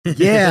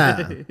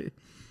Yeah.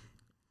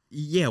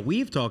 Yeah,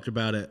 we've talked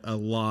about it a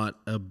lot,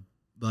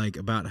 like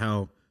about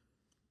how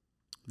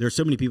there's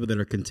so many people that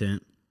are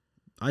content.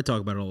 I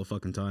talk about it all the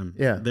fucking time.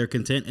 Yeah. They're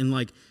content, and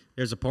like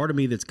there's a part of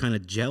me that's kind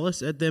of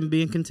jealous at them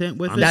being content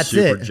with it. That's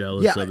super it.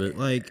 jealous Yeah, of it.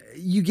 Like,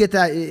 you get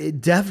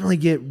that. Definitely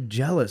get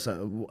jealous.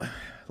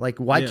 Like,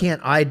 why Yeah.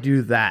 can't I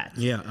do that?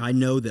 yeah, I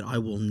know that I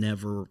will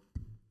never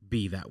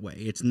be that way.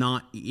 It's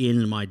not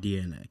in my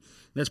DNA.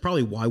 That's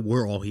probably why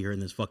we're all here in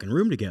this fucking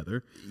room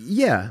together.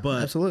 Yeah,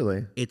 But-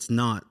 absolutely. It's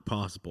not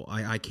possible.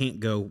 I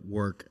can't go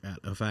work at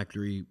a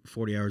factory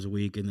 40 hours a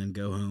week and then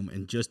go home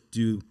and just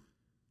do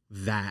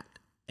that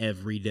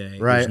every day.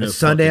 Right. no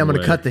Sunday, I'm fucking going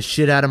to way. cut the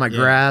shit out of my Yeah.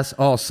 grass.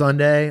 Oh,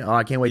 Sunday. Oh,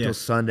 I can't wait Yeah. till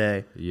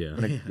Sunday. Yeah.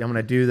 I'm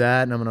gonna do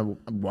that, and I'm gonna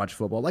watch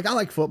football. Like, I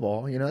like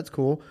football, that's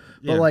cool.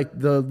 But Yeah. like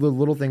the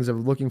little things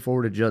of looking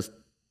forward to just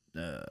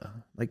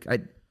like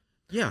I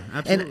Yeah,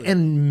 absolutely.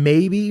 and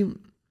maybe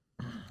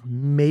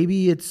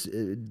it's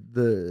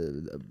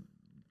the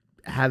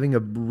having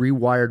a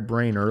rewired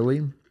brain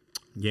early.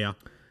 yeah.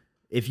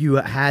 If you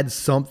had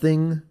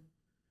something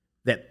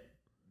that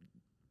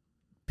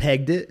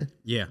pegged it,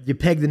 Yeah. you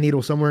pegged the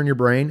needle somewhere in your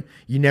brain,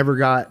 you never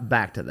got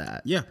back to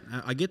that. Yeah,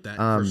 I get that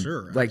for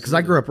sure. Like, because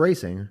I grew up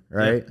racing,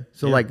 right? Yeah.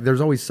 So, Yeah. like,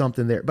 there's always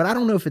something there. But I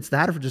don't know if it's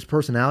that, or if it's just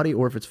personality,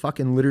 or if it's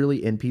fucking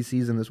literally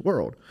NPCs in this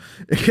world.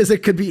 Because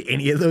it could be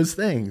any of those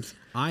things.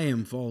 I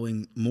am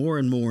falling more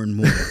and more and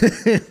more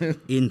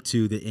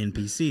into the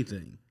NPC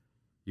thing.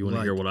 You want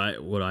to hear Like-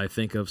 what I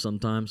think of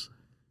sometimes?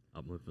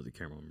 I'm gonna put the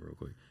camera on real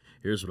quick.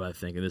 Here's what I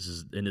think, and this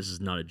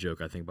is not a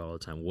joke. I think about all the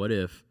time. What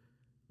if,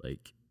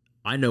 like,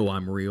 I know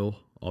I'm real.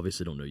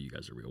 Obviously, don't know you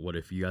guys are real. What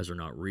if you guys are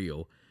not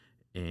real,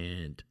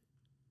 and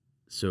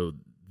so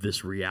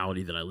this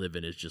reality that I live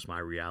in is just my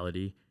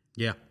reality,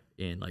 Yeah.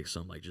 and like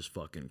so I'm like just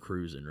fucking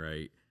cruising,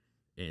 right?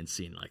 And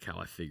seeing like how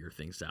I figure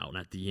things out. And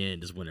at the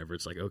end is whenever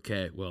it's like,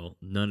 okay, well,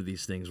 none of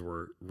these things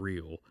were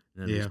real.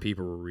 None of Yeah. these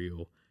people were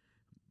real.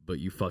 But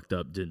you fucked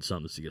up, did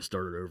something to get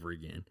started over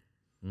again.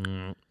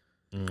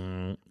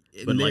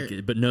 But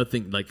like, but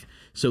nothing like,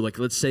 so like,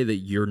 let's say that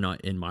you're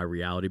not in my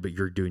reality, but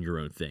you're doing your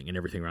own thing, and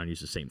everything around you is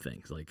the same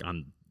things. Like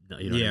I'm,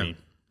 you know what I mean?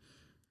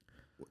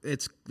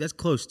 That's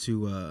close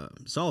to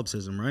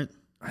solipsism, right?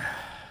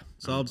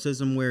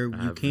 Solipsism, where you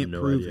have can't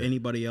no prove idea.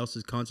 anybody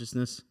else's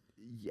consciousness.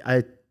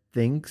 I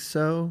think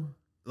so.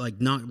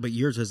 Like, not, but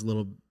yours is a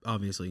little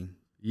obviously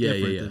Yeah,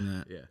 different yeah, than yeah.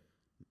 that. Yeah.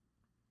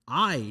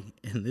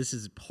 And this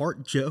is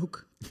part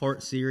joke,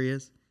 part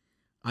serious,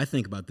 I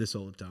think about this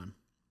all the time.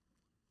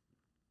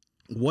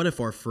 What if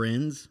our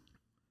friends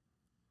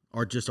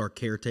are just our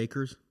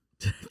caretakers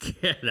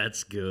Yeah,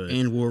 that's good.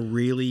 and we're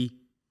really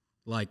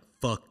like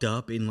fucked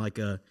up in like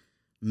a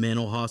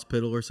mental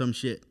hospital or some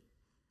shit?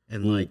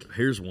 And Ooh, like,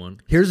 here's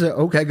one. Here's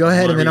okay, go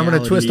ahead, My and then I'm going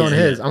to reality twist on is-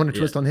 his. yeah, I'm going to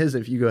yeah. twist on his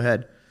if you go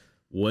ahead.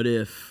 What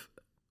if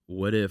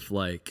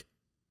like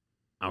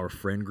our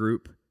friend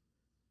group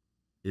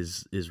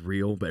is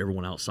real, but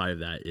everyone outside of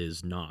that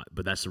is not?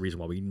 But that's the reason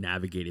why we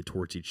navigated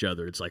towards each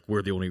other. It's like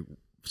we're the only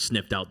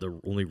sniffed out the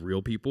only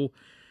real people,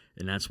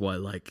 and that's why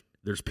like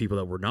there's people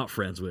that we're not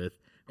friends with,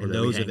 or And that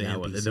we those are hang the out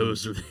with, and NPCs.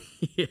 those are the,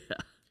 yeah,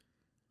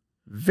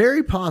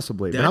 Very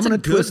possibly, but I'm That's a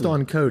going to good twist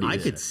one. on Cody. I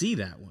could see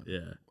that one.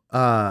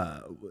 yeah.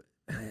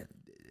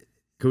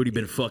 Cody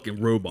been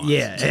fucking robots.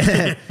 Yeah,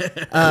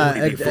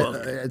 Cody be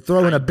fucked.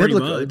 throwing a Pretty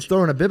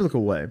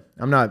biblical much. way.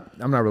 I'm not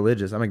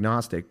religious. I'm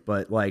agnostic,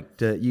 but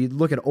like you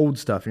look at old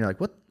stuff and you're like,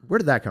 what? Where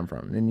did that come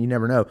from? And you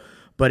never know.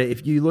 But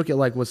if you look at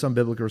like what some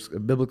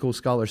biblical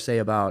scholars say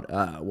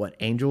about what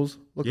angels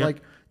look Yeah.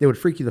 like, they would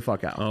freak you the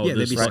fuck out. Oh, Yeah, they'd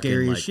those be fucking,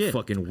 scary as like, shit.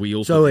 Fucking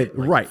wheels. So with, it-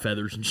 like, right.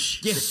 feathers and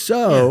shit. Yeah.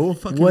 So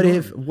fucking what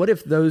wrong.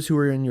 if those who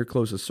are in your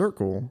closest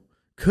circle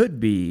could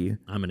be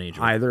I'm an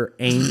angel. either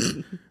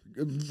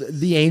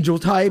the angel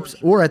types,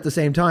 or at the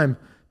same time,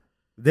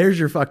 there's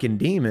your fucking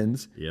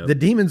demons. Yep. The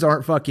demons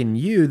aren't fucking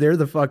you. They're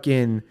the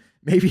fucking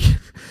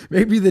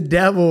maybe the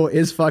devil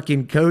is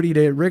fucking Cody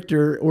to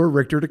Richter or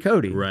Richter to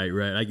Cody. Right.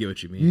 I get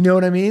what you mean. You know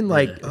what I mean?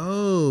 Like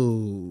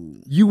Oh,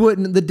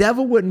 the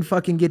devil wouldn't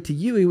fucking get to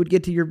you. He would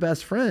get to your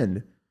best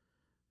friend.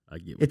 I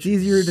get what It's you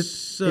mean. easier to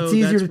So it's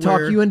easier to that's talk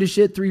where- you into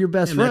shit through your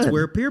best and friend. that's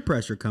where peer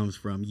pressure comes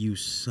from, you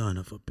son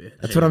of a bitch.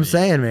 That's what I'm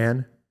saying,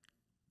 man.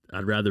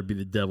 I'd rather be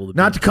the devil than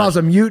Not be to cause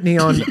a touched- mutiny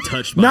on be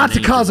touched by not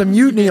an to cause a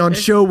angel. mutiny on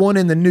show one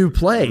in the new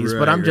plays, but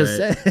Right, I'm just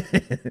right.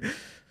 saying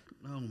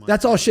Oh my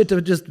that's all shit to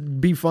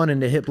just be fun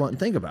and to hit blunt and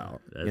think about.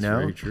 That's you know?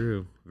 very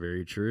true.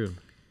 Very true.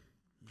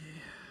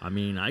 I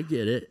mean, I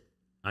get it.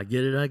 I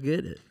get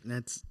it.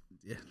 That's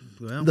yeah,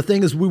 well, The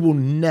thing is, we will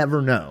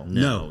never know.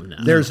 No.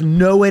 There's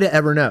no way to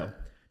ever know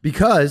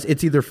because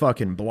it's either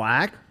fucking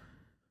black,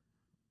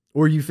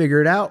 or you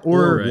figure it out,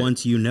 or Right.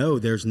 once you know,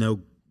 there's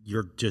no,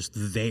 you're just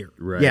there.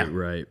 right, Yeah.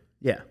 right.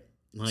 yeah.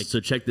 Like, So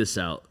check this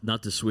out.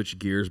 Not to switch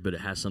gears, but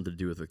it has something to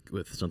do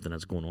with something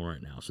that's going on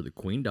right now. So the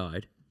Queen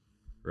died,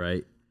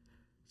 right?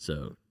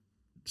 So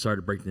sorry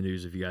to break the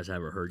news if you guys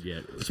haven't heard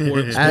yet.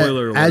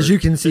 Spoiler alert. As you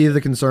can see,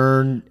 the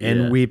concern and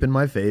Yeah. weep in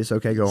my face.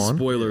 Okay, go on.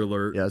 Spoiler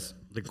alert. Yes.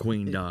 The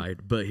Queen died.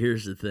 But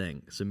here's the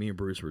thing. So me and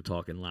Bruce were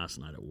talking last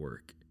night at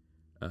work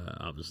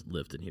I was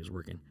lifting, he was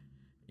working,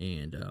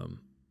 and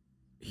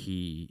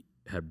he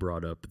had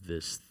brought up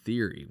this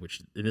theory,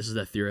 and this is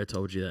that theory I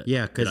told you that.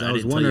 Yeah, because that I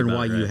was didn't tell wondering about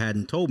why it, you right?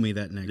 hadn't told me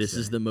that next This day.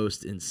 is the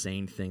most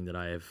insane thing that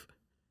I have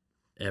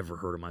ever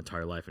heard in my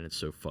entire life, and it's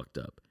so fucked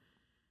up.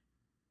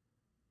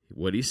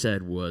 What he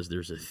said was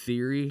there's a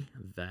theory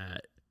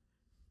that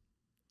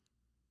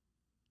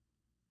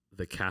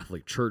the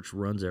Catholic Church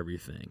runs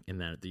everything, and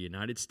that the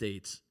United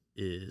States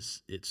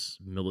is its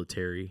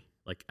military,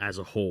 like as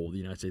a whole, the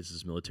United States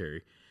is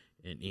military,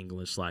 and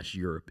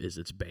England/Europe is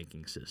its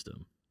banking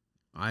system.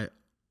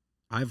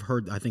 I've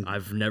heard. I think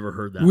I've never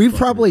heard that. We've fucking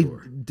probably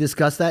before.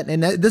 discussed that,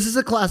 and this is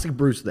a classic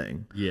Bruce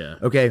thing. Yeah.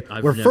 Okay,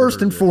 I've where never first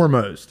heard and of it.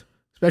 foremost,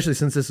 especially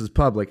since this is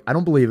public, I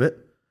don't believe it.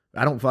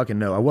 I don't fucking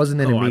know. I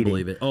wasn't in a Oh, meeting. I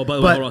believe it. Oh, by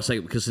the way, But- hold on a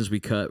second, because since we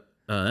cut,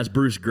 that's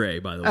Bruce Gray,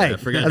 by the way. Hey, I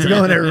forgot. how's it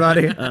going,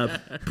 everybody?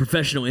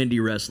 Professional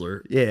indie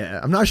wrestler. Yeah,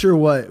 I'm not sure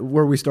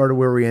where we started,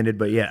 where we ended,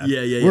 but yeah,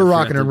 Yeah. we're Forgot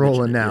rocking to and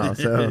rolling mention now. it.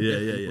 So,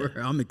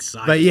 Yeah. I'm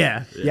excited. but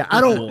yeah, I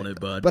I'm don't. on it,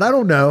 bud. But I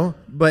don't know.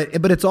 But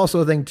it's also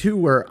a thing too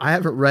where I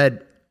haven't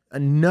read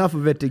enough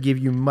of it to give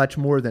you much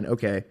more than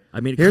okay. I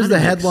mean, it here's kinda the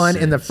makes headline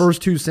and the sense.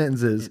 first two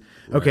sentences.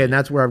 Okay, and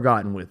that's where I've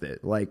gotten with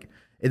it. Like,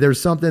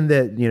 there's something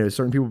that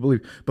certain people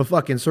believe, but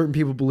fucking certain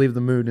people believe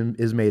the moon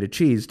is made of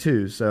cheese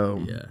too.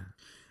 So Yeah.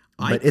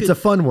 but it's a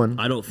fun one.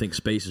 I don't think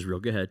space is real.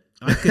 Go ahead.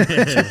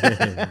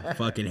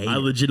 fucking hate I it.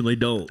 legitimately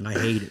don't. I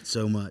hate it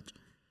so much.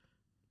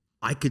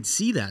 I could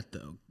see that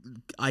though.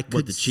 I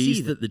could the see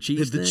cheese- that. the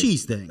cheese the thing?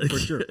 cheese thing for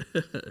sure.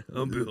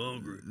 I'm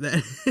hungry.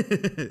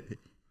 That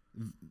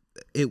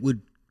it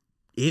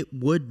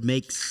would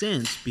make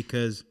sense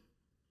because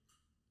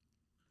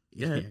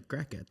Yeah.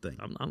 crack that thing.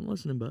 I'm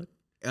listening, bud.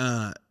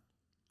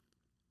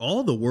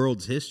 All the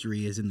world's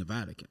history is in the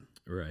Vatican.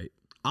 Right.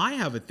 I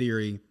have a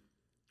theory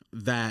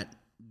that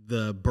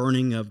the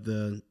burning of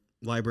the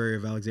Library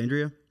of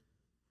Alexandria,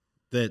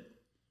 that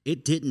we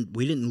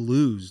didn't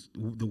lose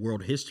the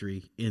world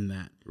history in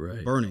that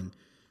Right. burning,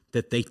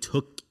 that they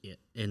took it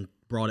and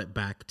brought it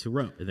back to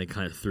Rome. And they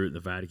kind of threw it in the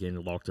Vatican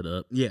and locked it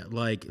up, Yeah,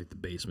 like like the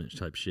basement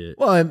type shit.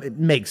 Well, it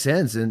makes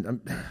sense,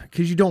 and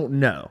because you don't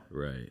know.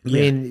 Right. I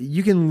mean,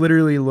 you can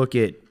literally look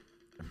at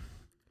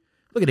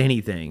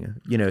anything.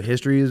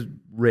 History is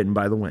written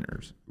by the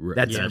winners. Right.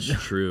 That's That's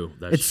true.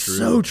 That's it's true.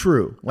 so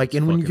true. Like,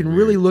 and when you fucking can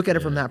really weird. look at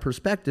it from Yeah. that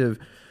perspective,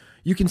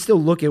 you can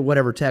still look at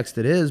whatever text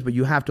it is, but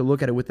you have to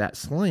look at it with that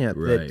slant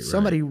Right, that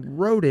somebody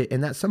wrote it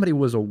and that somebody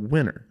was a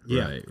winner.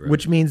 Yeah. Right.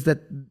 Which means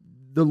that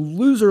the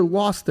loser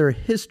lost their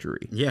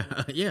history. yeah,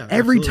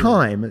 Every absolutely.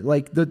 time.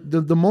 Like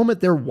the moment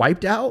they're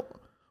wiped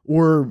out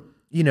or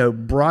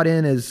brought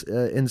in as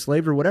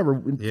enslaved or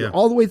whatever, Yeah.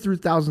 all the way through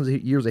thousands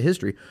of years of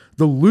history,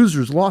 the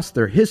losers lost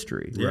their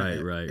history. Yeah,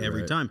 Right.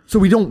 every time. So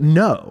we don't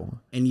know.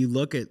 And you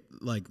look at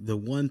like the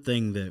one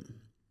thing that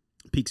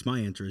piques my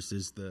interest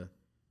is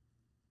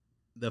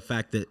the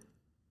fact that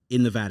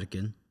in the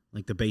Vatican,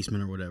 like the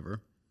basement or whatever,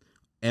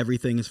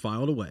 everything is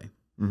filed away.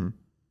 Mm-hmm.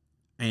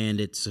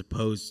 And it's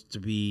supposed to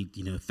be,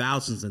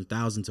 thousands and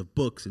thousands of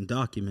books and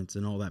documents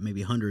and all that,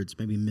 maybe hundreds,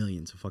 maybe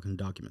millions of fucking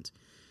documents.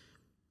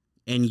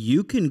 And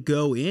you can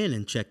go in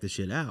and check the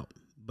shit out,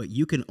 but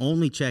you can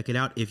only check it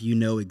out if you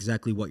know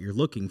exactly what you're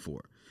looking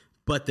for.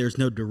 But there's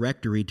no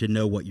directory to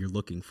know what you're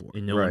looking for.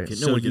 And no Right. one can,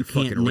 So no one you can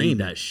can't fucking name read it.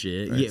 that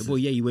shit. Yeah, well,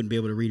 yeah, you wouldn't be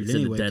able to read it It's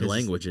in anyway. a dead 'cause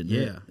language, isn't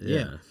yeah, it?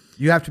 yeah.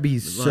 You have to be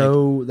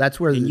so. That's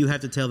where. And you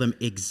have to tell them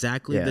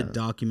exactly the Yeah.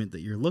 document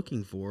that you're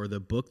looking for, the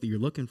book that you're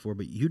looking for,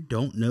 but you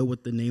don't know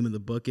what the name of the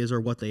book is or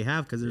what they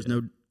have because there's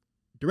no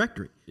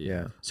directory.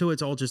 yeah. So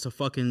it's all just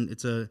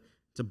it's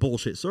a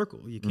bullshit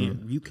circle.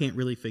 You can't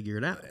really figure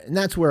it out. And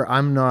that's where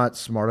I'm not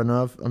smart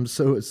enough. I'm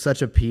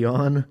such a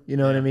peon. You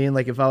know what I mean?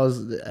 Like if I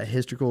was a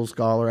historical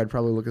scholar, I'd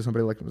probably look at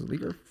somebody like,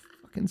 "You're a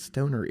fucking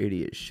stoner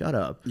idiot. Shut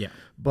up." Yeah.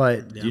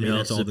 But Do you I mean, know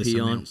that's who's all a this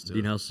peon? amounts to. Do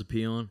you know who's a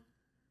peon?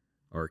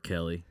 R.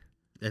 Kelly.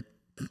 That,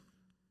 Did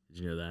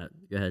you know that?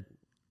 Go ahead.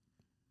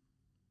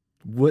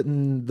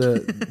 wouldn't the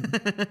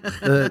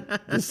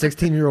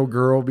 16-year-old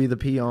girl be the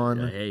peon?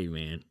 Yeah, hey,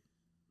 man.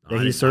 That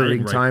I he's didn't- I serving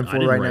didn't write- time I for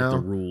didn't right write now? the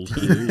rules,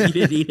 dude.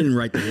 he didn't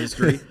write the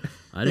history.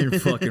 I didn't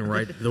fucking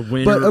write the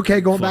winner. But,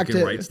 okay, going back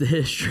fucking to- writes the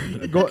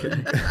history.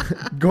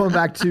 Going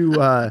back to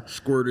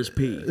Squirters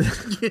pee.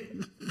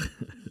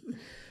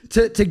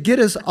 to get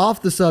us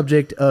off the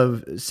subject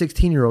of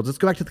 16-year-olds, let's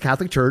go back to the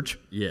Catholic Church.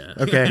 Yeah.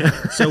 Okay.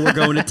 So we're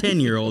going to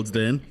 10-year-olds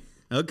then.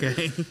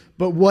 Okay.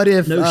 But what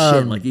if No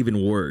shit. Like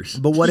even worse.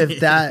 But what if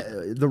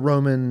the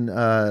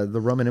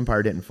Roman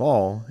Empire didn't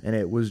fall and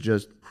it was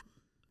just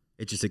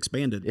It just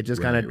expanded. it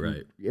just Right, kind of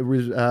right. it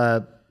was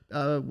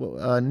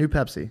new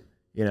Pepsi,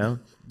 yeah.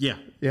 yeah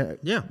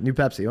Yeah. new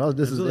Pepsi. Well,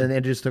 this Absolutely. is and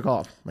it just took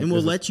off. Like, And we'll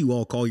this is- let you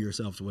all call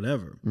yourselves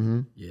whatever.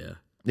 Yeah.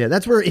 yeah.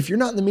 That's where if you're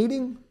not in the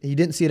meeting, and you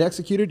didn't see it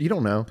executed, you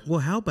don't know. Well,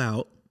 how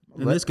about,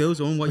 and this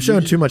goes on what I'm you showing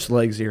just- too much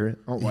legs here.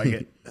 I don't like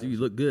it. Dude, you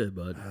look good,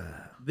 bud.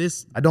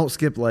 this I don't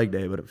skip leg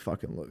day, but it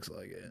fucking looks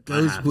like it. I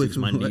goes have to, with 'cause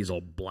my what- knees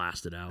all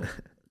blasted out.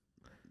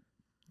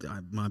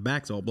 my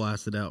back's all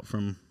blasted out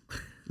from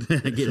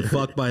getting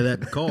fucked by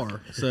that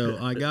car. So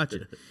I got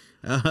you.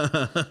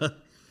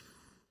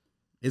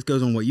 This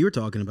goes on what you were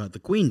talking about, the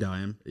queen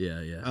dying.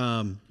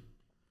 Yeah.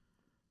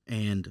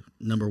 And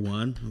number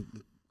one,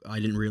 I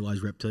didn't realize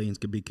reptilians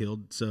could be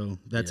killed. So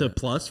that's a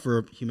plus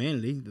for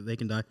humanity that they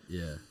can die.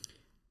 Yeah.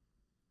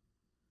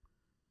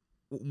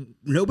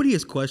 Nobody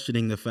is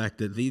questioning the fact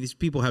that these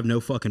people have no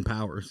fucking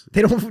powers.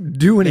 They don't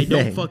do They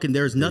anything. don't fucking.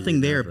 There's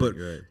nothing there, but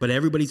right. but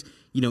everybody's.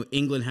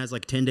 England has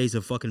like 10 days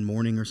of fucking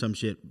mourning or some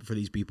shit for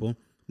these people.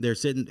 They're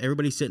sitting.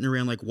 Everybody's sitting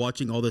around like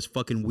watching all this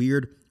fucking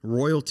weird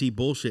royalty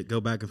bullshit go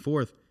back and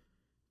forth.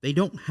 They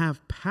don't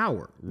have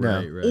power,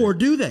 Right. or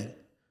do they?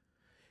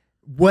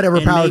 Whatever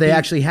And power they maybe-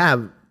 actually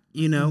have,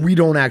 we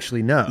don't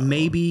actually know.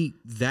 Maybe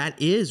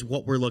that is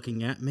what we're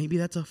looking at. Maybe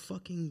that's a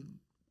fucking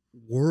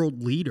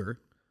world leader,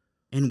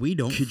 and we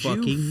don't Could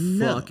fucking you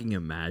know. fucking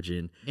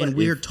imagine? And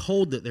we're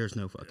told that there's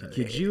no fucking.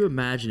 Could you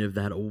imagine if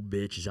that old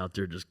bitch is out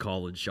there just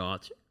calling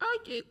shots? I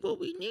did what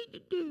we need to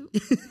do.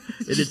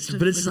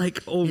 But it's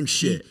like, oh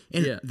shit.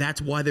 And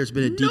that's why there's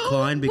been a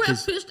decline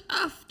because breakfast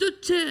after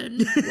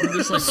 10.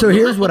 So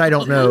here's what I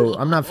don't know.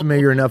 I'm not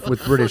familiar enough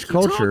with British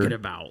culture. Talking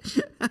about?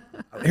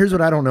 Here's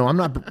what I don't know. I'm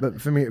not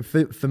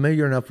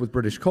familiar enough with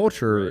British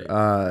culture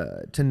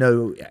to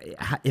know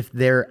if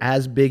they're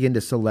as big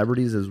into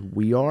celebrities as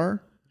we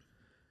are.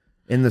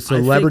 In the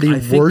celebrity I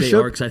think worship, they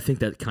are, 'cause I think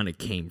that kind of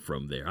came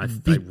from there. I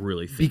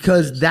really think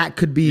because that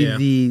could be Yeah.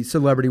 the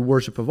celebrity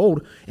worship of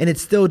old, and it's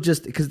still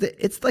just because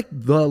it's like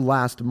the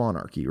last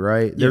monarchy,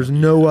 right? There's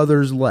no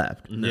others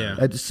left.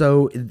 Yeah.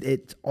 So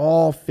it's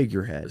all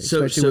figurehead,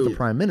 especially with the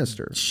prime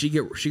minister. she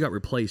got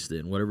replaced.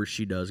 Then whatever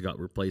she does got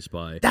replaced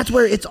by. That's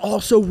where it's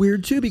also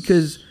weird too,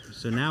 because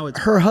so now it's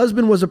her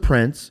husband was a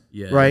prince,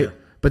 Yeah, right? yeah.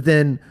 But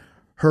then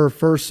her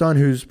first son,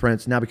 who's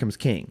prince, now becomes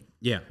king.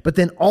 yeah. But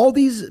then all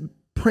these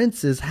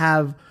princes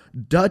have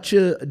Dutch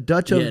of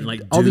and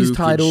like all these Duke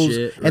and titles,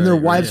 shit. and their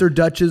Right, wives right. are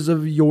Duchess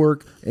of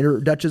York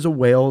or Duchess of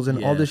Wales, and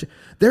all Yeah. this.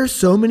 There's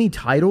so many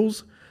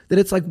titles that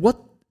it's like, what?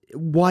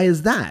 Why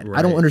is that?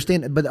 I don't Right.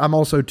 understand it, but I'm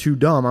also too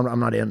dumb. I'm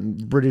not in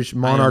British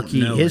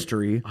monarchy know it.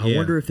 history. I Yeah.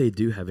 wonder if they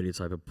do have any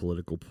type of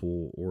political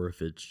pull, or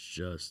if it's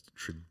just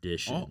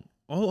tradition.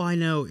 All I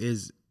know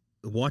is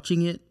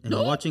watching it and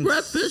watching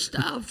breakfast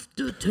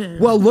after 10.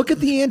 Well, look at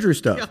the Andrew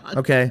stuff.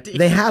 Okay,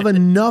 they have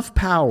enough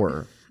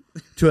power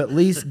to at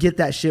least get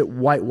that shit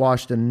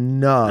whitewashed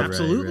enough.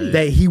 Absolutely.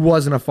 That he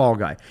wasn't a fall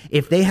guy.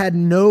 If they had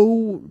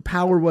no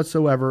power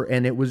whatsoever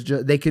and it was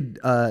just they could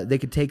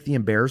take the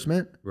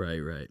embarrassment,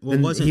 right. Well,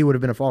 then he would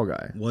have been a fall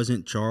guy.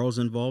 wasn't Charles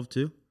involved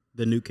too?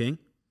 The new king?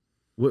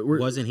 We're,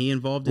 Wasn't he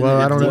involved in Well,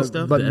 the I don't Epstein know,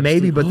 stuff? but the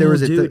maybe. Epstein- But there was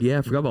dude,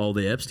 I forgot about all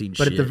the Epstein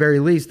but shit. at the very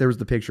least there was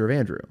the picture of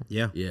Andrew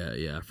yeah.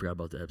 yeah, I forgot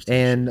about the Epstein.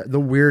 and the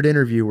weird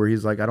interview where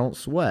he's like, "I don't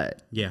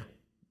sweat." Yeah.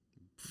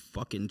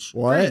 Fucking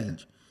What?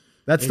 strange.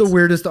 That's the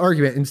weirdest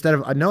argument. Instead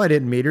of, "No, I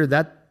didn't meet her."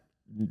 That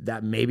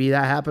maybe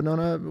that happened on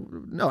a.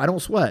 No, I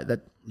don't sweat.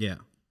 That Yeah.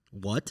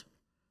 What?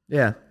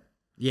 yeah.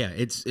 Yeah,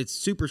 it's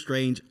super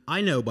strange.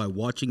 I know by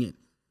watching it,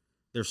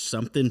 there's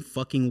something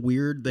fucking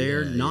weird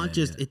there.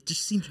 It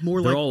just seems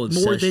more They're like all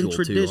more than incestual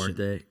tradition. too, aren't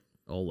they?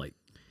 All like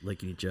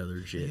licking each other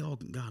and shit. They all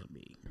gotta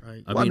be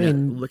right. I Well, I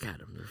mean, mean- look at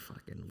them. They're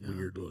fucking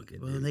weird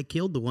looking. Well, dude. they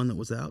killed the one that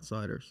was the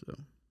outsider. So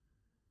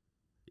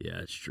Yeah,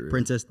 it's true.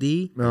 Princess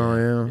D.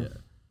 Oh yeah.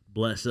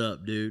 Bless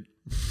up, dude.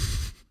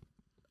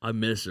 I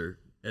miss her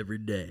every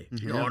day.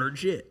 She honored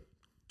shit.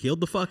 Killed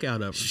the fuck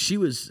out of her.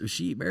 Was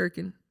she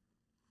American?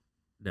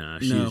 Nah,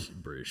 she No. was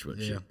British,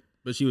 wasn't she? Yeah,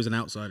 but she was an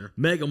outsider.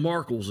 Meghan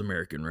Markle's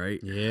American,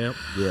 right? Yep,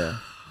 Yeah.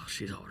 Oh,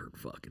 she's honored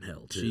fucking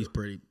hell too. she's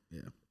pretty.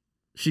 Yeah,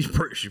 she's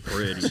pretty. She's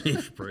pretty.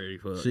 She's pretty.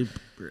 Fuck. she's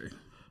pretty.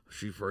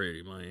 She's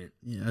pretty, man.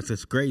 Yeah,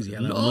 that's crazy.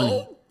 How that money.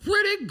 No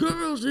pretty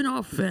girls in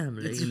our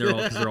family. And they're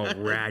all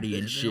ratty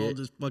and They're all shit.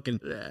 just fucking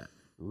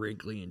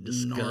Wrinkly and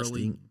gnarly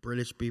disgusting.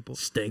 British people.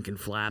 Stinking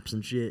flaps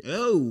and shit.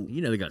 Oh,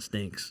 You know they got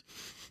stinks.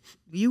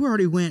 you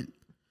already went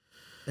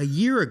a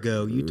year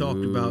ago. You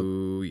talked about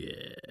Oh,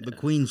 yeah. the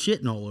queen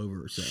shitting all over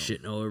herself.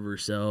 Shitting all over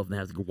herself and they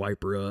have to go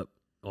wipe her up.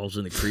 All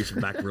in the crease of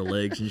back of her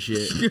legs and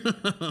shit.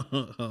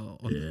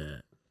 Yeah.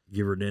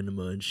 Give her an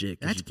enema and shit.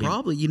 'cause That's you can't-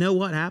 probably, you know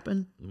what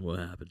happened? What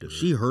happened to her?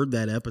 She heard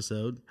that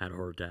episode. had a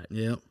heart attack.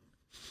 Yep.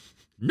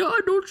 No, I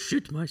don't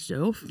shit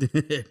myself.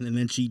 And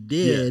then she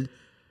did.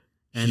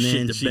 And She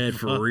then shit the bed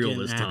for real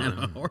this fucking had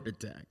time. a heart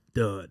attack.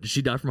 Duh. Did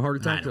she die from a heart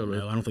attack? I don't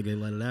know. I don't think they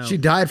let it out. She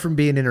died from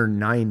being in her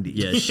 90s.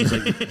 Yeah, she's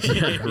like,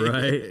 yeah,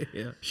 right.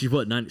 Yeah. She's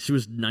what? She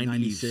was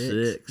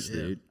 96, Yeah.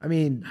 dude. I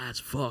mean, That's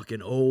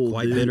fucking old.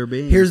 Quite dude. bitter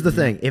being. here's the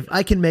thing: if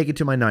I can make it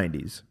to my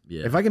 90s,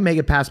 Yeah. if I can make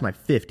it past my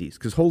 50s,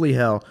 because holy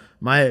hell,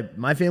 my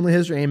family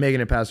history ain't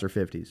making it past their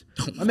 50s.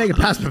 I make it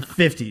past my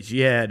 50s.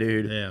 Yeah,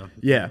 dude.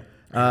 Yeah.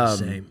 Yeah.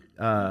 Same.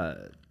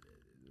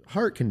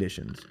 Heart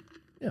conditions.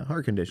 Yeah,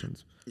 heart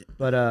conditions.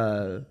 But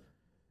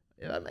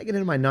if I make it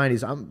into my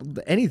 90s, I'm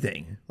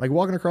anything like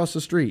walking across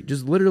the street,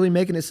 just literally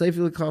making it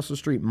safely across the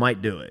street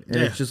might do it. And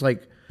Yeah. it's just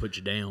like, Put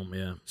you down,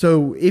 yeah.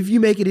 so if you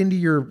make it into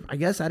your, I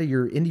guess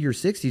into your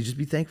 60s, just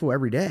be thankful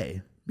every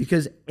day,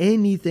 because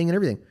anything and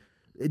everything,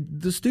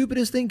 the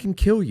stupidest thing can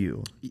kill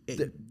you.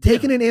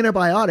 Taking an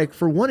antibiotic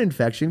for one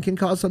infection can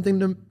cause something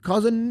to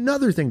cause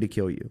another thing to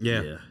kill you.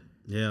 Yeah.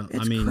 Yeah,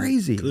 It's I mean,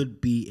 crazy.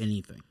 Could be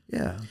anything.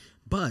 Yeah.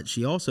 But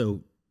she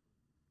also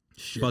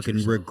Shit fucking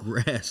yourself.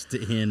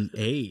 regressed in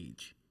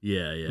age.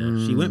 Yeah,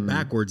 yeah, She went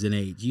backwards in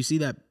age. You see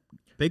that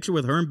picture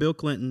with her and Bill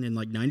Clinton in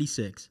like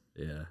 96.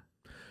 yeah.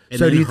 And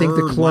So then do you think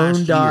the her clone last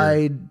year-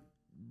 died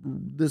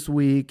this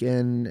week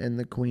and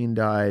the queen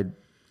died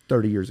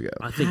 30 years ago?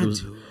 I think Had it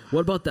was. to.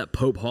 What about that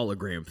Pope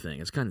hologram thing?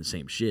 It's kind of the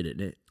same shit,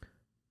 isn't it?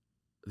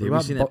 Have you What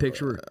ever seen that about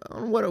picture?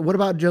 What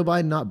about Joe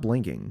Biden not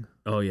blinking?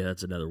 Oh yeah,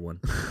 that's another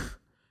one.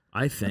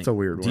 I think That's a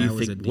weird Do one. you That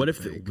was think a what deep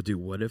if fake. dude?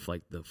 What if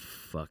like the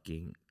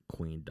fucking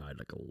queen died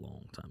like a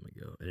long time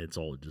ago, and it's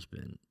all just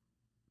been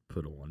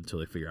put on until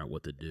they figure out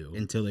what to do?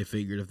 until they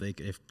figured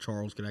if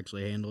Charles could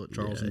actually handle it.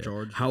 Charles Yeah, in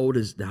charge. How old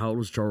is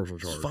Charles in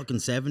He's charge? fucking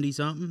 70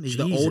 something. He's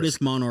the Jesus.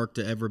 oldest monarch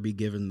to ever be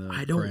given the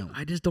crown.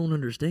 I just don't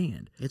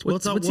understand. It's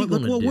what's he look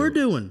gonna what do? we're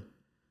doing.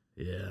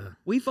 Yeah.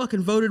 We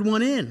fucking voted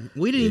one in.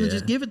 We didn't even Yeah.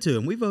 just give it to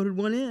him. We voted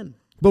one in.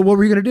 But what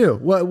were you going to do?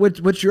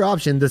 What's your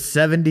option? The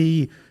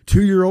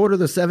 72-year-old or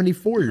the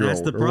 74-year-old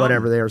That's the or problem.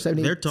 whatever they are?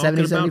 70, They're talking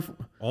 70, about 74?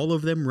 all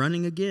of them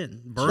running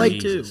again. Bernie Like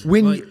too.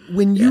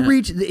 when you yeah,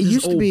 reach it just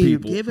used to old be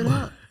people. Give it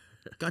up.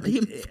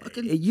 Goddamn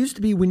fucking. it used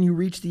to be when you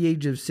reached the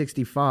age of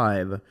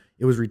 65,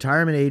 it was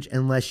retirement age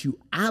unless you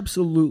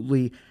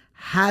absolutely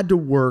had to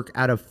work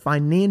out of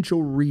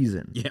financial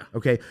reason. Yeah.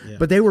 Okay. Yeah.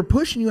 But they were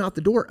pushing you out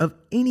the door of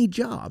any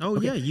job. Oh,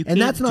 okay? yeah, you and can't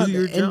that's not do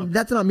your and job.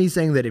 that's not me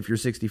saying that if you're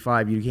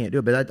 65 you can't do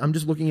it, but I'm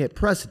just looking at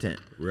precedent.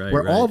 Right,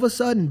 Where all right. of a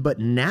sudden, but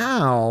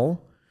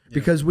now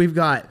because we've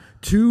got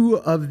two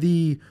of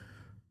the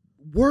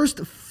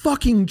worst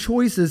fucking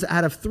choices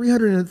out of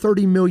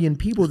 330 million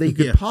people they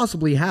could Yeah.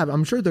 possibly have.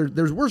 I'm sure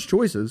there's worse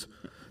choices.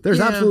 There's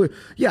Yeah. absolutely,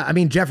 yeah. I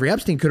mean, Jeffrey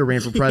Epstein could have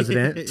ran for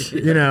president,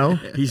 you know?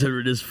 He's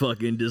over just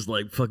fucking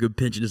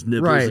pinching his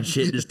nipples Right. and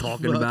shit, and just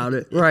talking about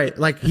it. Right.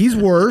 Like, he's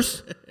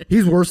worse.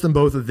 He's worse than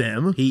both of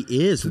them. He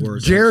is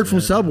worse. Jared from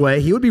actually.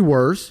 Subway, he would be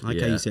worse. I like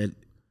how Yeah. you said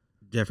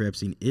Jeffrey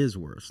Epstein is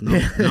worse.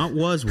 Not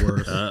was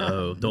worse.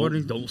 Oh, What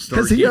is- don't start.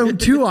 Because he yet. owned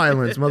 2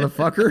 islands,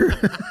 motherfucker.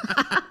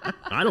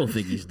 I don't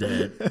think he's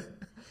dead.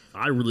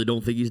 I really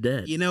don't think he's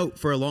dead. You know,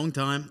 for a long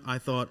time, I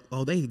thought,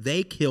 oh,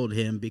 they killed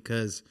him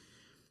because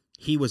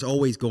he was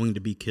always going to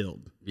be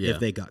killed Yeah. if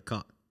they got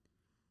caught.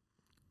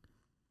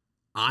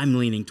 I'm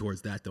leaning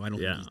towards that, though. I don't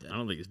think Yeah, he's dead. I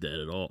don't think he's dead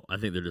at all. I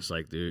think they're just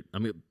like, dude. I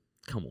mean,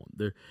 come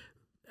on.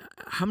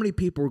 How many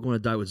people are going to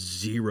die with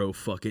zero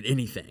fucking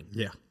anything?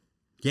 Yeah.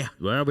 Yeah.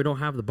 Well, we don't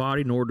have the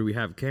body, nor do we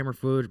have camera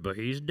footage, but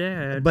he's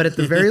dead. But at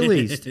the very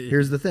least,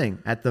 here's the thing.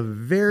 At the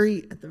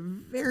very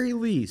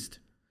least,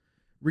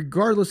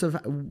 regardless of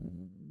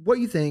what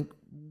you think,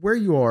 where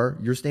you are,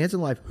 your stance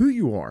in life, who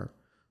you are,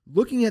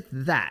 looking at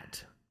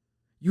that,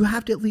 you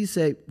have to at least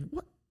say,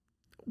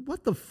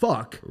 what the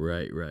fuck?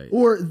 right.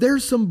 Or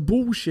there's some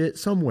bullshit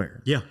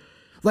somewhere. Yeah.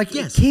 Like,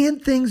 Yes. can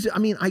things, I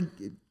mean,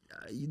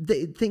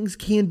 things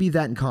can be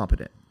that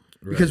incompetent.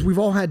 Because we've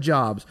all had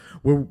jobs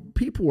where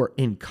people are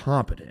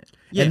incompetent.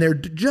 Yeah. And they're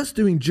just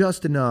doing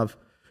just enough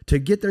to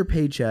get their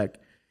paycheck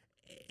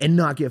and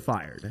not get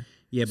fired.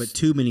 Yeah, but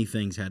too many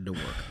things had to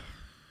work.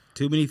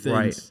 Too many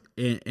things.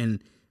 Right.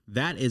 And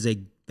that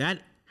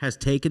has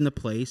taken the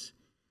place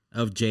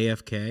of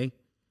JFK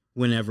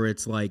whenever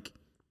it's like,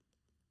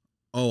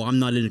 oh, I'm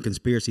not into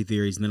conspiracy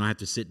theories, and then I have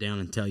to sit down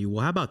and tell you,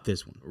 well, how about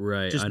this one?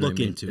 Right. Just I know look what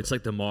you mean. into It's it.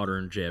 like the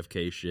modern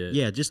JFK shit.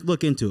 Yeah, just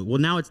look into it. Well,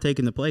 now it's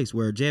taken the place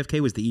where JFK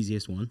was the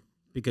easiest one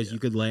because you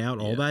could lay out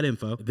all that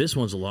info. This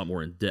one's a lot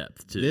more in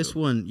depth too. This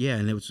one, yeah,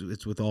 and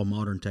it's with all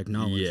modern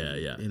technology.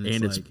 Yeah. And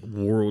it's like,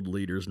 world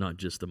leaders, not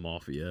just the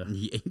mafia.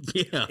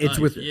 yeah. It's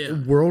with yeah.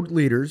 world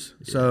leaders.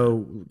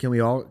 So can we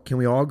all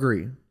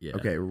agree? Yeah.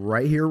 Okay,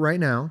 right here, right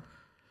now.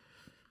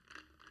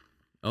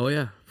 Oh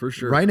yeah, for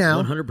sure. Right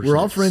now, 100%. we're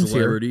all friends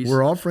here. Celebrities.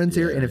 We're all friends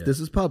here. Yeah, And if yeah. this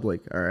is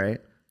public, all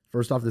right.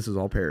 First off, this is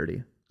all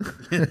parody.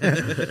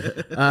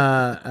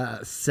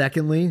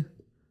 Secondly,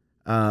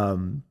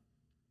 none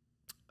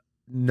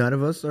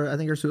of us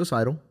are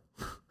suicidal.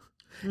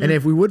 And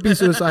if we would be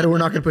suicidal, we're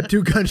not going to put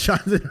 2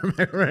 gunshots in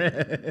our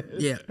head.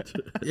 Yeah.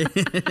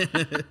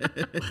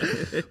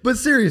 But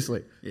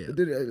seriously, Yeah.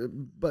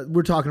 but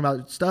we're talking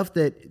about stuff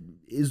that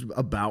is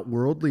about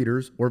world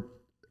leaders or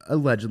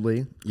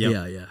allegedly,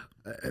 Yeah.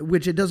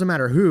 which it doesn't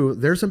matter who.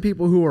 There's some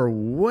people who are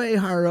way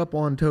higher up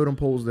on totem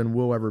poles than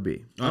we'll ever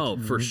be. Oh,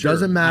 for sure.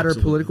 Doesn't matter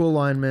Absolutely. political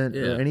alignment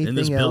Yeah. or anything in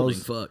this building,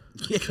 else.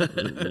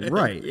 fuck.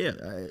 Right. Yeah.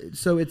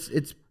 So it's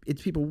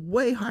people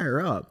way higher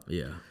up.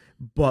 Yeah.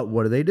 But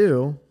what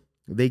do?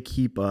 They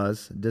keep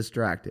us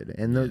distracted.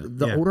 And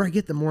the Yeah. older I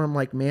get, the more I'm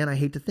like, man, I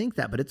hate to think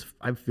that, but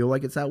I feel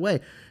like it's that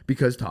way.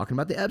 Because talking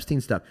about the Epstein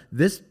stuff,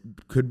 this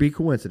could be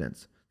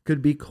coincidence.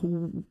 Could be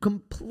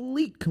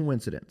complete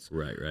coincidence.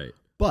 Right.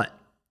 But,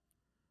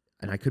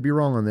 and I could be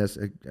wrong on this,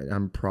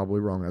 I'm probably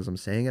wrong as I'm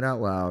saying it out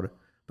loud,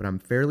 but I'm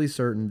fairly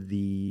certain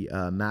the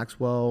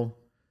Maxwell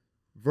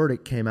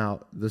verdict came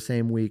out the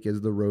same week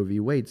as the Roe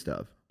v. Wade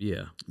stuff.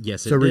 Yeah.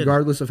 Yes, it So did.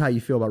 regardless of how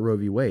you feel about Roe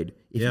v. Wade,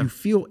 if Yeah. you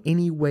feel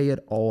any way at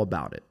all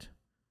about it,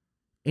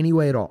 any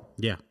way at all,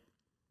 Yeah.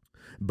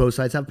 both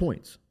sides have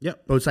points.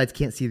 Yep. Both sides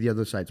can't see the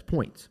other side's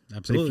points.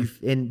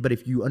 Absolutely. But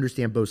if you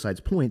understand both sides'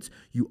 points,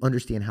 you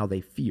understand how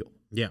they feel.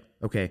 Yeah.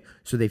 Okay,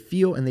 so they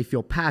feel and they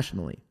feel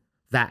passionately.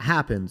 That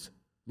happens.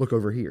 Look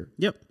over here.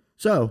 Yep.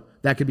 So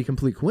that could be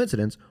complete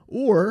coincidence,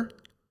 or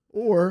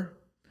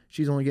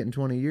she's only getting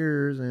 20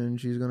 years and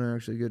she's going to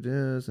actually get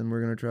this, and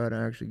we're going to try to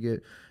actually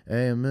get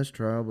a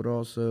mistrial, but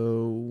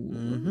also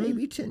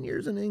maybe 10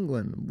 years in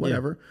England,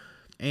 whatever. Yeah.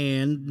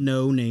 And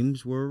no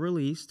names were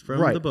released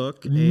from the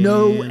book.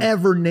 No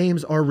ever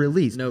names are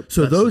released. Nope,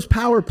 so those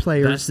power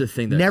players that's the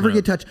thing that never kind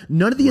get of- touched.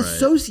 None of the Right.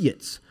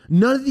 associates,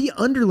 none of the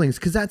underlings,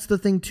 because that's the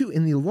thing too.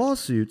 In the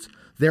lawsuits,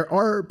 there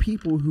are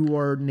people who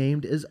are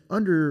named as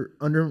under.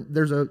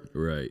 There's a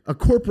Right. a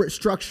corporate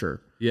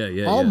structure.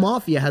 Yeah. All yeah.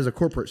 mafia has a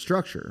corporate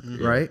structure,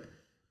 right?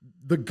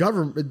 The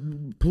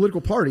government,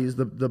 political parties,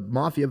 the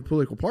mafia of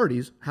political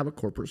parties have a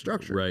corporate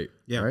structure, Right.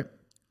 Yeah. Right.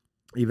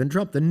 Even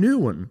Trump, the new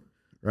one,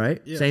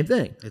 right? Yeah. Same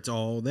thing. It's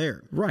all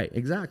there. Right,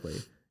 exactly.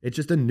 It's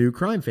just a new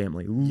crime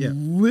family. Yeah.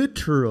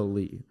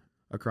 Literally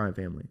a crime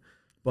family.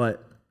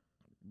 But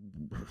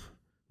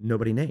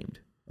nobody named.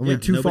 Only Yeah,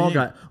 two nobody fall named.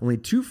 guys. Only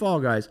two fall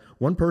guys.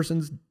 One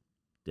person's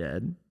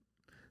dead.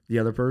 The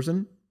other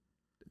person,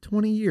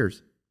 20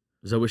 years.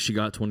 Is that what she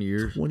got? 20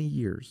 years. 20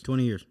 years.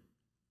 20 years.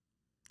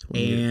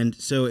 20 years. And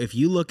so if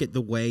you look at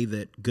the way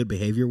that good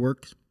behavior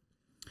works,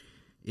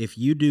 if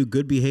you do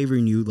good behavior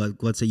and you,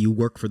 like, let's say you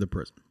work for the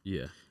prison.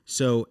 Yeah.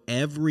 So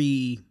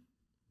every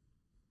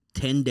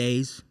 10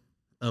 days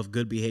of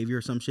good behavior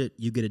or some shit,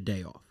 you get a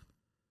day off.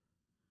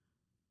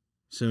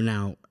 So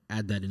now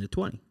add that into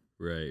 20.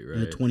 Right.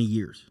 Into 20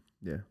 years.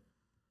 Yeah.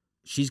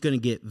 She's going to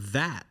get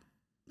that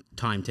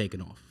time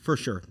taken off. For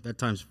sure. That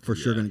time's for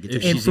sure going to get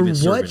If taken And off. she's for even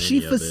serving what she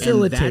any of it.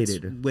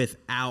 facilitated. And that's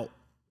without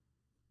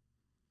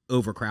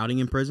overcrowding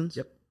in prisons.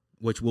 Yep.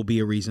 Which will be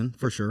a reason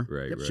for sure.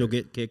 Right, right. She'll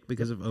get kicked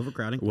because of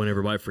overcrowding. When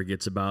everybody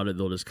forgets about it,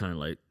 they'll just kind of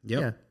like,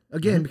 Yep. Yeah.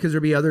 Again, because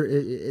there'll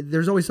be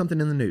there's always something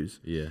in the news.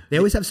 yeah. They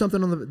always have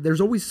something there's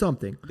always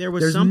something. There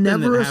was There's something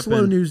never that a slow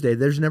happened- news day.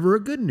 There's never a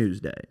good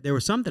news day. There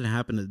was something that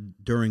happened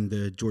during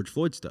the George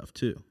Floyd stuff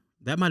too.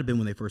 That might have been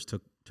when they first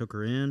took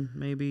her in.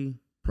 Maybe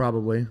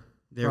Probably.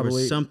 there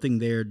was something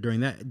there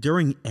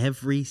during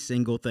every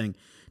single thing.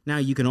 Now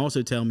you can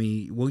also tell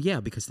me, well, yeah,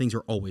 because things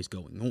are always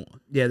going on.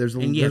 Yeah, there's a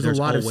there's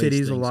lot of always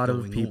cities, a things lot of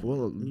going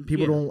people. on.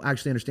 People Yeah. don't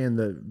actually understand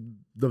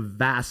the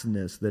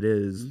vastness that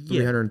is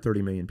Yeah.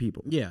 330 million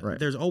people. Yeah, right.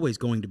 there's always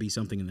going to be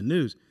something in the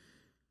news,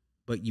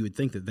 but you would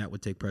think that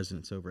would take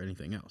precedence over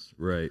anything else.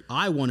 Right.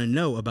 I want to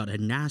know about a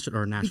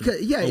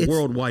Because, yeah, a it's-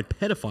 worldwide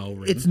pedophile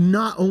ring. It's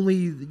not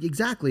only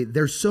exactly.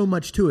 There's so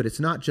much to it. It's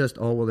not just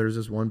there's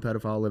this one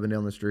pedophile living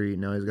down the street.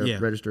 Now he's got to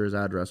register his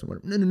address and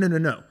whatever.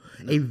 No.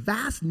 A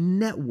vast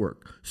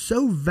network,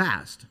 so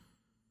vast,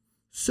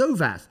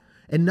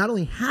 and not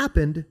only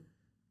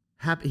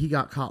he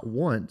got caught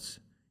once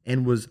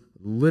and was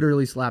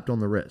literally slapped on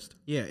the wrist.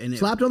 Yeah, and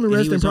Slapped on the and he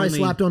wrist and was probably only-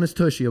 slapped on his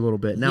tushy a little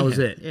bit, and that was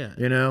it. Yeah,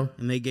 you know.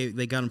 And they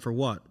got him for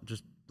what?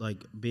 Just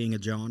like being a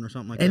John or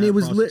something like And that. it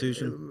was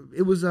prostitution.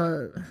 it was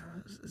I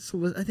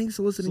think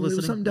soliciting. It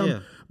was something dumb. yeah.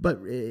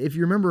 But if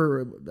you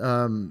remember,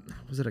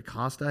 was it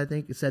Acosta? I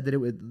think it said that it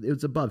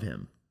was above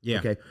him. Yeah.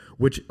 Okay.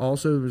 Which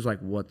also was like,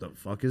 what the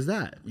fuck is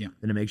that? Yeah.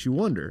 And it makes you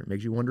wonder. It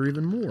makes you wonder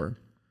even more.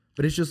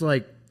 But it's just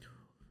like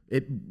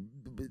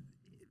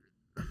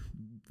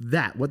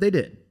what they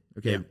did.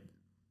 Okay. Yeah.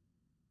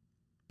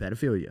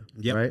 Pedophilia.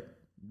 Yep. Right.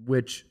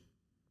 Which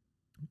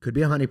could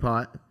be a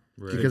honeypot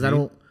Right. because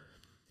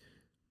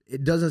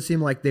it doesn't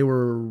seem like they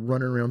were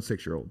running around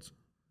 6-year-olds.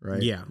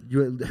 Right. Yeah.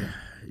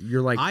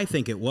 You're like, I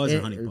think it was a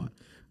honeypot.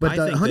 but I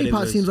the think that it honeypot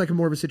was- seems like a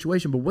more of a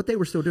situation. But what they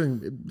were still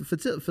doing,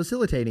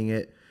 facilitating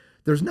it,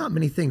 there's not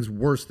many things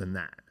worse than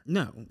that.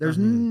 No. There's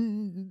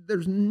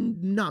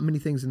not many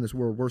things in this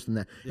world worse than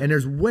that. And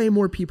there's way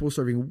more people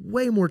serving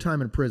way more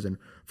time in prison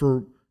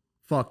for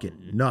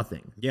fucking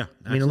nothing. Yeah.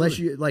 I mean, unless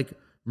you like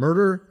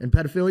murder and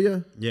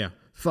pedophilia, Yeah.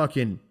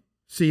 fucking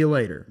see you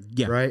later.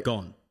 Yeah. Right.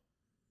 Gone.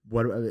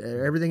 What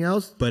everything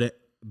else?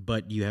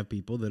 But you have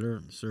people that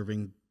are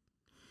serving.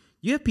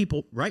 You have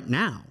people right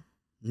now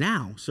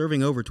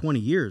serving over 20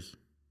 years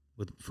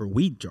for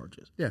weed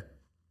charges. Yeah.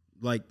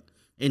 Like,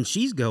 and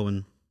she's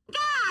going.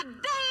 God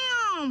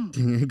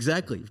damn!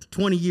 Exactly.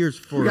 20 years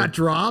for. We got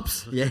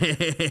drops. Yeah.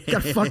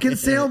 Got fucking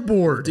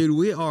soundboard. Dude,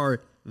 we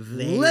are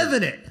there.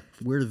 Living it.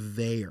 We're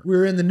there.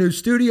 We're in the new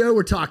studio.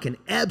 We're talking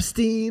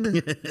Epstein.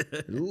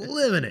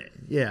 Living it.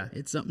 Yeah.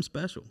 It's something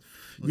special.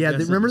 Yeah,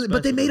 That's remember, something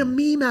but they special.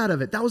 made a meme out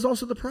of it. That was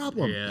also the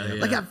problem. Yeah,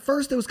 Like yeah. at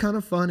first it was kind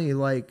of funny.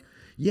 Like,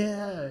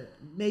 yeah,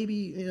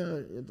 maybe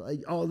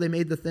they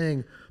made the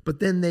thing, but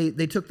then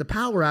they took the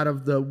power out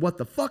of the what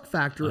the fuck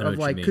factor I know of what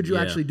you like, mean, could you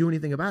yeah. actually do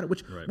anything about it?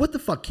 Which Right. what the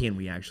fuck can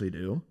we actually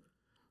do?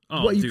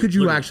 Oh, What dude, could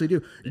you literally. actually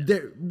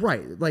do?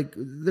 Right, like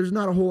there's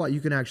not a whole lot you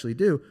can actually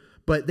do.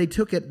 But they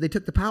took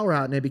the power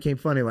out and it became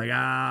funny. Like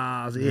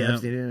Yeah.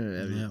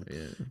 Epstein.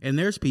 Yeah. And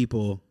there's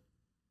people,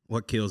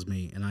 what kills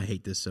me, and I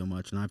hate this so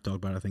much, and I've talked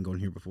about it, I think, on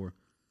here before.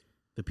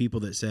 The people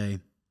that say,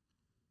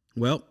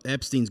 well,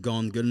 Epstein's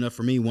gone, good enough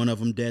for me. One of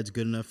them dead's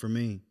good enough for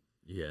me.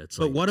 Yeah, it's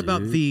But like, what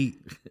about dude.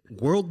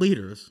 world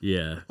leaders.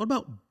 Yeah. What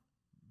about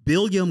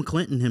William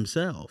Clinton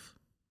himself?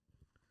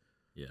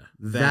 Yeah.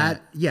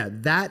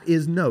 That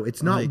is no.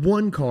 It's not Like-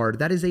 one card.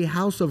 That is a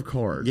house of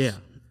cards. Yeah.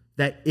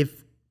 That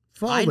if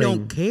I falling,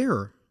 don't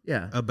care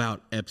Yeah.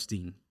 about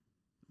Epstein.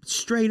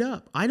 Straight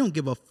up. I don't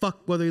give a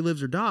fuck whether he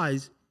lives or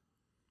dies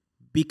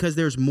because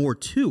there's more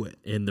to it.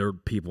 And there are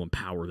people in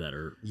power that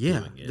are Yeah.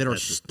 doing it. That are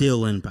That's the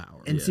still in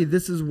power. And see,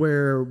 this is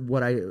where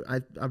what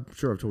I'm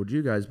sure I've told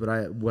you guys,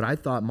 but what I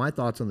thought my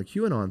thoughts on the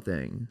QAnon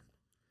thing,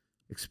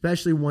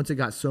 especially once it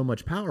got so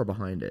much power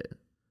behind it,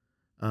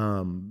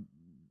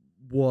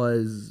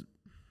 was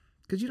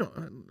because you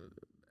don't.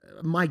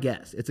 My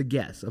guess, it's a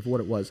guess of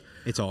what it was.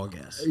 It's all a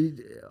guess.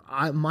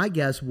 My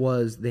guess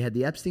was they had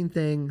the Epstein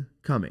thing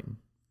coming.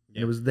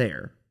 It was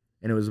there,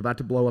 and it was about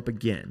to blow up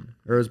again,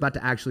 or it was about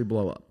to actually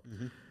blow up.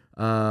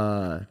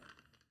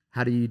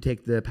 How do you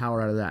take the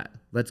power out of that?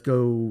 Let's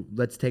go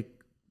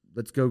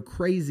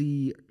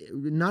crazy.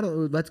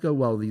 Let's go.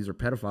 Well, these are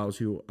pedophiles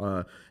who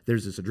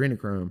there's this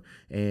adrenochrome,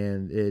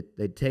 and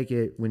they take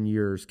it when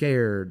you're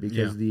scared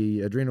because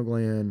the adrenal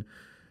gland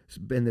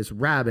and this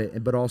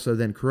rabbit, but also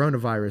then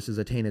coronavirus is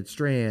a tainted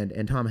strand,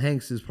 and Tom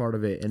Hanks is part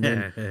of it, and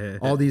then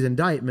all these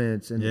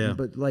indictments, and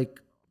but like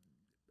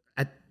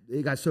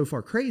it got so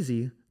far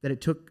crazy that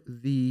it took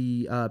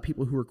the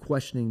people who were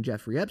questioning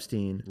Jeffrey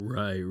Epstein.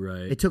 Right.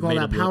 It took all Made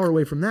that them power look-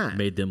 away from that.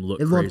 Made them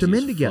look It lumped them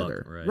crazy in as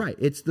together. fuck, Right.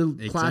 It's the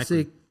Exactly.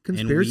 classic And we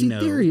conspiracy know-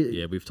 theory.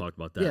 Yeah, we've talked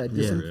about that. Yeah,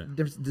 before,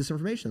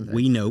 disinformation thing.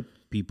 We know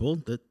people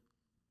that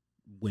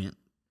went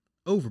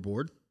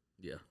overboard,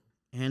 yeah.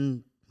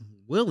 and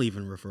we'll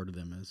even refer to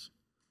them as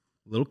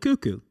little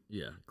cuckoo.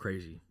 Yeah,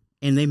 crazy.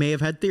 And they may have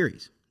had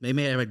theories. They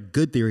may have had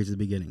good theories at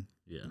the beginning.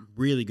 Yeah.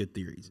 Really good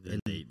theories. Then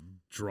they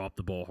drop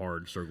the ball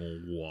hard and start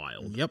going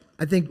wild. Yep.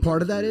 I think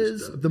part of that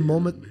is the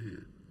moment. Do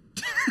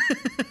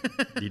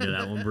you know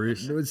that one,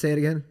 Bruce? Say it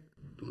again.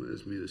 Don't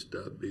ask me to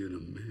stop being a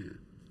man.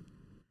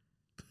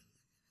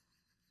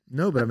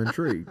 No, but I'm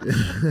intrigued.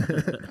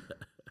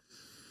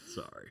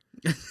 Sorry.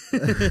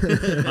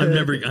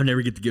 I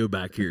never get to go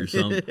back here.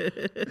 So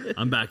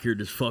I'm back here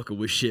just fucking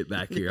with shit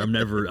back here. I'm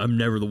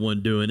never the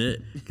one doing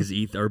it because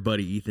our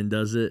buddy Ethan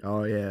does it.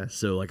 Oh yeah.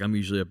 So like I'm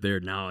usually up there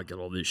now. I got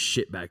all this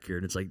shit back here,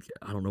 and it's like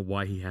I don't know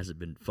why he hasn't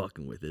been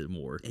fucking with it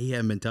more. He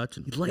hadn't been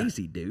touching. He's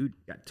lazy, dude.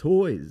 Got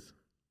toys.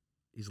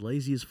 He's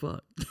lazy as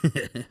fuck.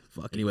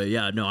 Fuck. Anyway,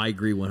 yeah, no, I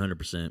agree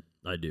 100%.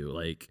 I do.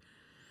 Like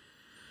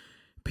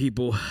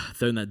people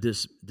throwing that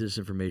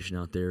disinformation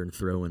out there and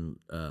throwing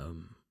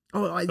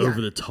over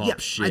the top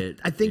shit.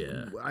 I think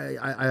Yeah.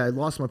 I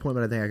lost my point,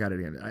 but I think I got it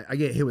again. I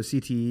get hit with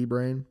CTE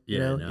brain,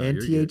 Yeah, no, and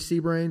you're good. THC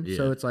brain. Yeah.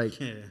 So it's like,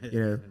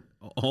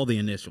 All the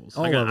initials.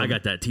 All I of them.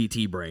 got that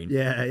TT brain.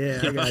 Yeah,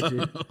 I got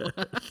you.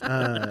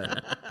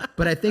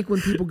 But I think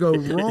when people go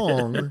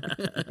wrong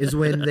is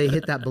when they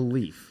hit that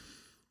belief.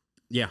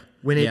 Yeah.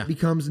 When it yeah.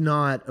 becomes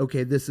not,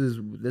 okay, this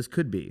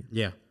could be.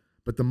 Yeah.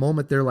 But the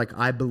moment they're like,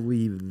 I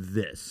believe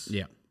this.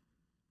 Yeah.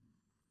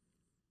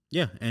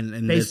 Yeah.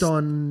 And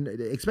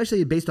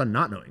especially based on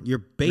not knowing. you're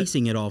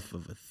basing it off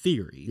of a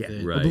theory. Yeah.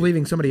 that Or Right.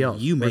 believing somebody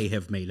else. You may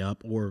have made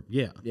up or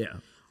Yeah.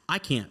 I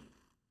can't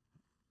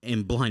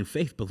in blind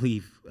faith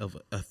believe of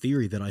a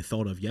theory that I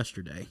thought of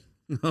yesterday.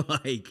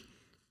 Like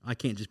I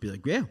can't just be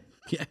like, yeah,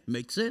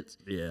 makes sense.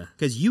 Yeah.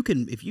 Because you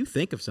can, if you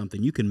think of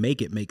something, you can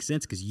make it make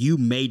sense because you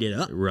made it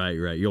up. Right.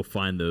 You'll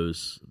find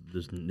those.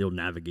 You'll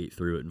navigate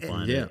through it and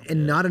find it.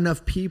 And not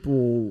enough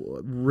people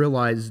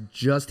realize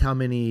just how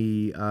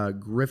many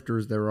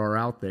grifters there are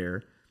out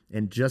there,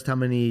 and just how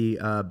many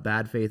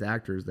bad faith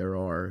actors there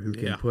are who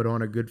can Yeah. put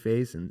on a good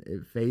face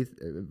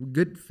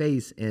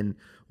and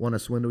want to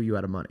swindle you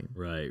out of money.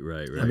 Right.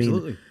 I mean,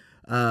 Absolutely.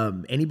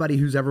 Anybody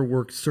who's ever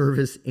worked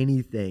service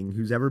anything,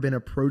 who's ever been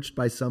approached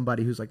by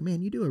somebody who's like,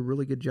 man, you do a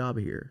really good job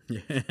here.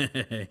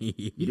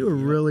 You do a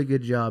really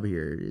good job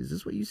here. Is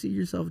this what you see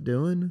yourself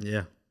doing?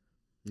 Yeah.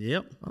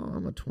 Yep. Oh,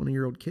 I'm a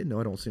 20-year-old kid. No,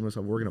 I don't see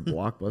myself working at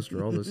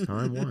Blockbuster all this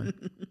time. Why?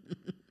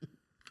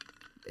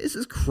 This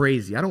is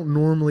crazy. I don't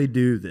normally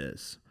do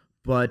this,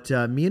 but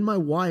me and my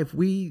wife,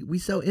 we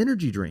sell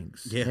energy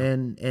drinks. Yeah.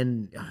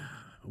 And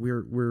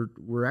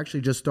we're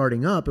actually just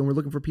starting up, and we're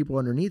looking for people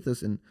underneath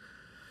us, and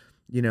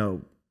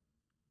we'd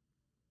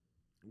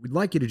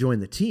like you to join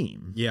the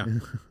team. Yeah.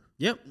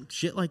 Yep.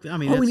 Shit like that. I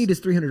mean, All we that's- need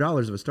is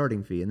 $300 of a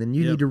starting fee, and then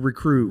you Yep. need to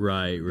recruit.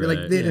 Right.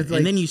 Like, then it's like,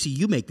 and then you see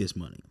you make this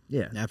money.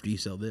 Yeah. After you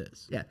sell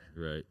this. yeah,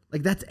 Right.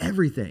 like that's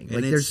everything.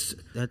 And Like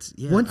that's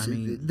yeah. once I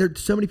mean, there,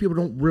 so many people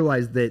don't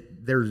realize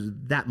that there's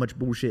that much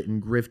bullshit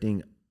and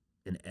grifting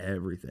in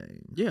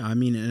everything. yeah. I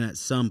mean, and at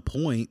some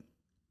point,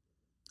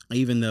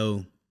 even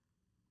though,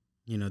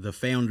 the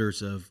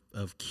founders of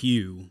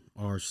Q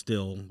are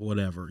still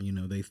whatever,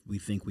 we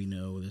think we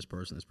know this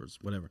person,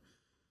 whatever.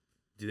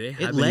 Do they It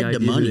have any led to idea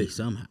who money they-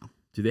 somehow.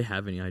 Do they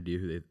have any idea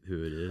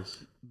who it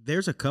is?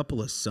 There's a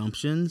couple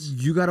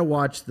assumptions. You got to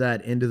watch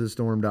that Into the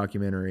Storm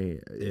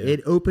documentary. It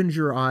opens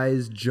your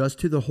eyes just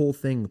to the whole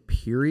thing,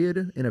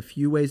 period, in a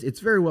few ways. It's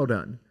very well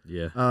done.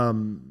 Yeah.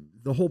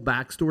 the whole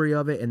backstory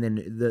of it, and then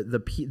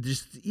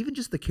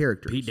just the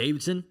characters. Pete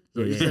Davidson.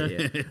 Yeah.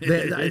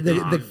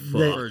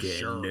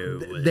 Sure.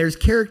 There's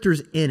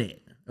characters in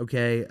it.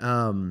 Okay.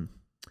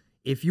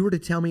 If you were to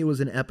tell me it was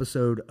an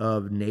episode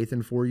of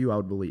Nathan For You, I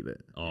would believe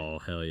it. Oh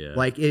hell yeah!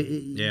 Like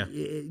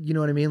you know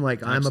what I mean?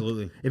 Like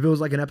Absolutely. if it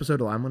was like an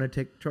episode of I'm going to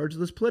take charge of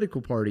this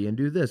political party and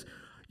do this,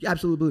 you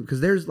absolutely believe,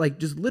 because there's like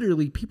just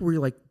literally people where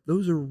you're like,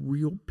 those are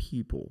real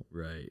people,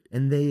 right?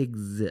 and they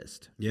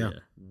exist. Yeah.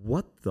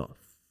 What the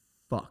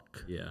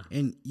fuck? Yeah.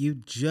 And you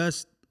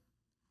just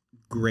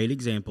great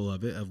example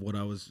of it, of what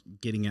I was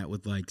getting at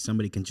with like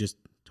somebody can just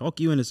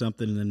talk you into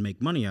something and then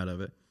make money out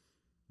of it.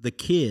 The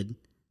kid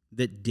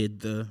that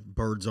did the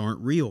Birds Aren't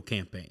Real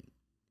campaign.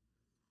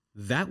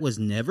 That was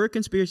never a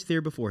conspiracy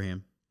theory before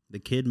him. The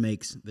kid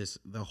makes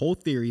the whole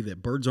theory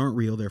that birds aren't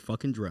real, they're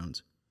fucking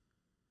drones.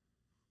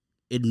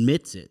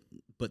 Admits it,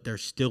 but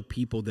there's still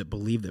people that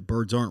believe that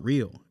birds aren't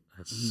real.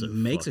 That's so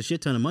Makes a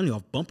shit ton of money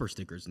off bumper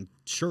stickers and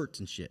shirts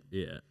and shit.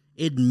 Yeah.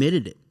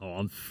 Admitted it. Oh,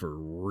 I'm for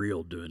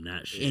real doing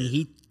that shit. And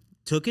he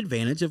took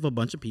advantage of a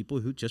bunch of people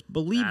who just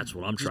believe. That's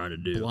what I'm trying to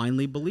do.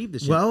 Blindly believe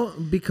this shit. Well,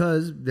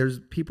 because there's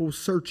people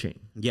searching.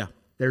 Yeah.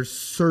 They're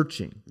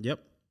searching. Yep.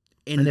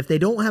 And if they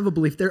don't have a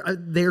belief,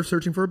 they're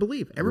searching for a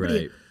belief. Everybody,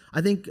 Right.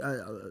 I think, I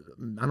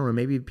don't know,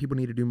 maybe people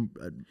need to do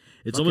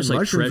It's fucking almost like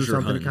mushrooms or treasure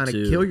something to hunting, kind of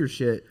too. kill your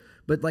shit.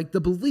 But like the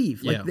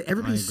belief, like Yeah,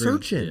 everybody's I agree.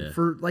 searching Yeah.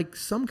 for like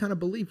some kind of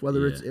belief,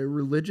 whether it's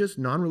religious,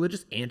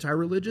 non-religious,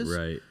 anti-religious.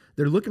 Right.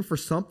 They're looking for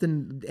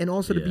something, and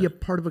also to be Yeah. a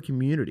part of a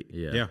community.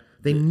 Yeah. Yeah.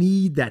 They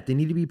need that. They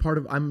need to be part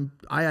of.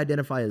 I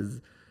identify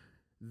as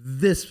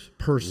this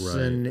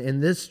person in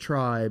this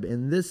tribe,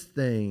 in this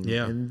thing,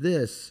 Yeah. in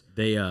this.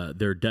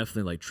 They're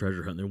definitely like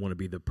treasure hunting. They want to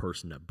be the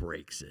person that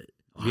breaks it.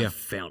 Oh, Yeah.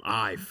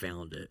 I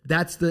found it.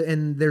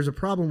 And there's a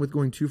problem with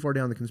going too far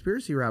down the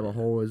conspiracy rabbit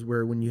hole, is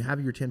where when you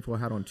have your tinfoil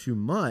hat on too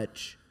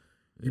much,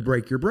 you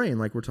break your brain,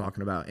 like we're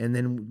talking about. And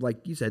then,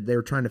 like you said,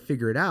 they're trying to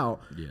figure it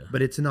out. Yeah.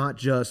 But it's not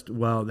just,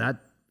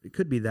 it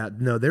could be that.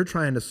 No, they're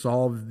trying to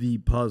solve the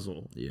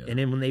puzzle. Yeah. And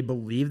then when they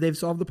believe they've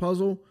solved the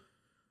puzzle,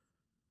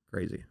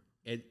 crazy.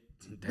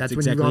 That's when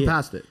exactly you've gone it.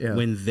 past it. Yeah.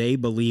 When they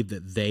believe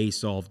that they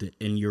solved it,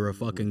 and you're a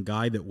fucking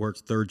guy that works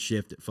third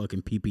shift at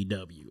fucking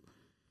PPW.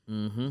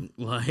 Mm-hmm.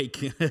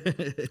 Like,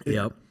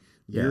 Yep.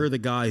 you're the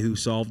guy who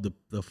solved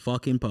the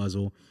fucking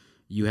puzzle.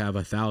 You have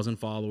 1,000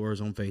 followers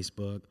on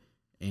Facebook,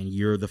 and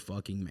you're the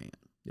fucking man.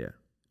 Yeah.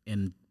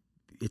 And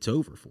it's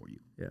over for you.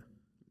 Yeah.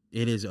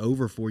 It is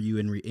over for you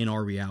in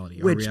our reality.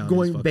 Our Which, reality is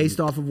going fucking-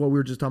 based off of what we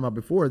were just talking about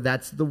before,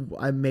 that's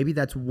maybe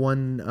that's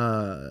one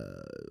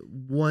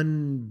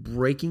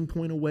breaking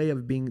point away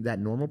of being that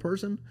normal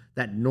person,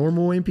 that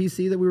normal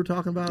NPC that we were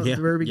talking about Yeah. at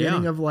the very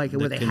beginning Yeah. of like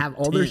where The they have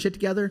all their content. shit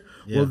together.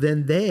 Yeah. Well,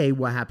 then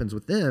what happens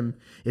with them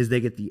is they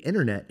get the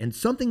internet, and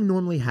something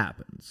normally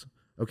happens.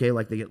 Okay,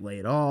 like they get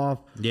laid off.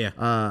 Yeah.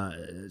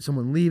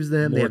 Someone leaves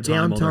them. They More have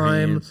time on their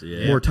downtime. hands,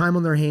 yeah. More time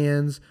on their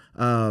hands.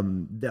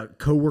 The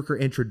coworker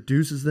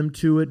introduces them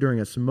to it during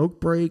a smoke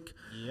break.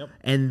 Yep.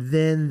 And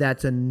then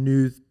that's a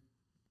new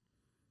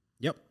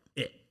Yep.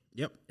 it,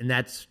 Yep. and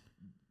that's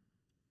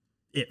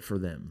it for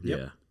them.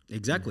 Yeah.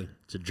 Exactly.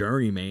 It's a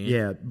journey, man.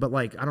 Yeah, but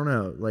like I don't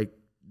know, like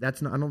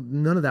that's not.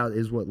 None of that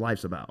is what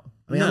life's about.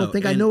 I mean, I No, don't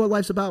think I and- know what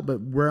life's about, but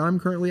where I'm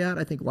currently at,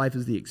 I think life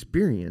is the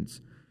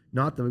experience,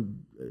 not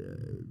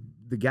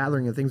the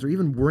gathering of things, or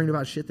even worrying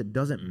about shit that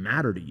doesn't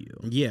matter to you.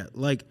 Yeah.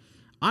 Like,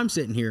 I'm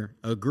sitting here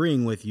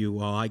agreeing with you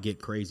while I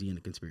get crazy into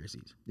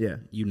conspiracies. Yeah,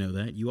 You know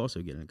that. You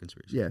also get into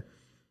conspiracies. yeah,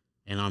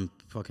 And I'm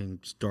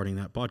fucking starting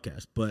that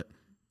podcast. But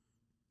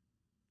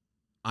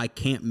I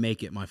can't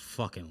make it my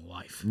fucking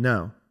life.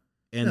 no,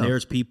 And No.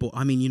 there's people,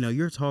 I mean,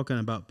 you're talking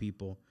about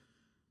people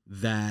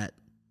that,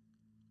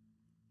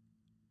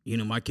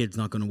 my kid's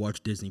not going to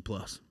watch Disney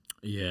Plus.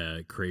 Yeah.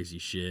 Crazy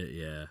shit.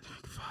 Yeah.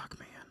 Fuck,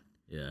 man.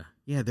 Yeah.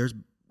 Yeah,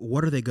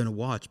 what are they going to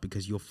watch?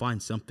 Because you'll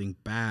find something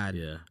bad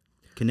Yeah.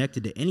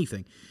 connected to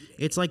anything.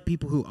 It's like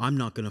people who, I'm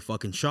not going to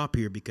fucking shop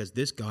here because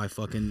this guy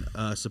fucking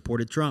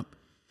supported Trump.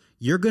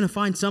 You're going to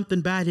find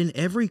something bad in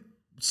every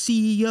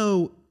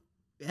CEO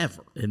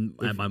ever. And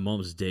at my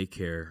mom's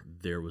daycare,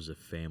 there was a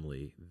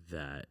family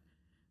that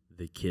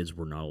the kids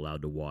were not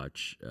allowed to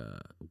watch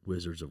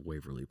Wizards of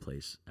Waverly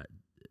Place at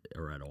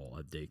all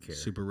at daycare.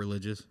 Super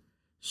religious.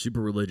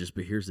 Super religious,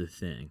 but here's the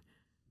thing.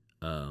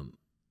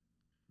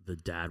 The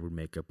dad would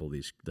make up all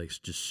these like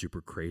just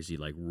super crazy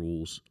like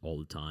rules all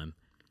the time,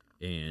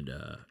 and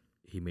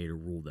he made a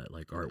rule that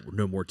like, all right,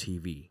 no more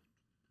TV.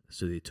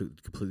 So they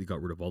completely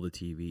got rid of all the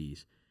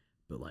TVs,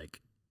 but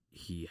like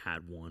he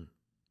had one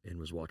and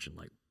was watching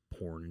like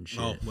porn and shit.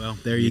 Oh, well,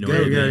 there you know go.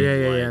 what I mean?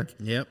 Yeah. Like,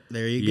 Yep,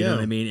 there you you go. know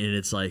what I mean? And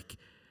it's like,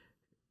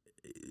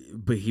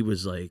 but he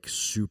was like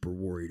super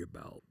worried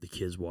about the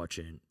kids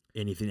watching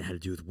anything that had to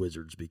do with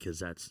wizards because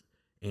that's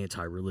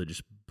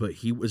anti-religious. But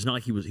he wasn't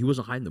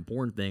hiding the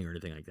porn thing or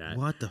anything like that.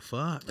 What the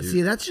fuck? dude?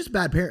 See, that's just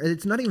bad parenting.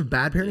 It's not even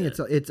bad parenting.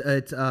 Yeah.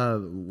 It's a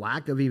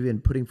lack of even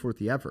putting forth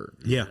the effort.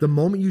 Yeah. The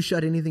moment you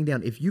shut anything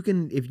down, if you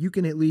can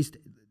at least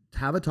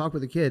have a talk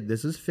with a kid,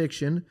 this is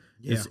fiction.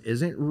 This Yeah.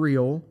 isn't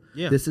real.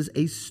 Yeah. This is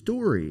a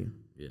story.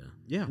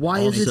 Yeah. Why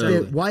is it exactly.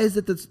 that? Why is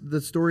it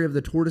the story of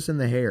the tortoise and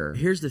the hare?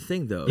 Here's the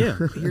thing, though. Yeah.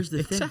 Here's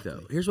the thing, Exactly.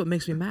 though. Here's what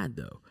makes me mad,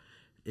 though,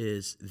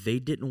 is they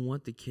didn't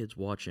want the kids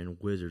watching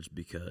Wizards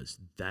because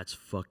that's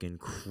fucking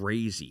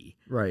crazy.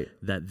 Right.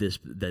 That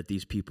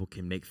these people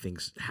can make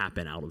things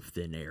happen out of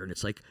thin air, and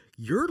it's like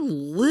your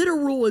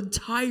literal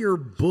entire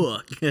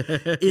book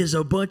is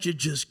a bunch of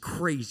just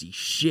crazy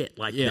shit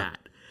like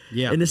that.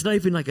 Yeah. And it's not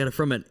even like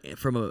from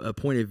a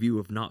point of view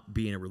of not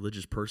being a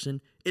religious person.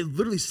 It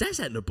literally says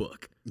that in the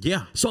book.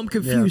 Yeah. So I'm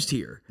confused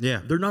here.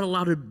 Yeah. They're not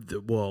allowed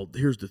to. Well,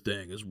 here's the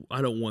thing: is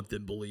I don't want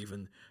them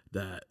believing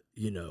that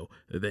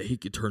that he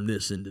could turn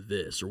this into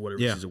this or whatever.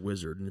 Yeah. He's a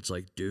wizard, and it's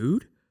like,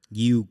 dude,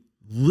 You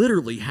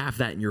literally have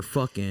that in your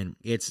fucking.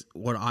 it's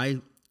what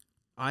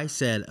I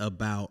said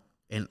about,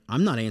 and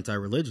I'm not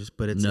anti-religious,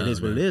 but it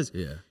is what it is.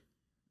 Yeah.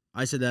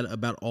 I said that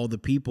about all the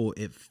people.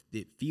 It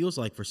feels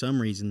like for some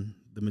reason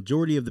the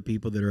majority of the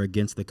people that are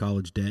against the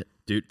college debt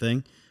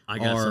thing, I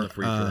got are, something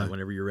for you for that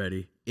whenever you're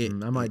ready. I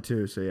might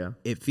too. So yeah.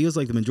 It feels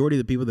like the majority of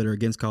the people that are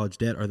against college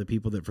debt are the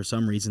people that for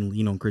some reason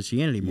lean on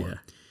Christianity more.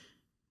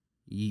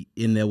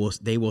 And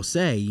they will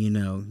say,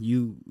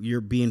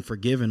 you're being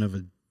forgiven of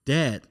a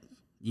debt,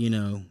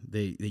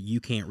 that you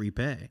can't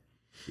repay.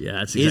 Yeah,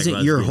 that's exactly Isn't what I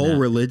was your getting whole at.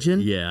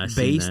 religion Yeah, I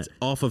seen based that.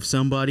 off of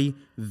somebody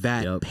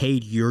that Yep.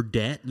 paid your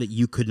debt that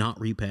you could not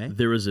repay?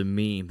 There was a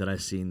meme that I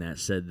seen that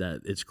said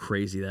that it's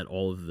crazy that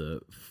all of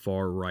the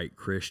far right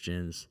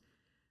Christians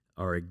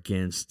are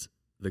against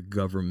the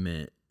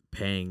government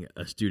paying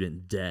a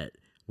student debt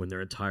when their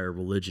entire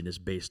religion is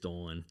based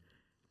on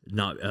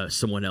not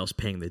someone else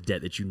paying the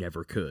debt that you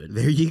never could.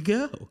 There you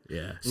go.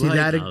 Yeah. See Like,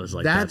 that I was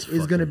like, that that's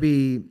is going to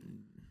fucking- be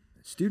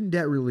student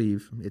debt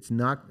relief. It's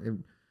not.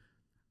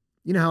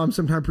 You know how I'm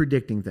sometimes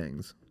predicting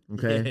things,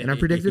 okay? And I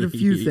predicted a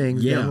few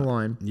things Yeah. down the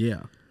line.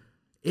 Yeah.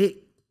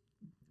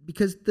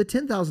 Because the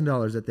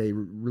 $10,000 that they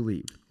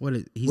relieved,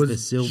 He's was the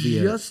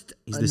Sylvia. just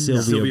He's the enough.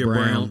 Sylvia, Sylvia Brown.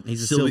 Brown.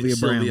 He's the Sylvia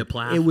Brown. Sylvia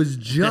Plath. it was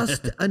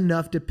just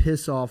enough to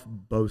piss off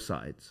both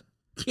sides.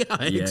 Yeah,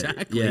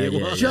 exactly. yeah, It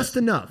yeah, was. Just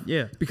enough.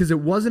 Yeah. Because it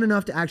wasn't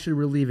enough to actually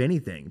relieve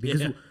anything.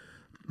 Because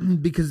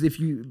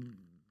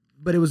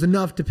but it was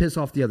enough to piss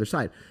off the other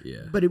side.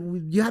 Yeah. But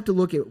you have to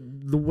look at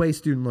the way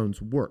student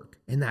loans work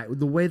and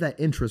the way that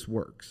interest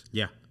works.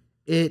 Yeah.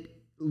 It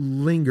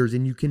lingers,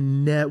 and you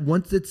can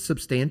once it's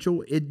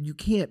substantial, you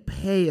can't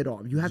pay it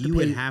off. You have to pay.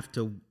 would have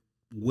to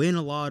win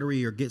a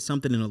lottery or get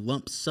something in a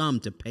lump sum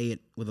to pay it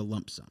with a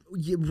lump sum.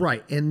 Yeah,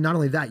 right, and not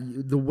only that,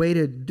 the way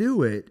to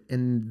do it,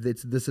 and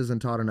this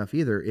isn't taught enough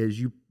either, is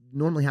you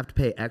normally have to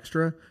pay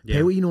extra,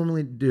 pay what you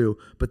normally do,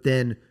 but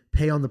then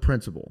pay on the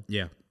principal.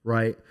 Yeah.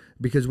 Right,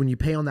 because when you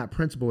pay on that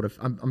principal,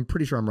 I'm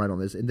pretty sure I'm right on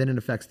this, and then it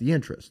affects the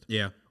interest.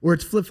 Yeah. Or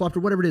it's flip flopped or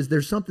whatever it is.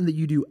 There's something that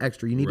you do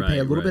extra. You need to pay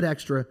a Right, little right. bit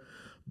extra,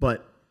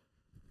 but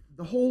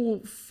the whole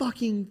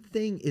fucking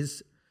thing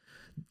is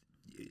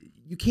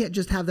you can't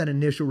just have that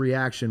initial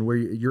reaction where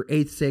your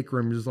eighth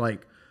sacrum is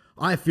like,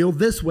 I feel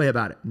this way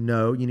about it.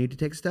 No, you need to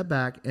take a step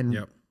back and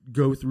Yep.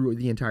 go through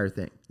the entire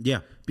thing.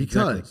 Yeah.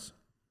 Because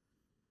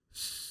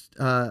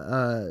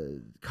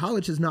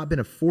college has not been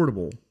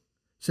affordable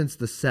since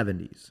the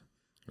 70s.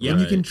 Yeah. And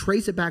you Right. can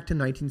trace it back to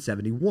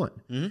 1971.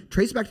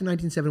 Trace it back to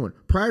 1971.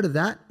 Prior to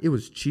that, it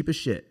was cheap as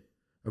shit.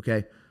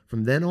 Okay?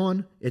 From then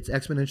on, it's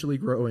exponentially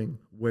growing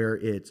where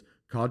it's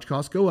college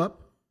costs go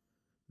up.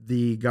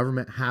 The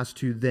government has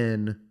to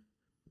then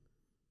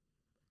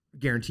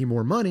guarantee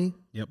more money.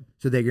 Yep.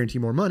 So they guarantee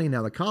more money.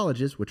 Now the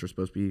colleges, which are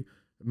supposed to be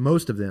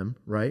most of them,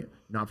 right?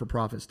 Not for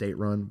profit, state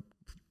run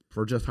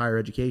for just higher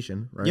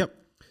education, right? Yep.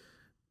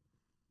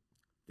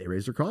 They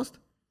raise their cost.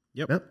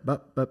 Yep.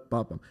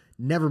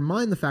 Never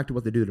mind the fact of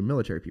what they do to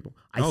military people.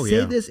 I Oh, say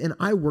yeah. this, and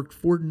I worked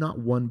for not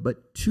one,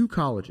 but two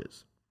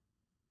colleges.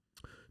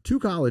 Two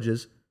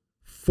colleges,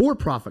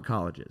 for-profit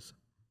colleges,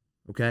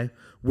 okay?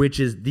 Which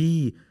is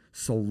the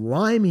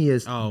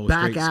slimiest Oh,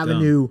 back straight scum.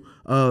 avenue.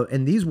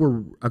 And these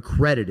were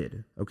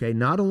accredited, okay?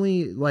 Not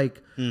only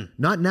like,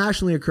 not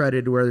nationally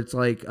accredited where it's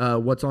like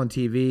what's on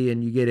TV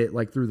and you get it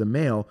like through the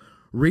mail.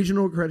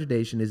 Regional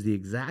accreditation is the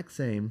exact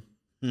same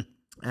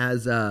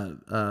as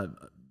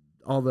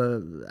all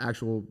the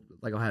actual,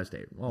 like Ohio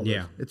State. All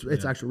Yeah. those.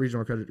 It's actual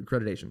regional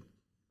accreditation.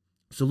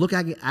 So look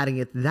at adding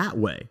it that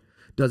way.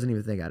 Doesn't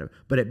even think out of it.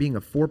 But it being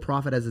a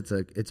for-profit as it's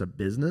a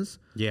business,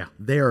 Yeah.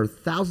 there are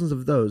thousands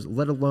of those,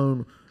 let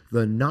alone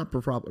the not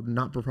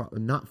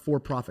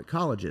for-profit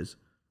colleges,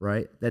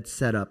 right, that's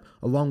set up,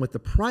 along with the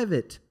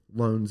private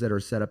loans that are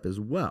set up as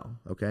well,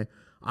 okay?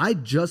 I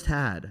just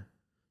had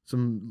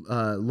some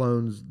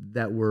loans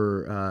that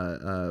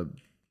were,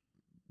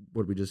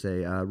 what did we just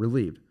say,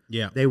 relieved.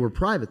 Yeah. They were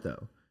private,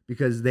 though,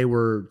 because there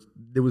was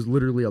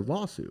literally a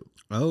lawsuit.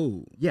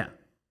 Oh. Yeah,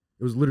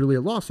 it was literally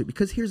a lawsuit.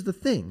 Because here's the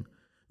thing.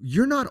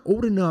 You're not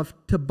old enough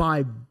to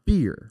buy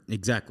beer,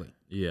 Exactly.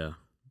 Yeah.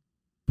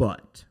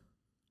 but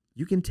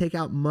you can take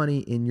out money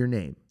in your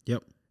name.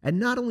 Yep. And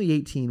not only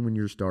 18 when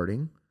you're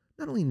starting,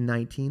 not only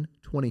 19,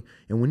 20.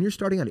 And when you're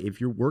starting out,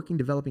 if you're working,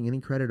 developing any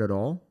credit at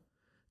all,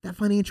 that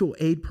financial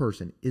aid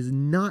person is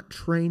not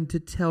trained to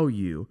tell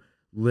you,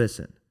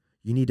 listen,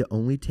 you need to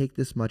only take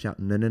this much out.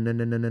 No.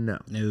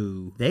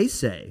 No. They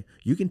say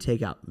you can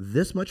take out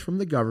this much from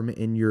the government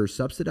in your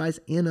subsidized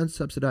and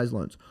unsubsidized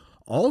loans.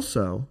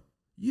 Also,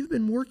 you've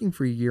been working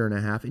for a year and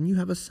a half and you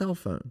have a cell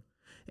phone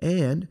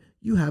and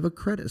you have a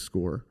credit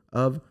score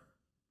of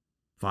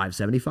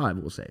 575,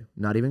 we'll say.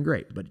 Not even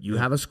great, but you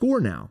have a score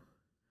now.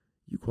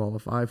 You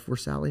qualify for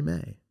Sallie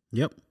Mae.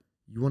 Yep.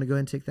 You want to go ahead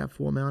and take that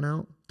full amount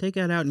out? Take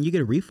that out and you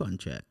get a refund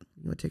check.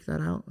 You want to take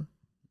that out?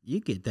 You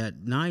get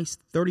that nice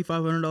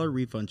 $3,500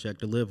 refund check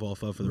to live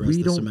off of for the rest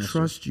of the semester. We don't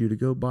trust you to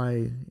go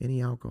buy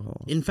any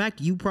alcohol. In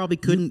fact, you probably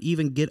couldn't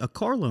even get a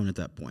car loan at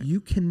that point.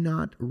 You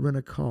cannot rent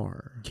a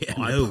car. Yeah,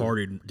 I no.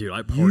 partied, dude. I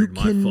You partied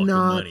my fucking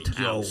cannot money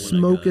out when I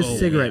smoke got a it.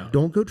 cigarette. Yeah.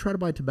 Don't go try to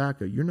buy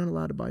tobacco. You're not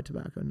allowed to buy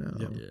tobacco now.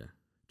 Yeah.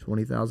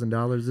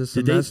 $20,000 this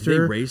Did semester. they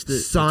raise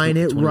it? Sign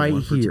to it 21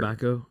 right for here.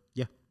 Tobacco?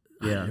 Yeah.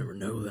 Yeah. I never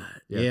know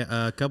that.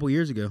 Yeah, a couple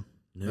years ago.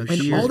 No And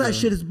shit. all that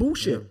shit is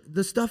bullshit.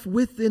 The stuff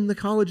within the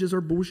colleges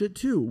are bullshit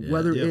too. Yeah.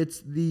 Whether Yeah. it's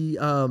the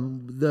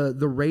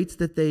rates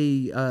that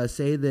they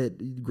say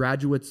that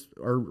graduates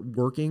are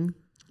working,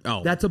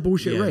 Oh, that's a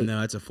bullshit rate. No,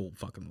 that's a full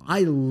fucking lie.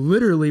 I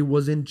literally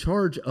was in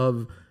charge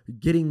of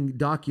getting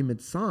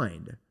documents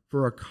signed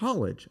for a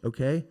college,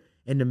 okay?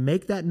 And to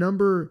make that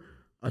number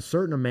a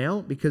certain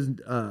amount because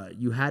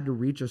you had to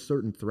reach a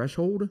certain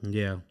threshold,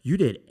 Yeah. you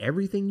did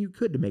everything you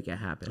could to make it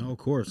happen. Oh, of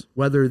course.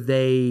 Whether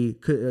they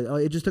could,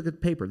 it just took a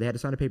paper. They had to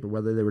sign a paper,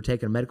 whether they were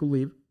taking a medical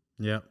leave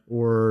Yeah.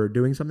 or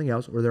doing something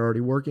else, or they're already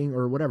working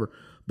or whatever.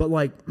 But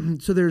like,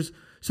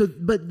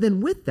 but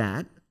then with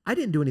that, I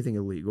didn't do anything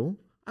illegal.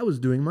 I was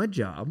doing my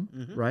job,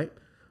 right?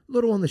 A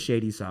little on the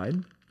shady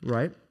side,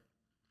 right?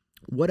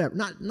 Whatever,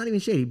 not even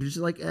shady, but just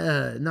like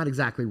not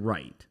exactly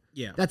right.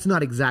 Yeah. That's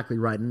not exactly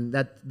right, and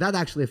that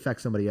actually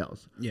affects somebody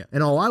else. Yeah.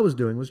 And all I was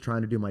doing was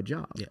trying to do my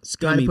job. Yeah, Trying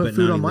scummy, to put but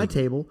food not on my illegal.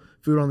 table,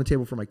 food on the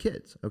table for my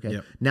kids. Okay.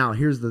 Yep. Now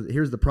here's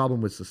the problem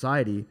with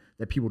society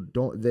that people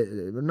don't.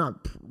 They're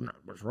not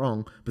what's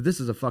wrong, but this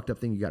is a fucked up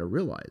thing you got to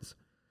realize.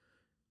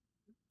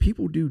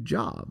 People do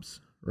jobs,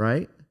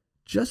 right,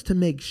 just to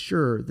make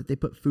sure that they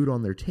put food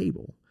on their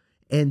table,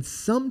 and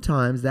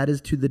sometimes that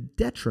is to the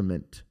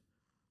detriment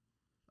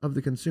of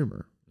the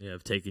consumer. Yeah,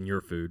 I've taken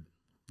your food.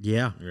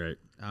 Yeah. You're right.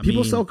 I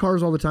People mean, sell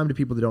cars all the time to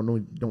people that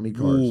don't need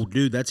cars. Oh,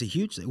 dude, that's a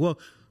huge thing. Well,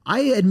 I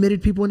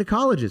admitted people into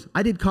colleges.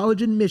 I did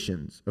college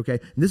admissions, okay?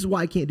 And this is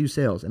why I can't do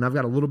sales. And I've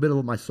got a little bit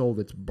of my soul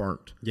that's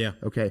burnt. Yeah.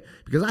 Okay?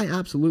 Because I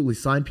absolutely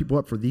signed people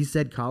up for these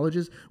said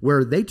colleges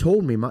where they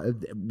told me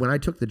when I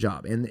took the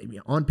job, and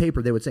on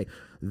paper they would say,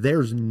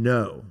 there's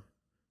no.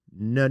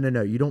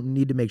 You don't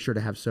need to make sure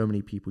to have so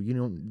many people.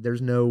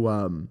 There's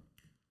no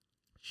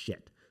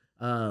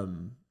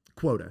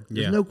quota.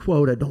 There's no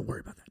quota. Don't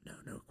worry about that.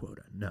 No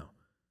quota. No.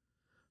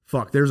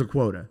 Fuck, there's a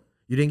quota.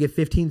 You didn't get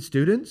 15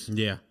 students?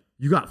 yeah.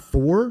 You got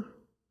 4?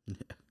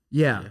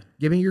 Yeah.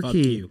 Give me your Fuck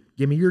key. you.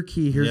 Give me your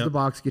key. Here's Yep. the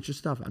box. Get your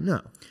stuff out.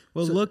 No.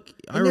 Well, look,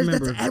 I And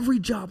remember. that's every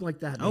job like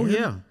that. Oh man.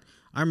 yeah,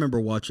 I remember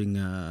watching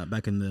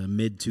back in the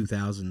mid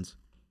 2000s.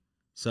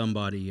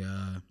 Somebody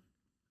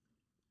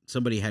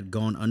had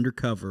gone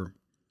undercover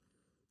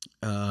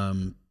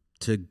to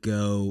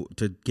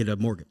get a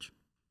mortgage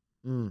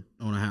on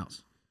a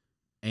house,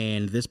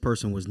 and this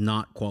person was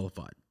not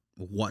qualified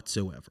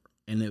whatsoever,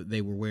 and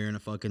they were wearing a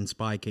fucking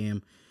spy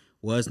cam,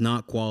 was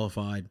not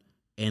qualified,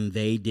 and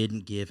they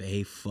didn't give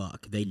a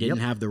fuck. They didn't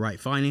have the right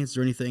finances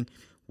or anything.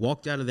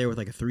 Walked out of there with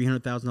like a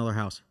 $300,000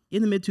 house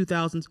in the mid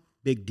 2000s.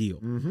 Big deal.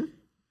 Mm-hmm.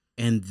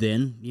 And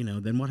then,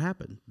 then what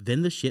happened?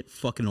 Then the shit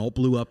fucking all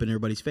blew up in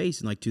everybody's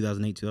face in like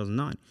 2008,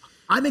 2009.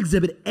 I'm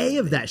exhibit A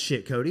of that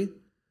shit, Cody.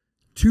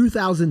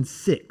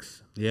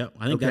 2006. Yeah,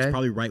 I think that's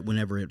probably right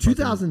whenever it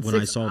 2006.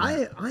 when I saw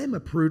that. I am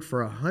approved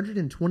for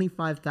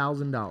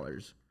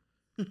 $125,000.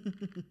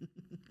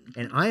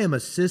 And I am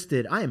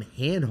assisted. I am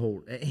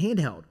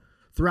handheld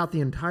throughout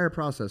the entire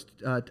process.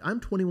 I'm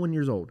 21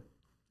 years old.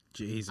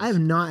 Jesus. I have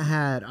not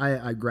had.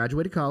 I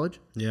graduated college.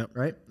 Yep.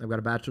 Right. I've got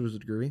a bachelor's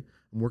degree.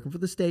 I'm working for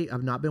the state.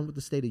 I've not been with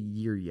the state a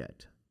year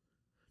yet.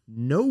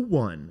 No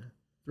one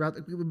throughout.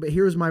 But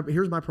here's my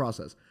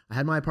process. I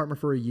had my apartment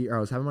for a year. I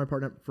was having my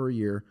apartment for a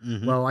year.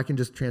 Mm-hmm. Well, I can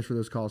just transfer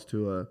those calls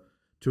to a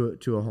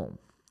home.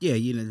 Yeah,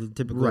 the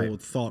typical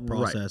Right. thought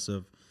process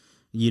of,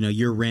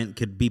 your rent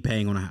could be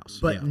paying on a house.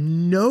 But yeah.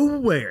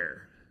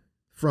 nowhere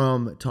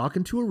from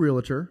talking to a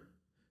realtor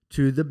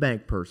to the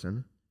bank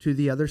person to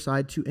the other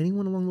side to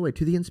anyone along the way,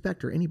 to the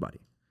inspector, anybody,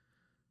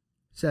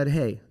 said,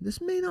 hey,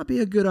 this may not be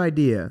a good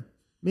idea.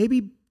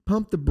 Maybe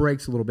pump the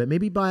brakes a little bit.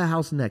 Maybe buy a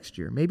house next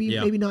year. Maybe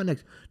not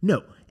next.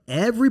 No,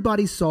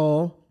 everybody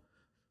saw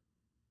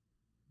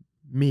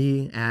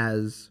me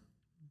as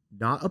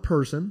not a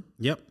person.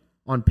 Yep.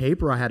 On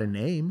paper, I had a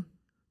name,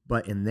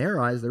 but in their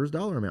eyes, there was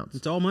dollar amounts.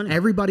 It's all money.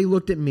 Everybody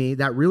looked at me.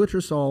 That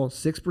realtor saw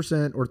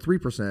 6% or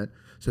 3%,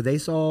 so they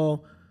saw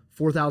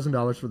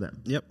 $4,000 for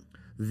them. Yep.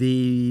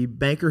 The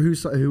banker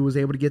who was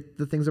able to get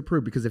the things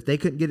approved, because if they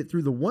couldn't get it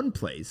through the one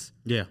place,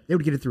 Yeah. they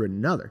would get it through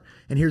another.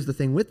 And here's the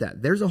thing with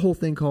that. There's a whole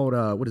thing called,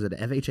 what is it,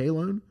 an FHA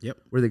loan? Yep.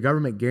 Where the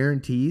government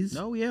guarantees,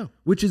 Oh, yeah.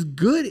 which is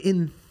good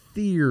in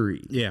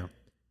theory. Yeah.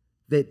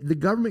 that the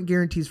government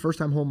guarantees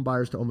first-time home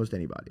buyers to almost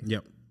anybody.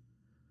 Yep.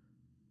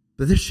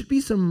 But there should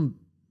be some.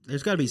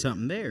 There's got to be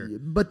something there.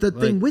 But the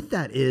thing with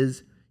that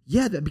is,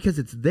 that because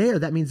it's there,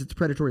 that means it's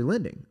predatory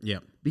lending.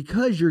 Yep.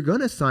 Because you're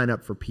going to sign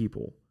up for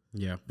people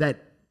Yeah.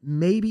 that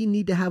maybe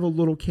need to have a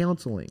little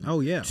counseling. Oh,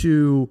 yeah.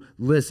 To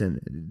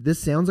listen, this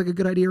sounds like a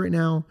good idea right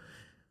now,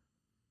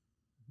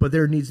 but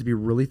there needs to be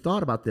really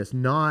thought about this.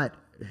 Not,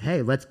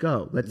 hey, let's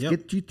go. Let's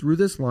get you through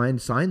this line.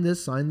 Sign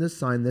this, sign this,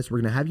 sign this. We're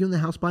going to have you in the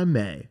house by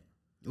May.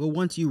 Well,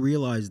 once you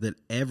realize that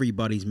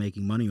everybody's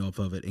making money off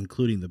of it,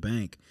 including the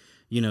bank,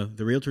 the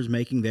realtor's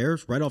making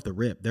theirs right off the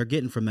rip. They're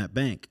getting from that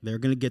bank. They're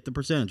going to get the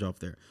percentage off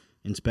there.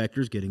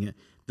 Inspector's getting it.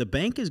 The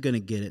bank is going to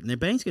get it, and the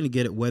bank's going to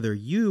get it whether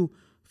you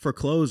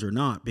foreclose or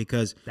not,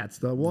 because that's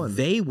the one.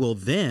 They will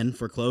then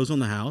foreclose on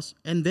the house,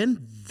 and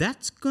then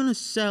that's going to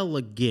sell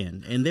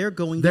again, and they're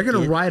going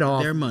to write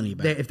off their money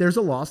back. If there's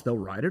a loss, they'll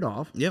write it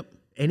off. Yep.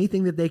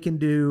 Anything that they can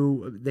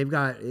do, they've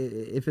got.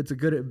 If it's a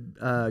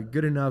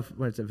good enough,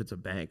 if it's a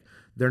bank,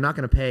 they're not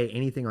going to pay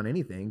anything on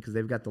anything because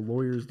they've got the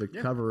lawyers to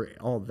cover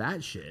all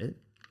that shit.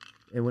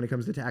 And when it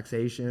comes to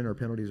taxation or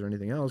penalties or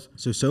anything else,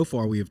 so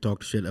far we have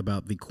talked shit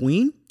about the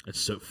Queen. That's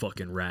so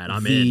fucking rad.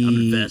 I'm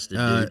invested,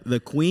 dude. The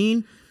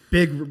Queen,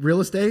 big real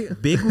estate,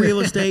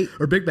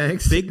 or big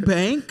banks,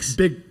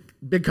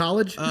 big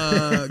college,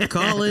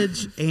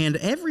 college, and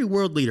every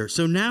world leader.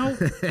 So now.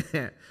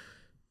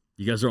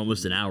 You guys are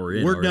almost an hour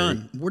in. We're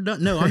done.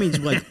 No, I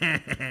mean, like,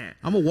 I'm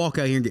gonna walk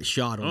out here and get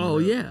shot on. Oh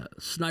yeah,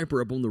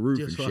 sniper up on the roof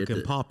just and shit.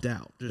 Fucking popped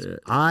out.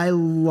 I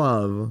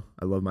love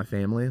my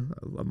family. I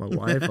love my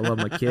wife. I love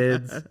my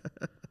kids.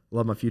 I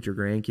love my future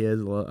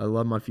grandkids. I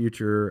love my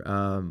future,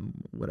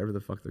 whatever the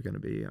fuck they're gonna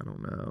be. I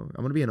don't know.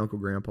 I'm gonna be an Uncle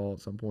Grandpa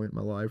at some point in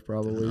my life,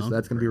 probably. So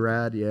that's gonna be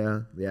rad.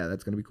 Yeah,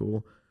 that's gonna be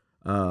cool.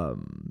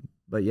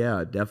 But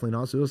yeah, definitely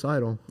not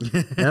suicidal.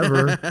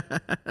 Ever.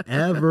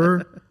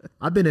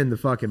 I've been in the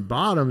fucking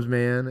bottoms,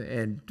 man,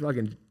 and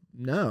fucking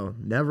no,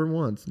 never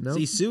once. No.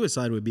 See,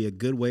 suicide would be a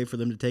good way for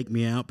them to take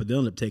me out, but they'll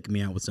end up taking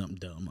me out with something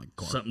dumb, like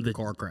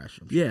car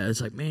crash. Yeah,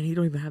 it's like, man, he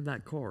don't even have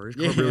that car. His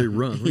car really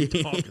runs. What are you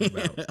talking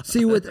about?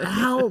 See, with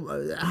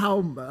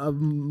how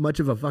much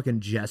of a fucking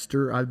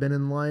jester I've been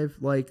in life,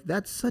 like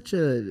that's such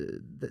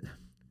a.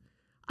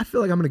 I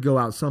feel like I'm going to go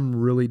out some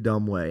really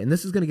dumb way, and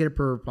this is going to get it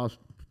for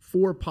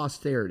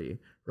posterity,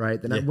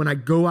 right? Then when I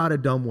go out a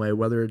dumb way,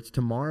 whether it's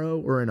tomorrow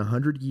or in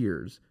 100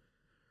 years,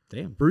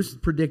 damn, Bruce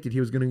predicted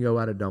he was going to go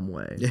out a dumb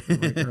way.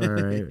 Like, all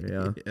right,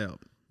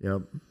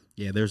 yep.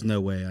 Yeah, there's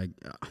no way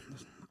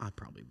I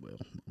probably will.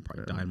 I'll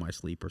probably die in my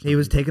sleep or something. He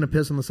was taking a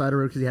piss on the side of the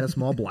road because he had a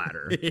small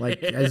bladder.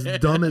 Like as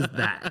dumb as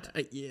that.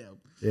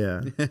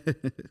 Yeah.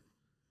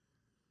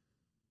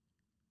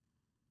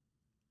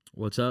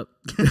 What's up?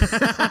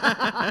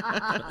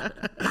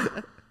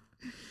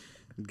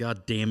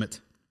 God damn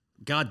it.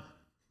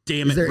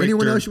 Is there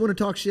anyone else you want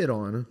to talk shit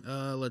on?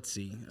 Let's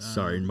see.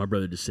 Sorry, my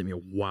brother just sent me a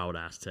wild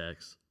ass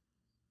text.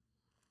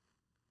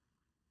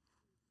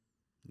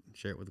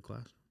 Share it with the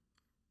class.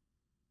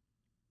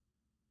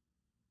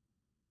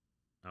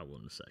 I will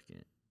in a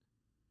second.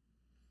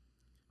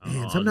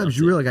 Man, sometimes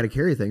you really got to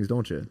carry things,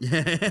 don't you?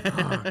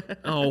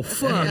 Oh,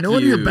 fuck man, no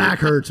wonder your back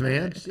hurts,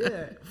 man.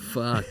 Shit.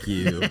 Fuck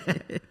you.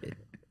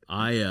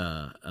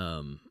 We're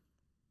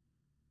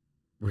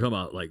talking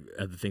about like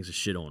other things to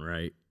shit on,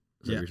 right?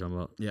 Is that what you're talking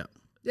about? Yeah.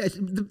 Yeah,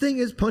 the thing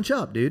is, punch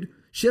up, dude.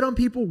 Shit on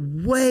people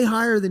way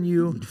higher than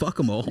you. Fuck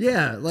them all.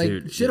 Yeah,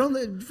 like shit on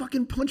the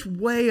fucking punch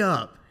way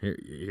up.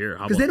 Here,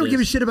 because they don't give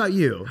a shit about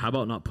you. How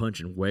about not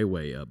punching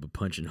way up, but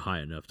punching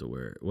high enough to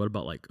where? What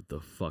about like the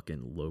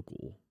fucking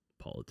local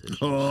politicians?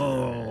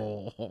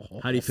 Oh,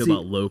 how do you feel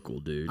about local,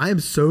 dude? I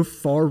am so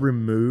far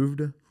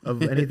removed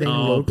of anything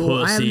local.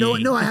 Pussy.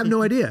 I have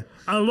no idea.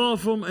 I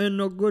love them and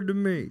they're good to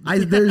me.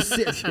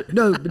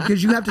 No,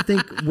 because you have to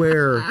think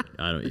where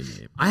I know what you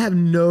mean. I have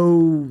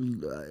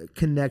no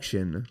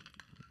connection.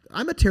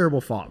 I'm a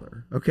terrible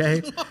father.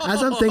 Okay,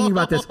 as I'm thinking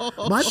about this,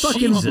 my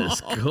fucking Jesus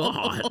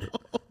God,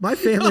 my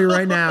family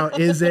right now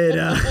is at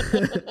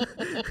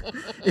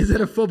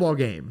a football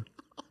game.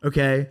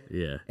 Okay.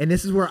 Yeah. And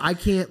this is where I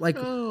can't like.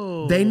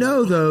 They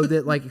know though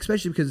that like,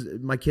 especially because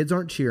my kids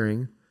aren't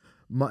cheering.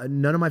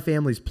 None of my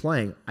family's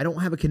playing. I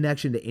don't have a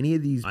connection to any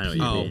of these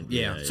people. Oh,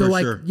 yeah. So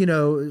like,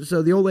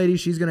 so the old lady,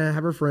 she's going to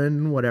have her friend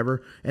and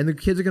whatever, and the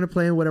kids are going to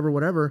play and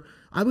whatever.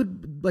 I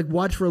would like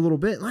watch for a little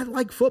bit. And I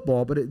like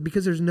football, but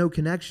because there's no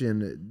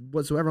connection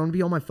whatsoever, I'm going to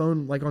be on my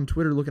phone, like on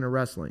Twitter looking at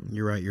wrestling.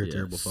 You're right. You're a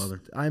terrible father.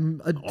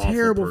 I'm a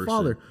terrible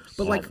father.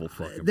 But like,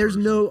 there's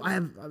no,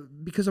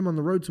 because I'm on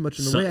the road so much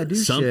and the way I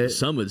do shit.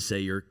 Some would say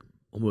you're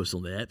almost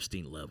on the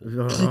Epstein level.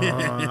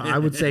 I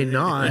would say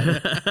not.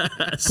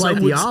 Quite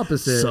the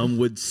opposite. Some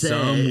would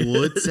say.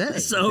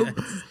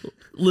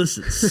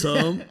 Listen,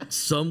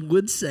 some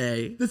would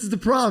say. This is the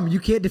problem. You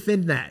can't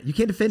defend that. You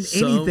can't defend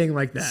anything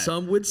like that.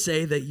 Some would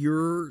say that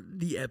you're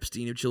the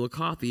Epstein of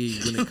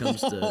Chillicothe when it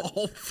comes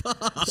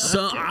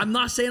to. I'm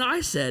not saying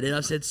I said it.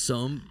 I said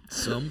some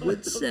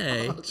would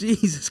say.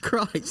 Jesus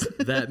Christ.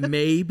 That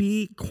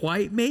maybe,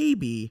 quite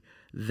maybe,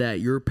 that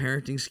your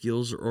parenting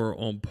skills are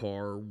on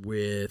par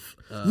with.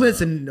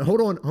 Listen,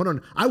 hold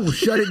on. I will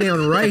shut it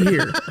down right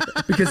here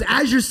because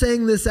as you're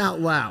saying this out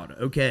loud,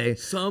 okay,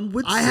 Some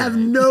would I say. have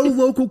no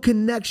local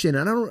connection.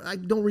 I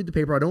don't read the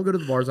paper. I don't go to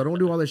the bars. I don't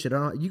do all this shit.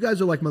 You guys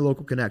are like my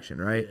local connection,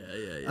 right?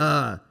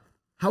 Yeah.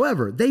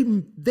 However,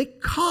 they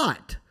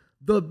caught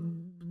the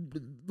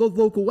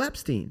local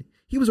Epstein.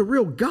 He was a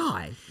real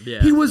guy.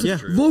 Yeah, he was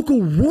that's true.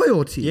 local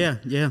royalty. Yeah,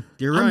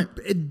 you're right.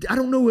 I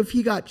don't know if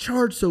he got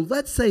charged. So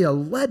let's say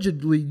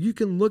allegedly, you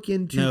can look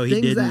into No, he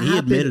things didn't. that He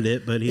happened admitted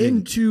it, but he didn't.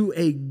 into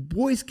a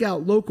Boy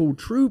Scout local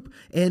troop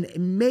and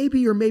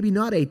maybe or maybe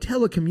not a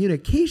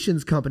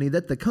telecommunications company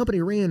that the company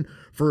ran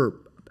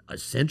for a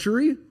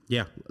century.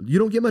 Yeah, You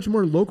don't get much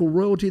more local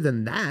royalty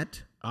than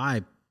that.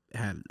 I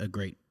had a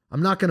great.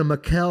 I'm not going to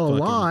McKell Fucking-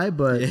 lie,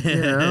 but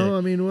I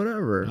mean,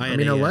 whatever. I I had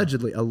mean, a,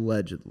 allegedly.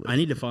 I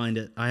need to find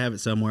it. I have it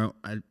somewhere.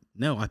 I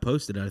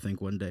posted it. I think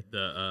one day.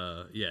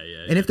 Yeah.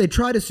 And if they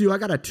try to sue, I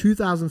got a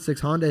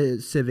 2006 Honda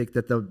Civic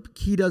that the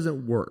key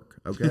doesn't work.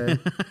 Okay,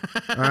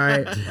 all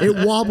right,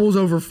 it wobbles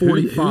over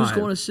 45. Who's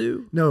going to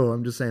sue? No,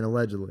 I'm just saying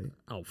allegedly.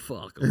 Oh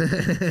fuck.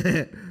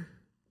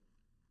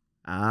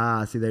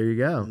 See, there you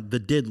go. The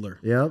diddler.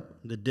 Yep.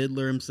 The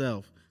diddler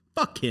himself.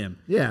 Fuck him.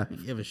 Yeah. You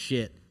give a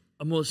shit.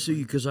 I'm gonna sue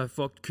you because I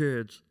fucked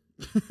kids.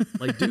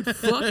 Like, dude,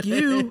 fuck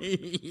you.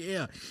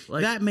 Yeah.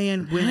 Like, that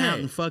man went out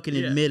and fucking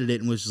admitted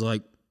it and was just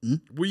like,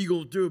 What are you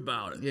gonna do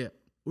about it? yeah,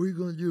 What are you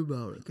gonna do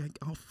about it?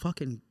 I'll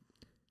fucking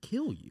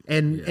kill you.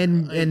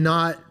 And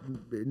not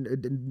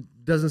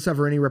doesn't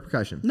suffer any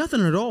repercussion.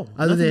 Nothing at all.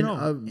 Other Nothing than,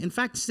 at all. In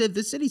fact, said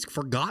the city's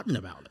forgotten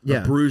about it.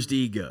 Yeah. A bruised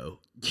ego.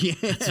 Yeah.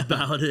 That's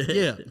about it.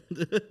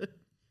 Yeah.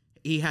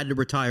 He had to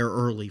retire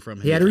early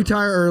from He had to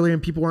retire early,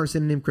 and people aren't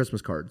sending him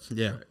Christmas cards.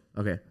 Yeah.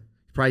 Okay.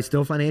 Probably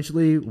still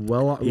financially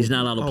well. He's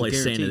not allowed to play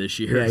guaranteed. Santa this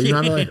year. Yeah, he's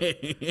not allowed-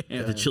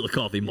 At the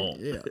Chillicothe Mall.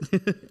 Yeah.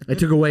 They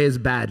took away his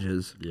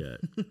badges.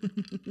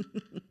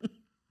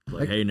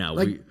 Like, hey, now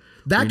Like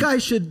that guy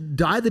should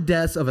die the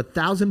deaths of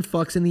 1,000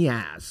 fucks in the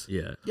ass.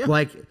 Yeah.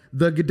 Like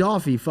the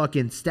Gaddafi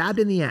fucking stabbed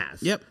in the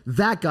ass. Yep.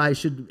 That guy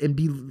should and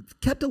be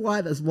kept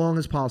alive as long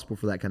as possible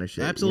for that kind of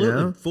shit. Absolutely.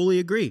 You know? Fully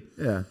agree.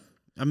 Yeah.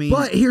 I mean,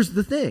 But here's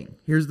the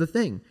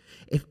thing.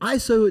 If I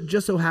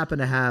just so happen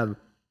to have,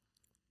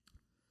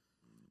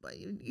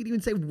 you can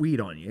even say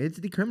weed on you. It's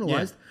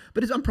decriminalized. Yeah.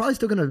 But I'm probably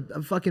still going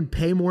to fucking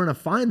pay more in a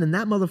fine than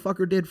that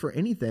motherfucker did for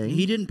anything.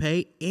 he didn't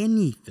pay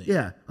anything.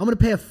 Yeah. I'm going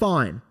to pay a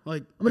fine.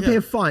 Like, I'm going to pay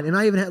a fine. And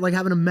I even had like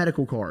having a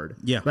medical card.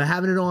 Yeah. But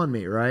having it on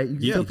me, right? You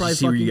can Yeah, still did probably you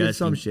see where fucking you get guys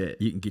some can,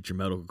 shit. You can get your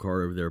medical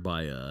card over there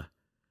by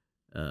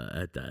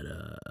at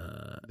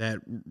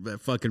that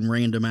that fucking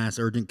random ass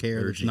urgent care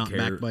that's Urgent not care.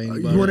 backed by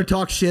anybody. You want to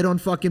talk shit on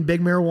fucking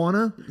big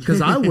marijuana? Because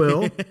I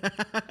will.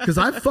 Because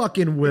I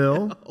fucking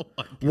will.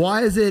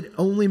 Why is it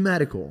only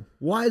medical?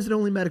 Why is it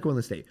only medical in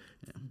the state?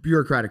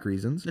 Bureaucratic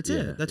reasons. That's Yeah.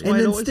 it. That's why And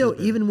it then always still, has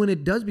been. even when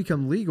it does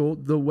become legal,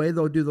 the way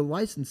they'll do the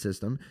license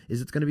system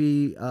is it's going to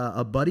be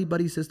a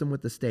buddy system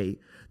with the state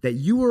that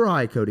you or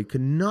I, Cody,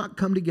 could not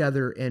come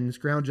together and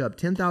scrounge up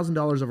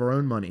 $10,000 of our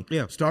own money.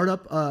 Yeah. Start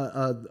up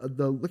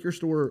the liquor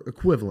store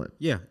equivalent.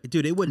 Yeah,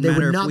 dude, it wouldn't They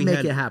matter would if not we make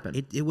had, it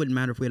happen. It wouldn't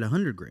matter if we had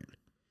 $100,000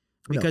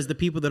 because the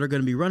people that are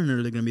going to be running it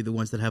are going to be the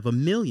ones that have $1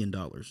 million.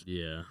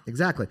 yeah.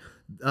 Exactly.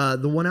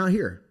 The one out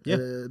here. Yeah.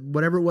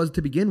 Whatever it was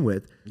to begin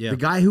with. Yeah. The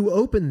guy who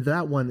opened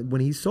that one,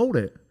 when he sold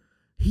it,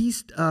 he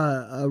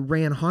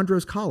ran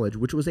Hondros College,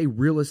 which was a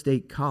real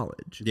estate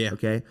college. Yeah.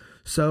 Okay.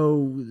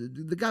 So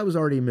the guy was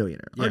already a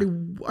millionaire, Yeah.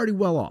 already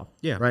well off.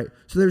 Yeah. Right.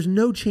 So there's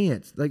no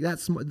chance like that.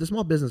 The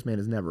small businessman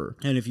is never.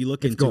 And if you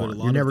look It's into gone. it, a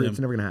You're lot never. of them, It's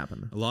never gonna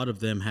happen. a lot of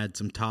them had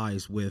some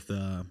ties with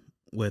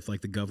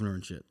like the governor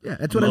and shit. Yeah,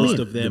 that's what I Most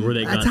mean. of them. Where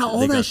they That's got- how all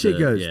they that got shit the-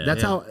 goes. yeah.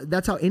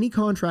 That's how any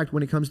contract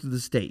when it comes to the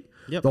state.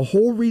 Yep. The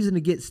whole reason to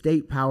get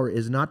state power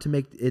is not to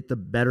make it the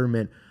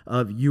betterment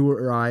of you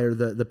or I or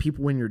the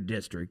people in your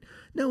district.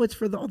 No, it's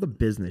for all the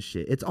business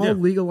shit. It's all Yeah.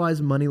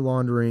 legalized money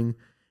laundering,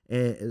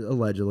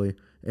 allegedly,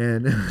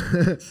 and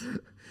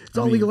it's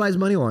all legalized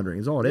money laundering.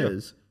 Is all it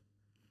is.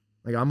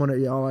 Like I'm gonna,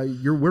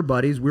 we're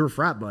buddies. We were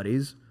frat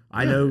buddies.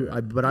 I know,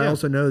 but I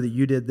also know that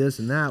you did this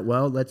and that.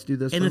 Well, let's do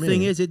this. And for the me.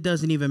 thing is, it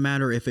doesn't even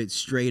matter if it's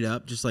straight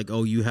up, just like,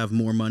 oh, you have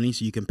more money,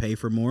 so you can pay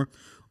for more,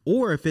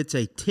 or if it's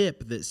a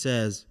tip that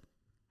says,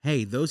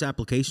 hey, those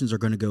applications are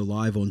going to go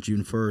live on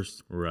June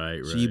 1st.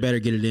 Right. So you better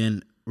get it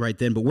in right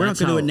then. But we're That's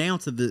not going to how-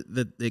 announce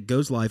that it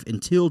goes live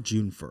until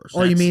June 1st.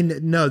 Oh, you mean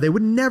no? They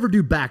would never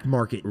do back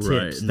market tips.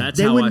 Right. That's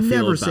they how would I feel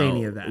never about, say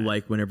any of that.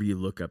 Like whenever you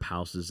look up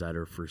houses that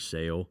are for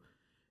sale,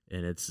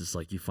 and it's just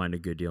like you find a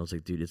good deal. It's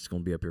like, dude, it's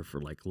going to be up here for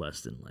like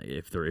less than like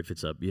if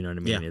it's up. You know what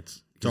I mean? Yeah.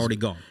 It's already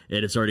gone.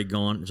 And it's already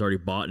gone. It's already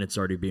bought, and it's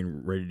already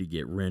being ready to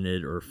get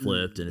rented or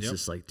flipped. And it's Yep.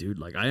 just like, dude,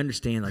 like I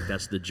understand like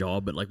that's the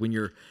job, but like when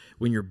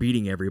you're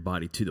beating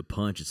everybody to the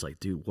punch, it's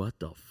like, dude, what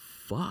the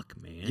fuck,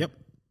 man? Yep.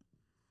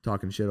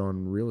 talking shit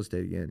on real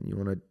estate again. You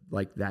want to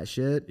like that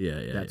shit?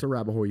 Yeah, That's a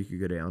rabbit hole you could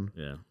go down.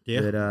 Yeah.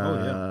 Yeah.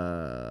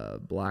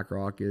 That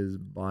BlackRock is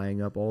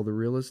buying up all the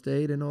real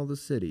estate in all the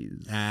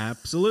cities.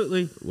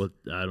 Absolutely. What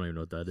I don't even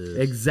know what that is.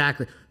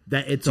 Exactly.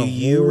 That it's Do a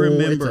you whole,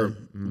 remember it's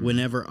a-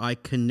 whenever I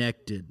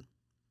connected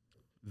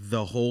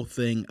the whole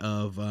thing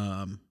of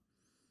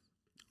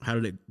how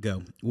did it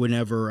go?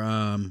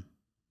 Whenever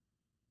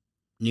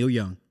Neil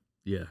Young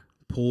Yeah.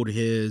 pulled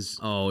his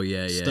Oh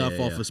yeah. stuff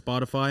off of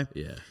Spotify,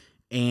 Yeah.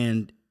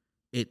 and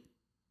it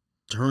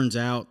turns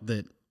out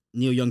that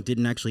Neil Young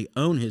didn't actually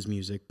own his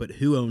music, but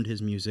who owned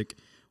his music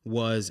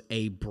was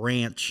a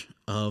branch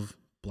of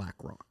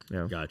BlackRock,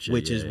 Yeah. Gotcha.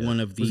 which is one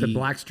of the. Was it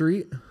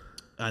Blackstreet?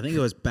 I think it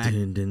was back.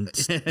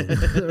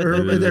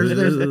 Or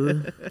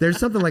there's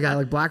something like that,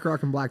 like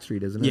BlackRock and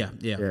Blackstreet, isn't it? Yeah,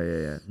 yeah.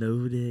 Yeah.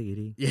 No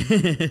diggity.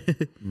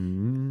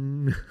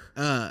 Mm.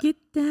 Get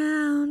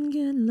down,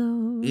 get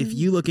low. If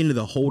you look into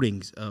the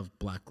holdings of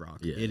BlackRock,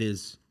 Yeah. it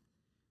is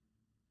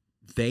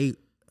they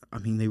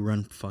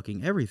run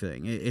fucking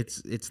everything.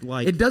 It's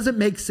like It doesn't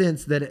make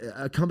sense that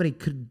a company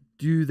could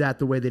do that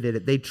the way they did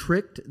it. They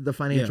tricked the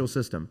financial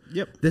system.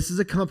 Yep. This is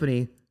a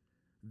company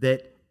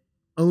that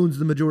owns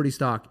the majority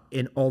stock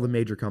in all the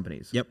major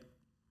companies. Yep.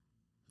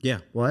 Yeah.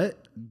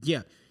 What?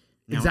 Yeah.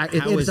 Now, Exactly.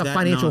 how It's is a that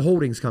financial not-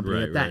 holdings company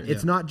Right, at that. right,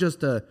 It's not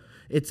just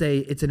it's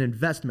an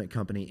investment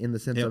company in the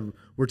sense Yep. of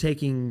we're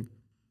taking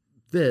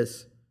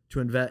this to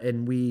invest,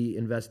 and we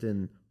invest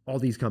in all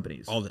these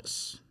companies. all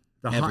this.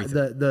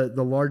 The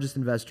the largest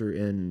investor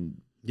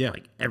in Yeah.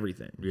 like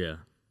everything. Yeah.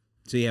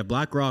 So you have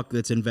BlackRock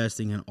that's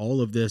investing in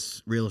all of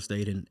this real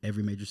estate in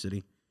every major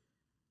city.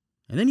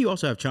 And then you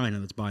also have China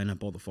that's buying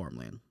up all the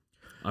farmland.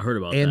 I heard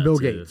about And that Bill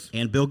too. Gates.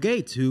 And Bill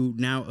Gates, who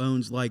now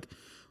owns like,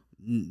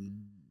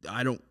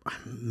 I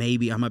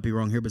might be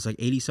wrong here, but it's like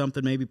 80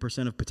 something maybe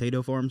percent of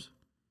potato farms.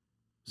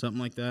 Something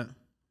like that.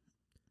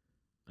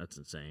 That's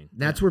insane.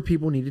 That's where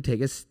people need to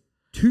take us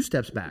 2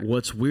 steps back.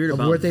 What's weird of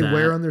about what they that,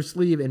 wear on their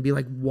sleeve and be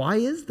like, why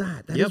is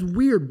that? That is Yep.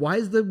 weird. Why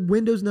is the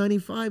Windows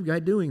 95 guy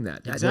doing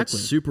that? That- Exactly.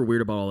 What's super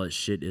weird about all that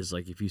shit is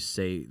like if you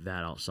say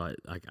that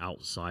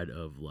outside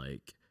of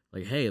like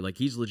hey, like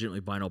he's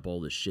legitimately buying up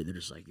all this shit. They're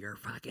just like, you're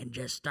fucking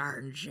just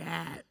starting shit.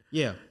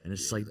 Yeah. And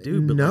it's like,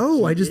 dude, but No,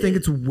 like, I just think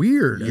it's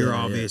weird. You're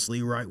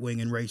obviously right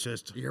wing and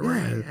racist. you're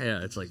right. Yeah,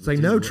 it's like, It's like,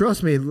 dude, no, what-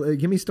 trust me,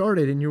 get me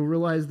started, and you'll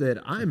realize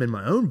that I'm in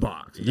my own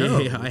box. No,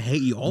 Yeah, I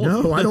hate you all. of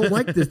no, you. I don't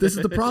like this. This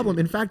is the problem.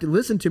 In fact,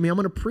 listen to me. I'm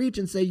going to preach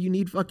and say you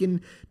need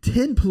fucking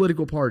 10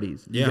 political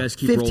parties. You Yeah. guys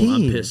keep rolling.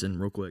 I'm 15. pissing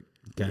real quick.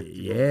 Okay.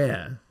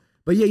 Yeah.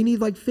 But yeah, you need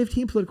like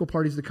 15 political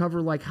parties to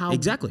cover like how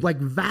Exactly. like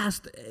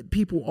vast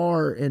people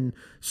are and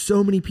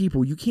so many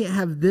people. You can't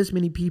have this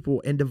many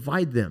people and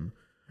divide them.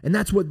 And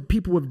that's what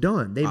people have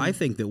done. They I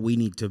think that we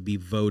need to be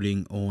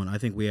voting on, I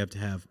think we have to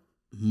have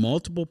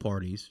multiple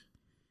parties,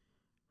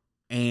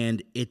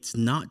 and it's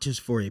not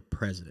just for a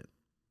president.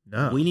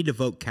 no. We need to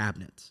vote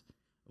cabinets.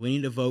 We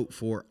need to vote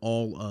for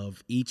all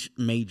of each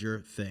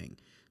major thing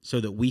so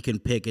that we can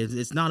pick.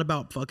 It's not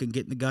about fucking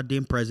getting the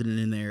goddamn president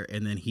in there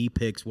and then he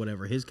picks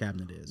whatever his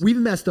cabinet is. We've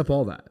messed up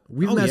all that.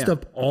 We've Oh, messed yeah.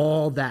 up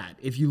all that.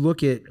 If you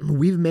look at,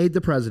 we've made the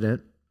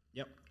president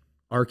Yep.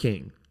 our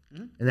king.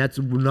 And that's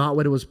not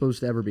what it was supposed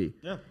to ever be.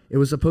 Yeah. It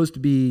was supposed to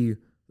be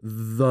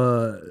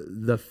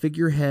the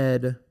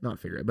figurehead, not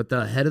figurehead, but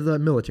the head of the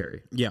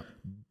military. Yeah.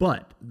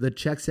 But the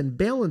checks and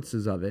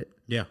balances of it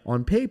Yeah.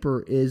 on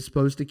paper is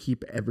supposed to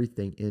keep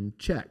everything in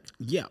check.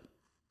 Yeah.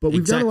 But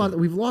we've done a lot.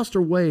 Exactly. We've lost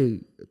our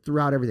way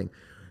throughout everything.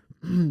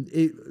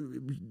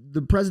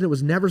 The president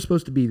was never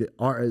supposed to be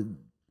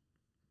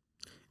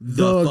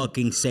The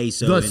fucking say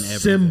so the in everything.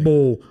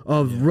 symbol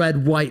of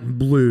red, white, and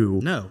blue.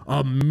 No.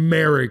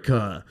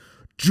 America,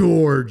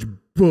 George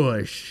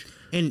Bush.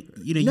 And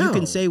you know, No. you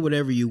can say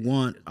whatever you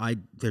want.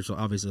 There's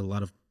obviously a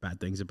lot of bad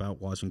things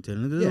about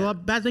Washington, and there's a Yeah. lot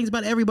of bad things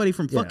about everybody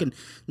from Yeah. fucking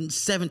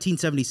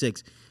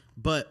 1776.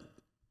 But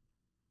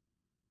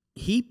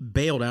he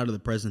bailed out of the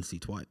presidency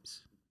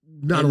twice.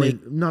 Not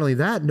And only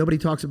that, nobody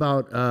talks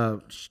about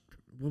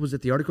what was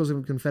it? The Articles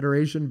of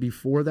Confederation.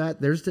 Before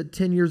that, there's the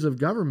 10 years of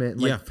government,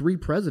 and like Yeah. 3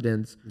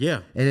 presidents, Yeah.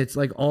 and it's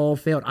like all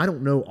failed. I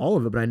don't know all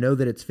of it, but I know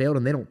that it's failed,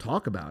 and they don't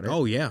talk about it.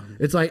 Oh yeah.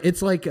 It's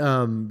like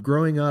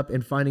growing up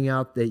and finding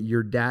out that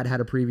your dad had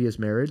a previous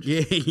marriage.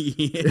 Yeah.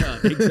 Yeah.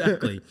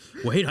 Exactly.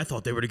 Wait, I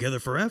thought they were together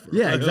forever.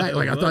 Yeah, exactly.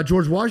 Like I thought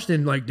George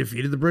Washington like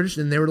defeated the British,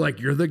 and they were like,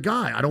 "You're the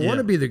guy. I don't want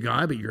Yeah. to be the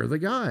guy, but you're the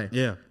guy."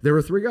 Yeah. There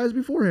were 3 guys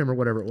before him, or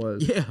whatever it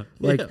was. Yeah.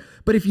 Like, Yeah.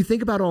 but if you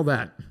think about all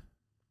that,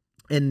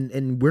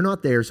 and we're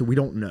not there, so we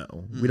don't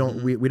know. We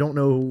don't we don't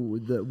know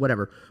the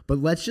whatever. But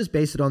let's just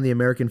base it on the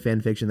American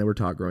fan fiction that we're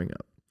taught growing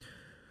up.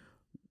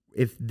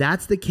 If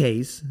that's the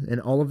case,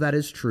 and all of that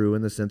is true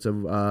in the sense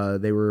of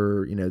they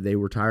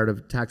were tired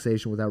of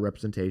taxation without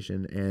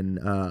representation and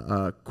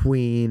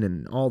queen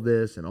and all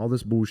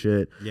this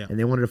bullshit, Yeah. and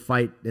they wanted to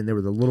fight, and they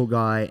were the little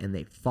guy, and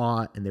they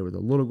fought, and they were the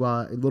little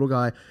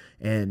guy,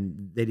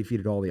 and they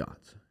defeated all the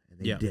odds, and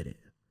they Yeah. did it,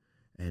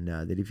 and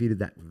they defeated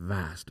that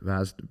vast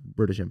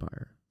British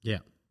Empire. Yeah.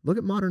 Look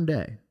at modern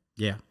day.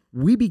 Yeah.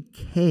 We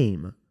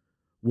became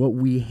what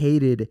we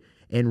hated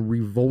and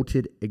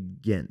revolted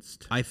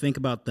against. I think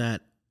about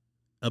that,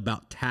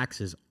 about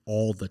taxes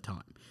all the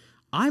time.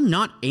 I'm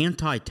not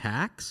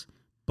anti-tax,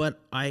 but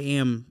I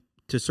am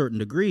to certain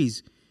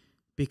degrees,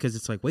 because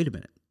it's like, wait a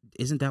minute,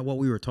 isn't that what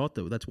we were taught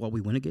that that's what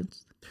we went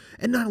against?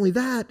 And not only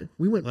that,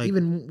 we went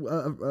even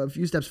a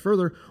few steps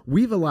further.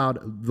 We've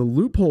allowed the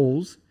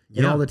loopholes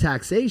in all the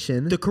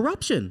taxation. The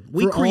corruption.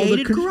 We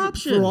created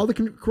corruption. For all the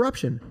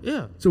corruption.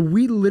 Yeah. So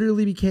we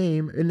literally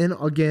became, and then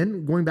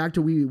again, going back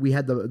to we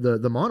had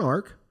the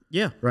monarch.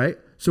 Yeah. Right?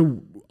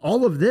 So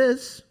all of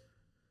this,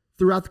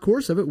 throughout the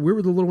course of it, we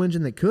were the little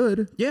engine that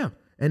could. Yeah.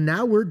 And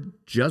now we're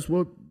just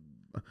what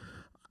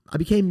I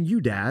became you,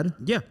 Dad.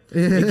 Yeah.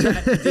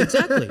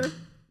 Exactly.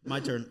 My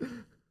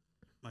turn.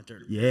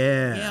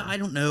 Yeah. Yeah, I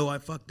don't know. I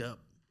fucked up.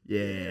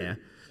 Yeah.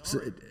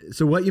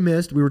 So what you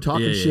missed, we were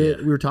talking shit.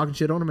 Yeah. We were talking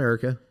shit on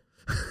America.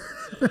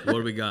 What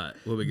do we got?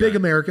 Big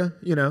America,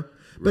 you know.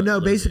 But no,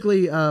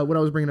 basically what I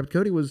was bringing up to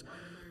Cody was,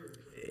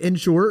 in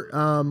short,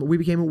 we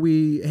became what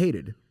we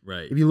hated.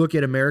 Right. If you look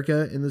at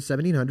America in the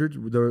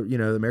 1700s,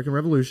 the American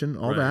Revolution,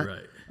 all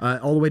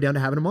all the way down to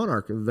having a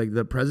monarch. Like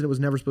the president was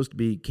never supposed to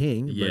be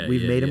king, but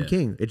we've made him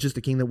king. It's just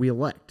a king that we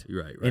elect.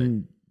 Right.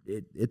 And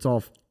it's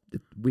all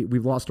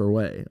we've lost our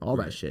way. All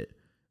that shit.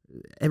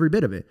 Every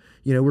bit of it.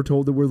 You know, we're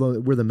told that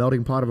we're the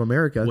melting pot of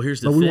America. Well,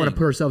 here's the but we want thing. to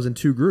put ourselves in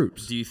two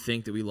groups. Do you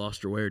think that we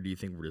lost our way, or do you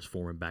think we're just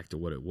forming back to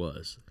what it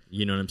was?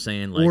 You know what I'm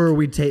saying? Like, or are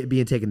we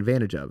being taken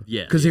advantage of?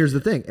 Yeah. Because here's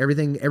the thing: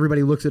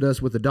 everybody looks at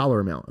us with a dollar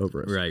amount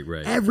over us. Right.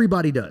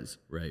 Everybody does.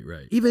 Right.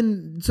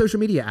 Even social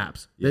media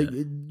apps. Yeah.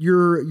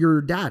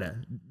 Your data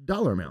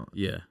dollar amount.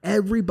 Yeah.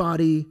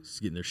 Everybody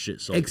Just getting their shit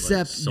sold.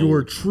 except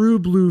your true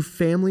blue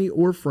family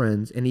or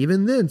friends, and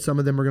even then, some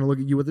of them are going to look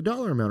at you with a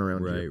dollar amount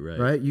around you.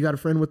 Right. You got a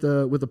friend with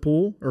a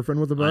pool or a friend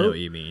with a boat. I know what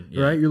you mean.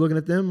 Yeah. Right. You're looking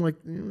at them like,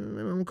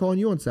 I'm calling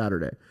you on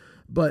Saturday,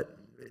 but.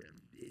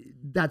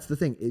 That's the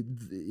thing.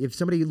 If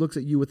somebody looks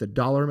at you with a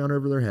dollar amount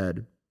over their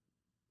head,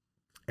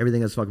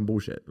 everything is fucking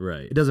bullshit.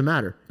 Right. It doesn't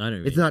matter. I know what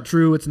you it's mean. not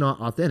true. It's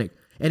not authentic,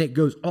 and it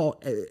goes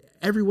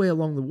every way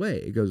along the way.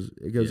 It goes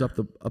up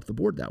the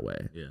board that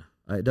way.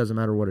 Yeah. It doesn't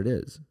matter what it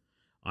is.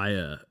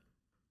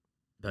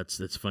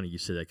 That's funny you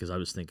said that, because I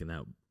was thinking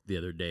that the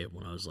other day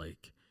when I was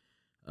like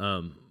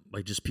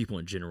just people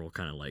in general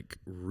kind of like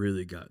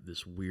really got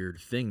this weird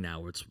thing now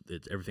where it's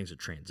everything's a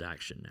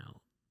transaction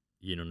now.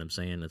 You know what I'm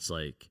saying? It's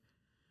like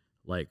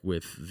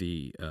with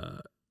the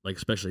like,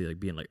 especially like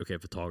being like, okay, a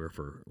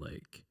photographer,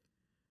 like,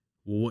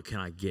 well, what can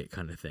I get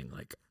kind of thing?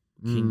 Like,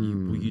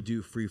 will you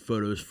do free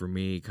photos for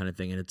me kind of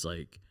thing? And it's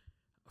like,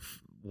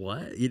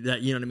 what? You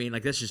know what I mean?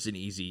 Like, that's just an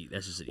easy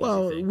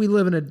thing. We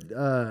live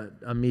in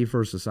a me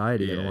first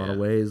society in a lot of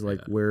ways,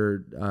 like where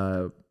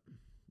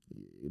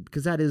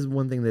because that is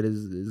one thing that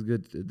is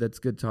good, that's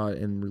good taught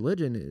in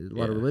religion. A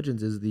lot of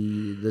religions is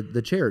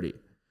the charity.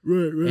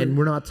 Right. And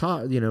we're not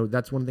taught,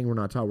 that's one thing we're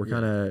not taught. We're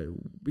kind of,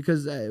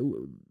 because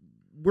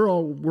we're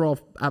all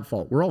at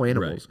fault. We're all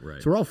animals.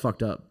 Right. So we're all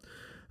fucked up.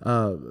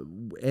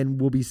 And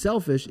we'll be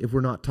selfish if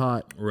we're not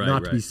taught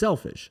not to be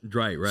selfish.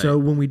 Right. So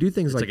when we do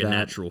things it's like like that, a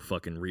natural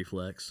fucking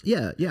reflex.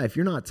 Yeah. If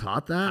you're not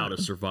taught that, How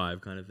to survive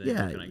kind of thing.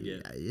 yeah, What can I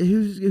get?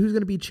 who's going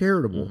to be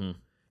charitable? Mm-hmm.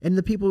 And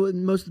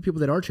most of the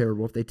people that are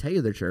charitable, if they tell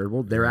you they're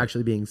charitable, they're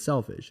actually being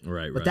selfish.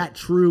 Right. But that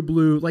true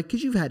blue, like,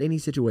 because you've had any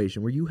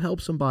situation where you help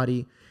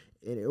somebody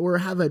or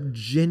have a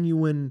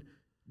genuine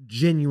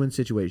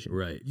situation,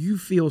 right? You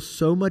feel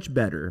so much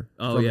better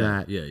from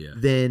that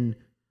than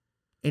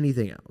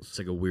anything else. It's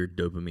like a weird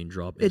dopamine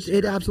drop.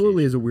 It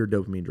absolutely is a weird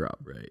dopamine drop.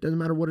 Right. Doesn't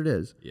matter what it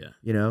is.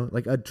 Yeah.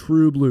 Like a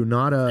true blue,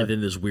 not a. And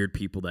then there's weird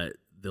people that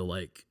they'll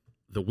like.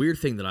 The weird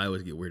thing that I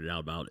always get weirded out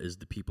about is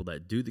the people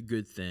that do the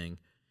good thing,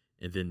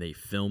 and then they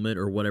film it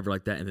or whatever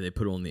like that, and then they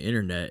put it on the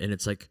internet, and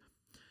it's like.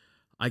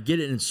 I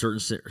get it in certain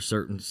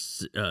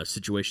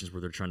situations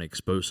where they're trying to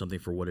expose something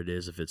for what it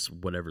is, if it's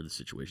whatever the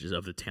situation is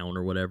of the town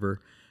or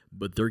whatever,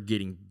 but they're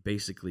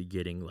basically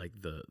getting like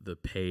the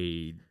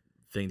paid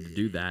thing to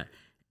do that,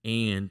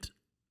 and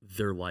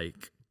they're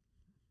like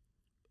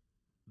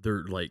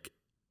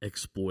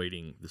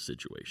exploiting the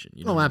situation.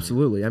 You know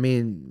absolutely. I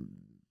mean,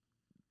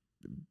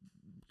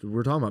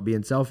 we're talking about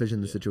being selfish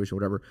in the situation,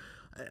 whatever.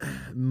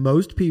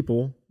 Most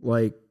people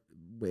like.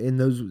 In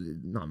those,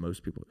 not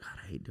most people. God,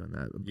 I hate doing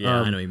that.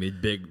 Yeah, I know you mean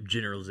big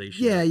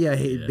generalization. Yeah, I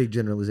hate big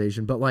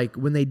generalization. But like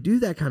when they do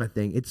that kind of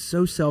thing, it's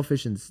so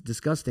selfish and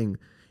disgusting,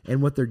 and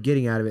what they're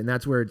getting out of it, and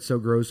that's where it's so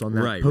gross on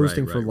that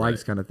posting for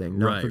likes kind of thing,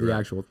 not for the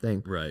actual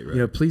thing. Right.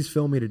 Please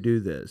film me to do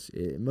this.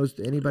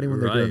 Anybody when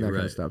they're doing that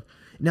kind of stuff.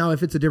 Now,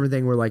 if it's a different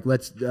thing, we're like,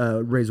 let's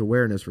raise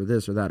awareness for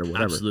this or that or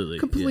whatever. Absolutely,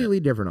 completely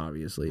different,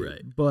 obviously.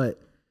 Right.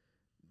 But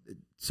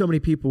so many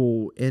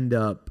people end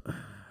up.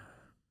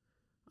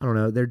 I don't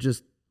know. They're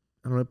just.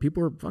 I don't know.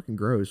 People are fucking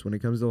gross when it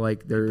comes to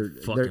like their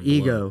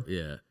ego.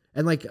 Yeah.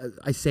 And like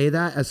I say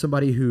that as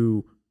somebody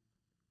who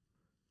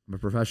I'm a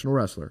professional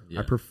wrestler.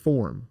 I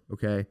perform.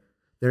 Okay.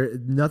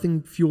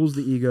 Nothing fuels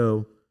the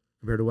ego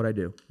compared to what I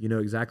do. You know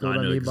exactly what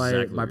I mean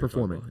by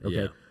performing.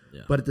 Okay.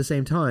 Yeah. But at the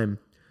same time,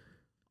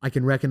 I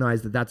can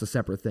recognize that that's a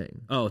separate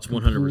thing. Oh, it's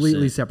 100%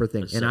 completely separate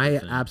thing. And I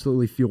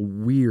absolutely feel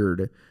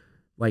weird.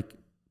 Like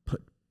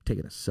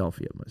taking a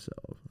selfie of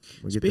myself.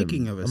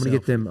 Speaking of a I'm gonna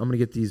get them. I'm gonna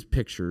get these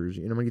pictures.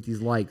 You know, I'm gonna get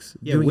these likes.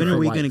 Yeah, doing when it are for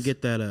we likes. gonna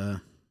get that?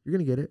 You're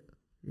gonna get it.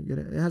 You get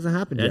it. It hasn't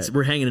happened yet.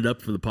 We're hanging it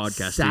up for the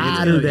podcast.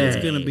 Saturday.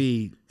 It's gonna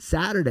be.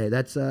 Saturday.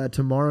 That's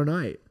tomorrow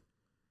night.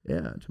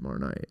 Yeah, tomorrow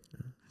night.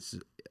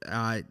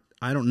 I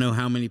don't know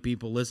how many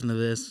people listen to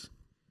this.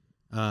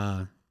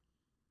 That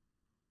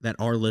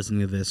are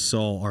listening to this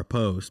saw our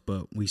post,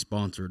 but we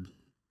sponsored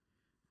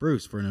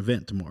Bruce for an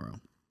event tomorrow.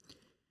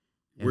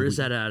 And Where is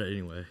that at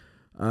anyway?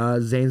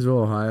 Zanesville,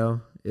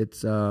 Ohio.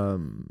 It's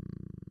man,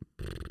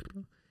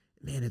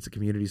 it's a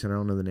community center. I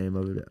don't know the name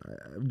of it.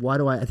 Why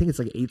do I think it's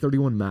like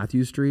 831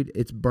 Matthews Street.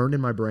 It's burned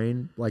in my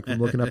brain, like from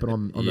looking up it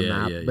on the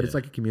map. But it's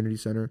like a community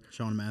center.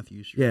 Sean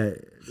Matthews. Yeah,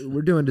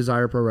 we're doing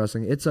Desire Pro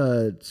Wrestling. It's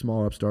a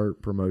small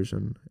upstart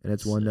promotion, and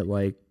it's one that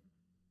like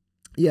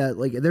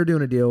they're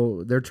doing a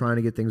deal. They're trying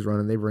to get things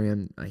running. They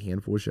ran a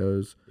handful of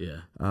shows. Yeah.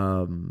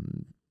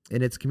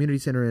 And it's a community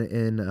center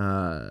in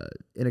a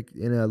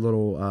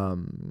little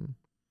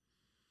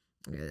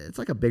it's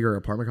like a bigger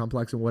apartment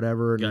complex and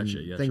whatever, and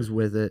Gotcha. things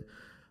with it.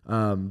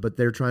 But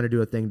they're trying to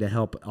do a thing to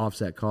help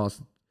offset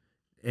costs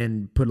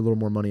and put a little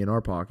more money in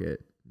our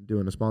pocket,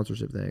 doing a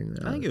sponsorship thing.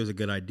 I think it was a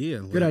good idea.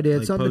 Good idea.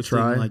 It's something to posting,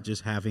 try. Like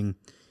just having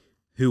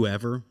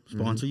whoever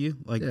sponsor you.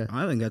 Like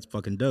I think that's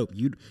fucking dope.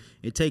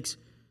 It takes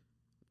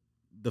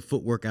the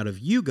footwork out of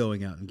you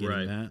going out and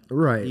getting that.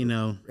 Right. You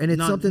know, and it's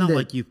not something that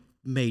like you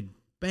made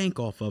bank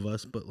off of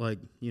us, but like,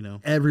 you know,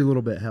 every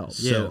little bit helps.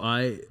 So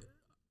I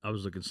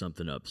was looking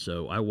something up.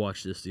 So I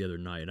watched this the other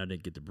night, and I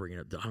didn't get to bring it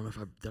up. I don't know if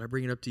did I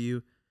bring it up to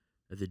you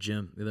at the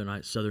gym the other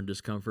night. Southern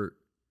Discomfort.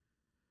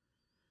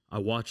 I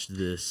watched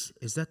this.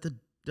 Is that the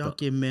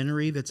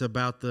documentary that's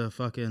about the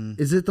fucking?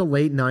 Is it the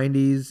late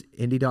 '90s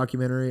indie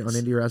documentary on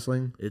indie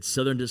wrestling? It's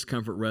Southern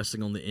Discomfort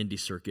Wrestling on the indie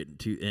circuit,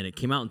 and it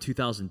came out in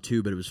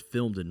 2002, but it was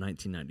filmed in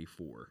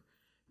 1994.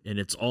 And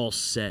it's all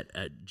set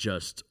at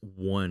just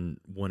one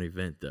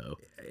event, though.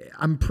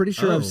 I'm pretty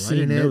sure I've seen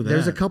didn't know it.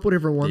 There's a that. couple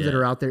different ones that Yeah.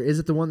 are out there. Is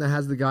it the one that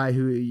has the guy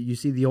who you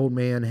see the old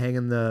man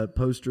hanging the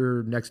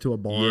poster next to a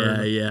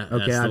barn? Yeah. Okay,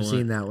 that's the I've one.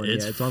 seen that one.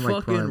 It's on like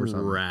fucking Prime or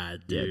something.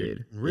 rad, dude. Yeah,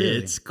 dude. Really?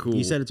 It's cool.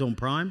 You said it's on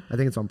Prime? I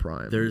think it's on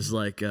Prime. There's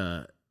like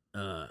so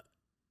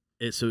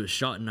it was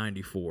shot in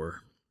 '94.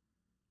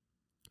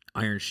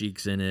 Iron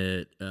Sheik's in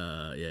it.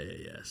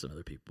 Yeah. Some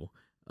other people.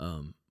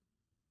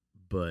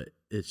 But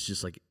it's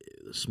just like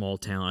a small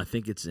town. I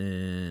think it's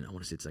in. I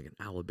want to say it's like in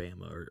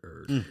Alabama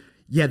or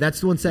Yeah,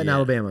 that's the one set in Yeah,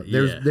 Alabama.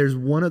 yeah. There's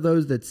one of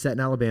those that's set in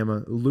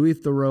Alabama. Louis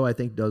Theroux, I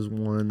think, does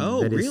one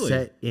that is really?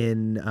 set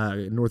in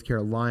North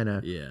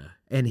Carolina. yeah.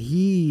 And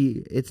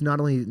it's not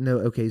only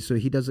so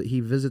he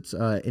visits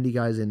indie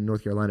guys in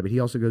North Carolina, but he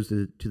also goes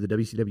to the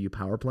WCW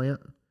power plant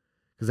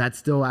because that's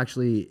still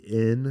actually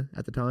in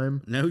at the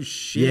time. No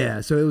shit. Yeah,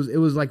 so it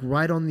was like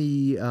right on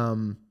the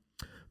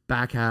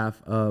back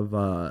half of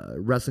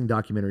wrestling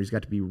documentaries.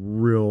 Got to be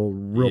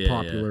real Yeah,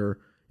 popular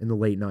in the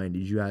late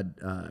 '90s. You had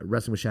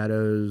Wrestling with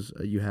Shadows.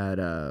 You had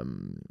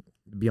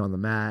Beyond the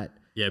Mat.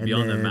 Yeah, and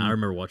Beyond the then Mat. I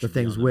remember watching the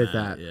things Beyond the with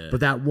Mat, that. yeah. But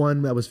that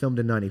one that was filmed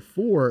in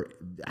 '94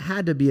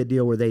 had to be a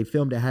deal where they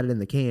filmed it, had it in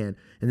the can,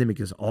 and then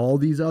because all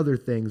these other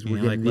things were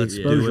Yeah, getting like, the let's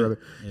do exposure it. of it.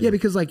 Yeah,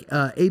 because like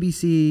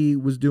ABC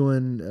was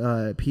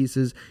doing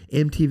pieces.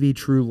 MTV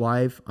True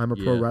Life, I'm a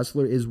Pro Yeah.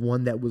 Wrestler, is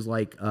one that was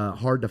like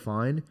hard to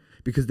find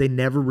because they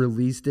never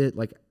released it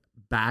like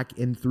back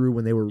and through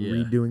when they were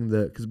Yeah. redoing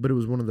but it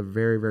was one of the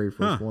very, very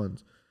first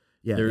ones.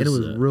 Yeah, and it There's,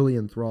 was really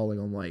enthralling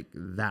on like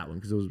that one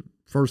because it was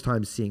first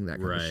time seeing that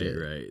kind of shit.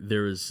 Right.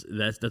 There was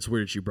that's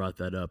weird that you brought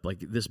that up.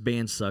 Like this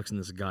band sucks and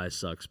this guy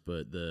sucks,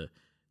 but the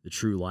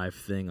True Life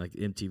thing, like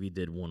MTV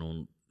did one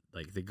on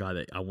like the guy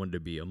that I wanted to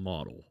be a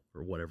model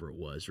or whatever it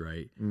was,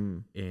 right?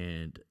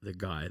 And the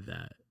guy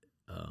that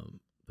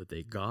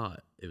they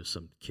got, it was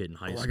some kid in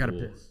high school. I gotta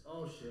piss.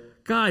 Oh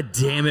shit! God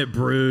damn it,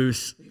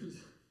 Bruce.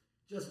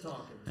 Just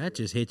talking. That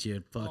just hit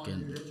you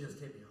fucking. It just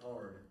hit me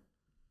hard.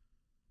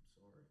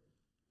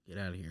 Get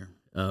out of here.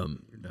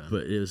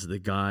 But it was the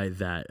guy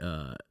that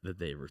that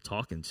they were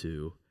talking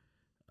to,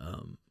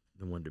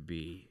 that wanted to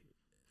be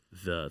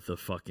the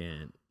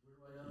fucking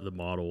the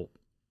model.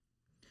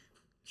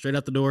 Straight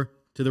out the door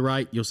to the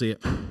right, you'll see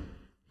it.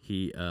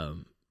 He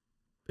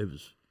it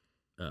was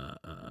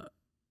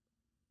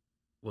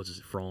what's his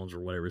Franz or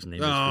whatever his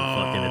name is for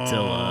fucking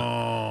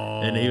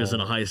Attila. And he was in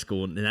a high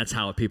school, and that's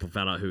how people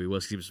found out who he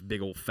was. He was a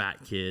big old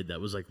fat kid that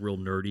was like real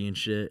nerdy and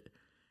shit.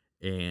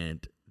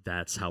 And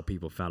that's how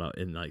people found out,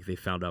 and like they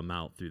found him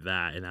out through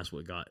that, and that's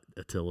what got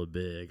Attila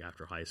big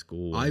after high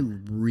school. I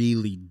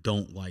really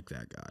don't like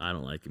that guy. I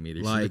don't like him either.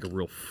 He's Like- like a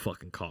real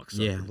fucking cocksucker.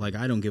 Yeah, like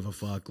I don't give a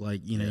fuck.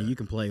 Like, you know, you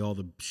can play all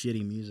the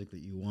shitty music that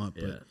you want,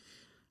 but Yeah.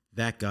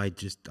 that guy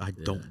I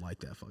don't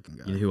like that fucking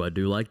guy. You know who I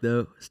do like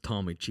though? It's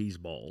Tommy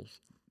Cheeseballs.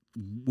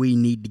 We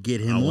need to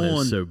get him I want him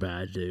on. so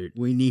bad, dude.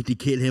 We need to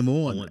get him I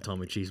on. want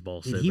Tommy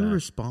Cheeseballs Did so he bad.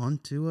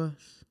 respond to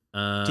us?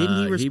 Didn't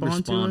he He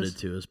respond to responded us?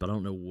 to us, but I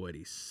don't know what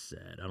he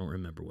said. I don't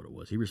remember what it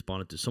was. He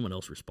responded to someone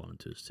else responded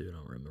to us too, and I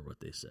don't remember what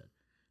they said.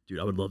 Dude,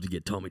 I would love to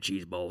get Tommy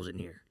Cheeseballs in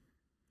here.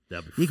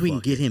 That'd be Think we can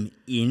get him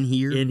in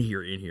here? in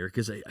here,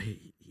 because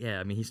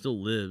I mean, he still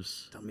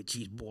lives. Tommy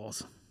Cheese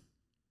Balls.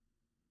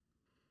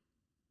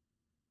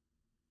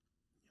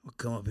 We'll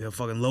come up here,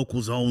 fucking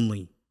locals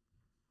only.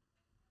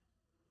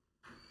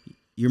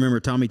 You remember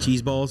Tommy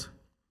Cheese Balls?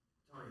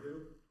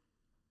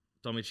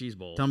 Tommy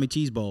Cheeseball. Tommy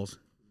Cheese Balls.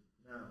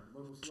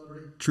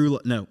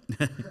 No.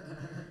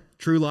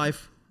 True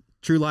Life.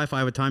 True Life. I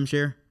have a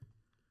timeshare.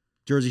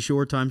 Jersey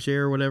Shore timeshare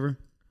or whatever.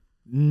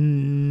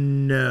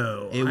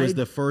 No, It was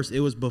the first. It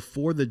was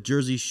before the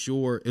Jersey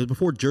Shore. It was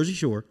before Jersey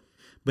Shore,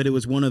 but it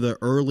was one of the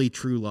early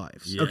True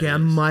Lives. Yeah, okay. I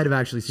it's might have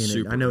actually seen it.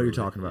 super I know what you're early.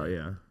 talking about.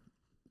 Yeah,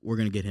 We're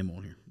gonna get him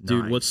on here.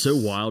 Dude, Nice. what's so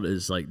wild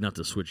is like, not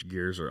to switch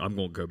gears, or I'm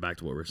gonna go back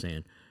to what we're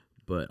saying,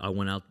 but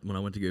when I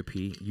went to go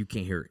pee, you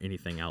can't hear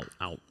anything out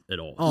at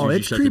all. Oh, As soon as it's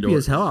you shut the creepy door-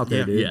 as hell out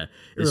there, dude. Yeah,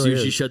 It as soon really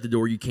as you is. shut the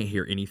door, you can't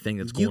hear anything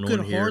that's You going could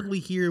on here. hardly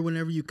hear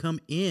whenever you come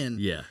in.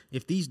 Yeah.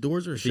 If these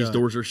doors are If shut, these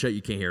doors are shut,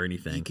 you can't hear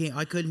anything. you can't.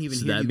 I couldn't even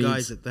So hear that you means-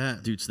 guys at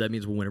that. Dude, so that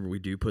means whenever we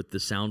do put the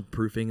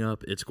soundproofing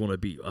up, it's going to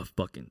be a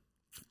fucking,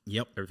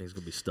 Yep. everything's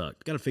going to be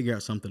stuck. Got to figure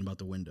out something about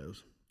the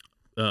windows.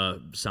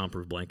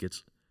 Soundproof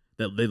blankets.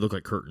 That they look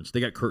like curtains. They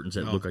got curtains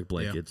that Oh, look like yeah.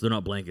 blankets. They're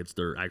not blankets.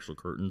 They're actual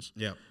curtains.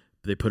 Yep.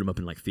 They put them up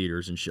in like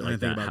theaters and shit I like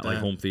didn't think that, about like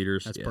that. home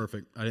theaters. That's Yeah.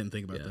 perfect. I didn't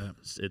think about Yeah. that.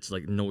 It's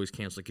like noise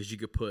canceling, because you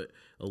could put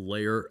a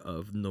layer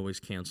of noise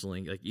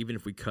canceling. Like, even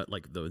if we cut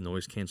like the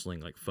noise canceling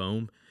like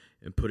foam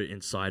and put it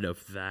inside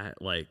of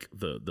that, like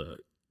the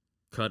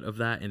cut of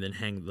that, and then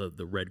hang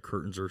the red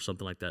curtains or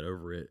something like that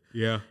over it,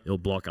 Yeah. it'll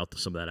block out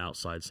some of that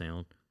outside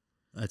sound.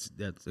 That's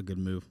a good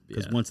move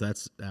because Yeah. once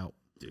that's out,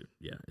 Dude,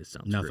 yeah, it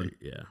sounds Nothing. great.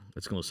 Yeah,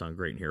 it's going to sound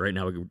great in here. Right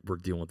now, we're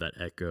dealing with that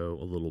echo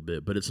a little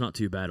bit, but it's not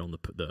too bad on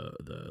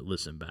the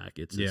listen back.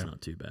 It's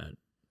not too bad,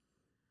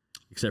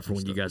 except for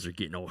when you guys are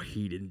getting all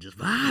heated and just.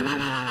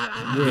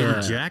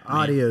 yeah. Jack, man.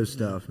 Audio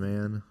stuff,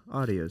 man.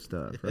 Audio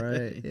stuff,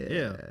 right?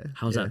 Yeah.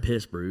 How's that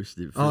piss, Bruce?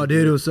 Did it feel Oh,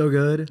 dude, good? it was so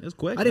good. It was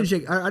quick. I didn't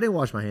shake. I didn't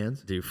wash my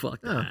hands. Dude,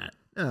 fuck No. that.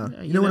 No.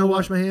 Yeah, you know when I what?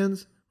 wash my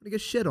hands? When I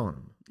get shit on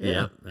them.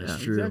 Yeah,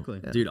 that's true. exactly.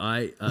 Dude,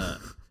 I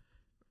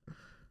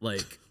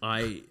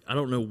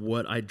don't know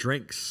what I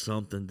drank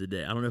something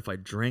today. I don't know if I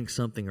drank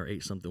something or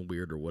ate something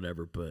weird or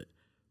whatever, but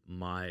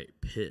my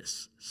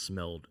piss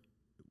smelled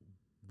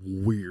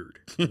weird,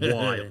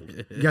 wild,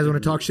 You guys want to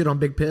talk shit on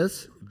Big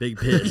Piss? big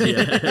piss. Yeah,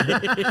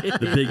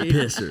 the big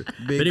pisser.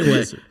 Big but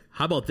anyway, pisser.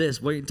 how about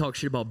this? Why don't you talk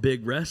shit about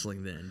big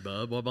wrestling then,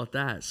 bub? What about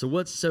that? So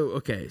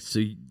okay? So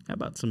How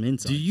about some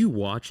insight? do you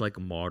watch like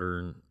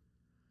modern?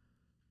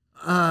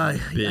 I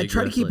Big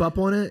try to keep wrestling. up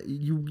on it.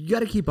 You got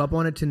to keep up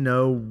on it to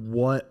know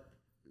what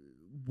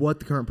the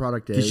current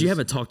product is. Because you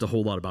haven't talked a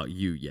whole lot about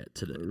you yet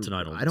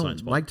tonight on I don't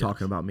Science like Podcast.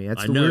 talking about me.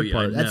 That's I the know weird you-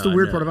 part. I That's know, the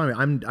weird I part know.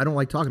 about me. I don't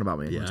like talking about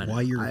me. Yeah, That's I know.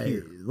 why you're I,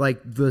 here.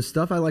 like the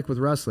stuff I like with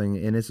wrestling,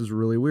 and this is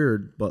really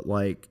weird, but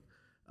like,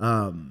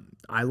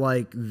 I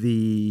like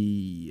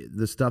the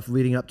stuff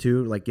leading up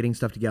to, like getting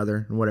stuff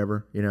together and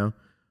whatever, you know,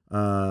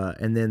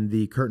 and then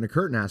the curtain to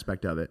curtain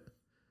aspect of it.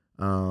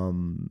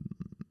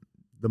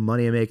 The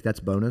money I make, that's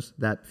bonus.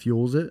 That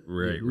fuels it,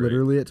 Right,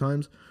 literally at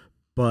times.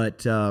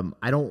 But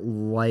I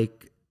don't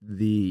like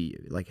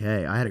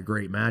hey, I had a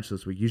great match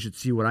this week. You should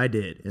see what I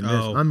did. And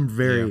Oh, I'm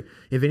very, yeah.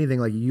 if anything,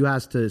 like you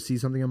asked to see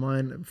something of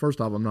mine. First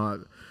off, I'm not,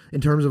 in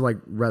terms of like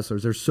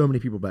wrestlers, there's so many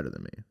people better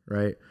than me,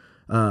 right?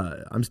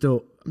 I'm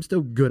still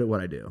good at what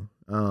I do.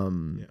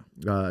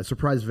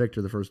 Surprised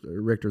Richter the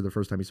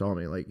first time he saw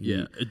me. Like,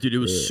 Yeah, dude, it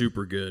was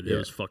super good. It Yeah.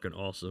 was fucking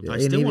awesome. Yeah. I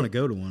and still even- want to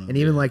go to one. and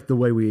even like the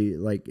way we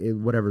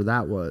whatever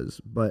that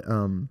was, but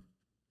I'm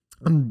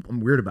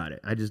weird about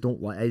it. I just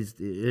don't like.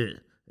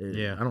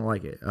 Yeah. I don't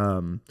like it.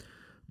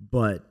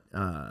 But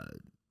I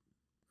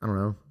don't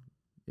know.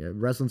 Yeah,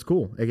 wrestling's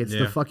cool. Like it's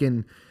Yeah. the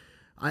fucking.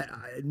 I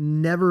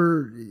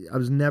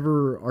was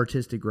never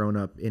artistic growing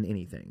up in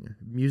anything.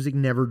 Music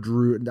never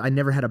drew. I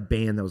never had a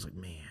band that was like,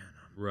 man,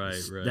 Right,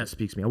 right. that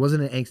speaks to me. I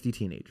wasn't an angsty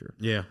teenager.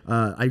 yeah,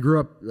 I grew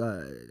up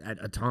at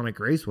Atomic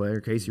Raceway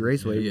or Casey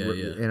Raceway, Yeah.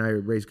 and I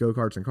raced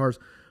go-karts and cars.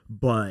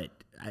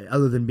 But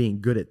other than being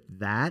good at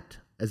that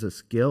as a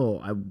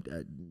skill, I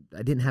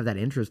didn't have that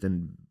interest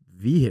in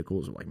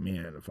vehicles. Like,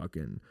 man, a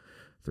fucking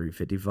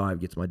 355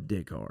 gets my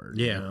dick hard.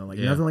 Yeah, you know? Like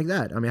yeah. nothing like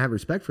that. I mean, I have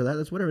respect for that.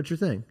 That's whatever. It's your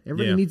thing.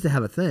 Everybody Yeah. needs to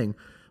have a thing,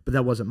 but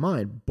that wasn't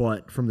mine.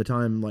 But from the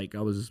time like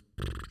I was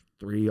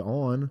 3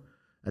 on,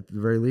 at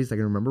the very least, I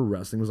can remember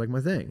wrestling was like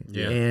my thing.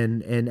 Yeah.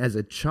 And as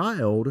a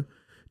child,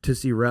 to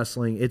see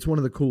wrestling, it's one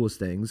of the coolest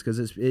things because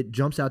it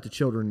jumps out to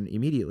children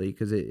immediately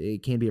because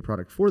it can be a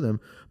product for them,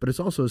 but it's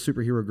also a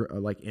superhero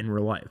like in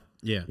real life.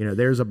 yeah, You know,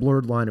 there's a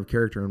blurred line of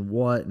character and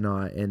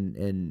whatnot,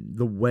 and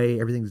the way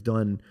everything's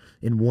done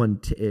in one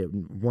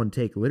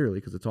take, literally,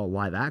 because it's all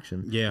live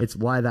action. Yeah. It's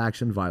live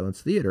action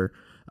violence theater,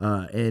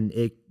 and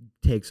it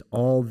takes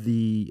all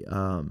the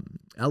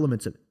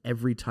elements of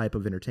every type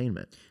of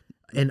entertainment.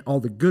 And all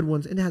the good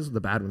ones, and it has the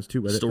bad ones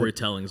too.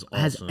 Storytelling's It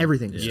has awesome.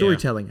 everything. Yeah.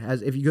 Storytelling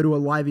has. If you go to a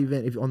live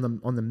event, if on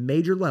the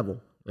major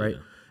level, right,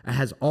 it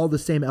has all the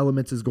same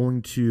elements as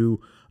going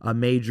to a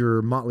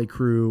major Motley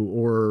Crue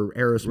or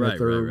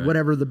Aerosmith or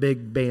whatever the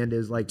big band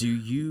is. Like,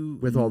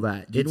 with all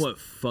that? Do you know what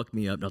fucked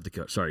me up? Not to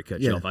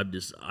cut you off.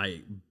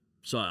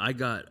 So I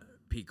got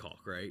Peacock,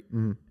 right?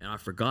 Mm-hmm. And I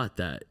forgot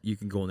that you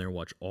can go in there and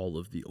watch all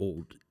of the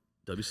old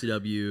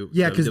WCW.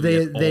 Yeah, because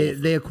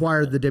WWF, they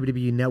acquired the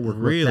WWE network.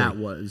 Really? What that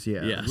was,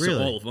 yeah. Yeah, Really? so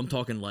all of them. I'm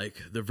talking like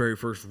the very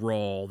first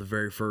Raw, the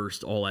very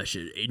first all that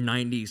shit.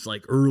 90s,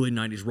 like early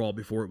 90s Raw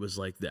before it was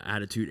like the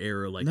Attitude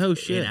Era. Like No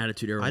shit.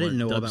 Attitude Era. I didn't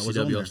know all that was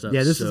on there. Stuff.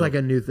 Yeah, this So, is like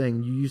a new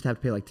thing. You used to have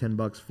to pay like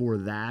 $10 for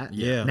that.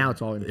 Yeah. Now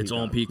it's all in Peacock. It's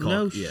on Peacock.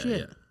 No yeah, shit.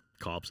 Yeah.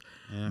 Cops.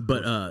 Yeah, of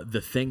But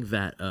the thing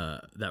that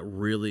that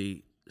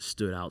really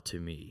stood out to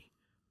me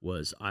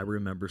was I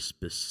remember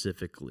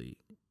specifically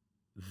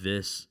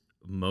this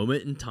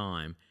moment in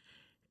time,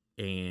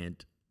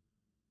 and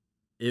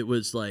it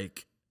was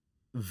like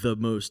the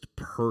most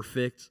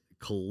perfect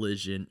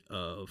collision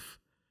of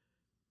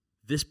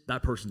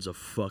that person's a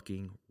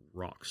fucking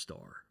rock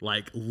star.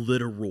 Like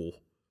literal.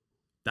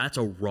 That's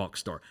a rock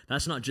star.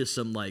 That's not just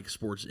some like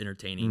sports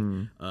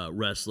entertaining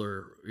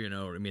wrestler, you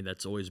know what I mean?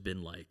 That's always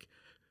been like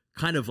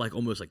kind of like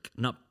almost like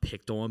not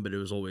picked on, but it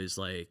was always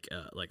like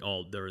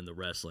oh, they're in the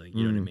wrestling,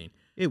 you know what I mean?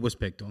 It was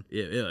picked on.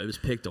 Yeah, it was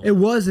picked on. It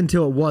was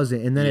until it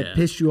wasn't, and then Yeah. it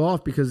pissed you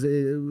off because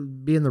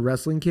being the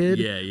wrestling kid,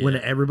 Yeah. when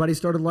everybody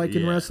started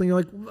liking Yeah. wrestling,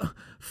 you're like,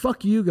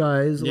 fuck you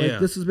guys. Yeah.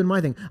 Like, this has been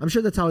my thing. I'm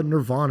sure that's how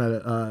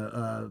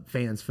Nirvana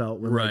fans felt.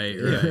 When, Right,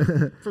 like,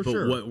 right. For But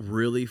sure. what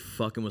really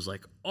fucking was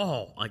like,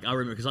 oh, like I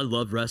remember because I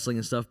loved wrestling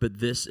and stuff, but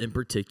this in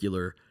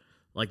particular,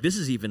 like this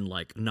is even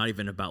like not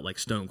even about like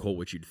Stone Cold,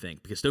 what you'd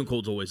think, because Stone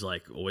Cold's always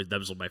that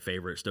was my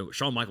favorite.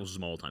 Shawn Michaels is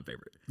my all-time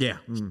favorite. Yeah.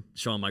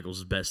 Shawn Michaels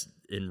is the best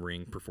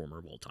in-ring performer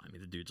of all time.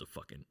 The dude's a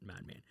fucking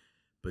madman.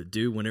 But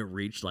dude, when it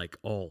reached like,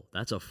 oh,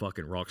 that's a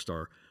fucking rock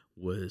star,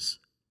 was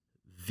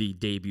the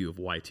debut of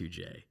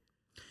Y2J.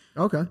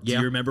 Okay. Do you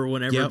remember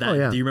whenever Yep. that? Oh,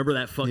 yeah. Do you remember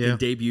that fucking Yeah.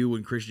 debut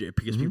when because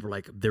people were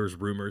like, there was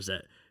rumors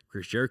that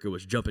Chris Jericho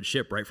was jumping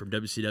ship right from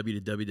WCW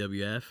to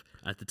WWF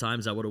at the time.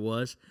 Is that what it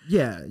was?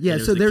 Yeah. it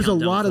was So the there's a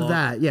countdown lot of clock.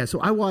 that. Yeah. So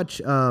I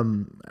watch. I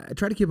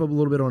try to keep up a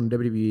little bit on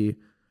WWE.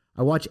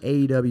 I watch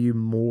AEW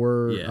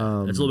more.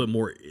 Yeah, it's a little bit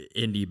more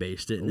indie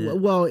based, isn't it?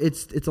 Well,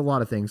 it's a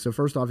lot of things. So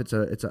first off, it's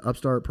an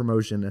upstart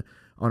promotion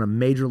on a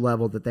major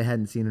level that they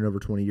hadn't seen in over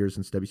 20 years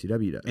since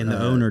WCW. And the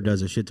owner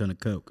does a shit ton of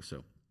coke,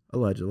 so.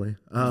 Allegedly.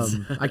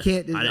 I can't.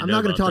 I didn't I'm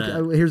know not going to about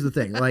talk. that. Here's the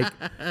thing. Like,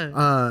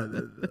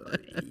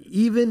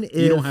 even if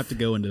You don't have to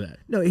go into that.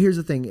 No, here's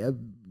the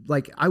thing.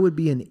 Like, I would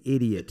be an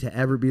idiot to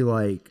ever be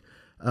like,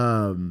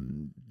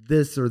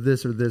 this or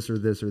this or this or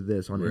this or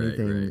this on Right,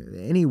 anything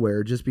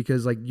anywhere, just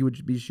because like you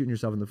would be shooting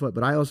yourself in the foot.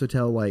 But I also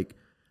tell like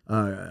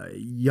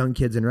young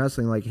kids in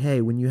wrestling, like,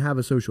 hey, when you have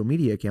a social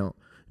media account,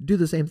 do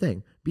the same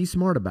thing. Be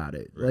smart about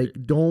it. Right.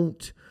 Like,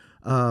 don't.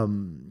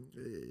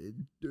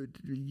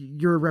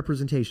 You're a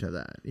representation of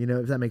that, you know,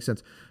 if that makes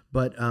sense.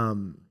 But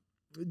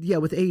yeah,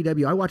 with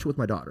AEW, I watch it with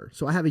my daughter,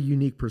 so I have a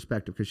unique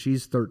perspective because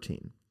she's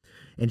 13,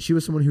 and she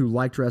was someone who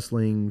liked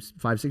wrestling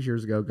 5-6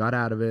 years ago, got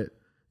out of it,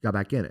 got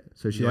back in it.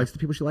 So she likes the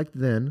people she liked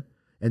then,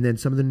 and then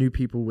some of the new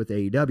people with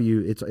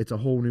AEW. It's a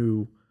whole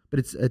new, but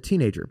it's a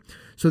teenager.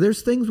 So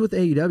there's things with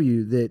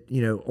AEW that,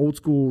 you know, old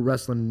school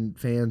wrestling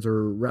fans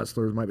or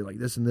wrestlers might be like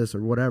this and this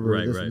or whatever,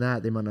 Right, this right. and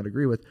that they might not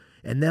agree with,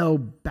 and they'll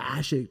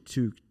bash it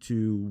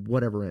to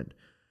whatever end.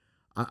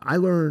 I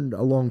learned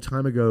a long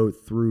time ago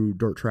through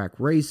dirt track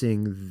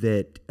racing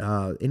that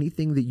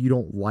anything that you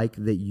don't like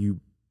that you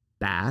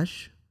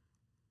bash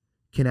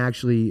can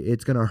actually,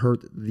 it's going to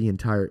hurt the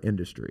entire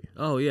industry.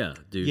 Oh yeah,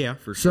 dude. Yeah.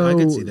 for So sure.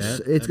 I could see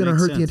that. it's That going to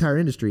makes hurt the sense. entire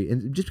industry.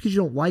 And just because you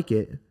don't like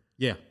it,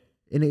 Yeah.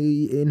 and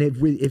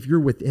if you're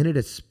within it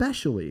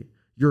especially,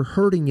 you're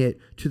hurting it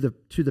to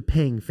the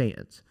paying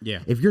fans. Yeah.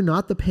 If you're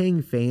not the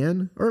paying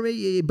fan,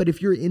 but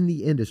if you're in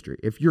the industry,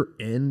 if you're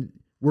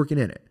working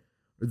in it,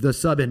 the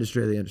sub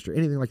industry of the industry,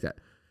 anything like that,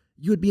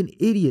 you would be an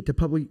idiot to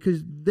publicly,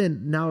 because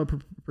then now a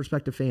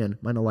prospective fan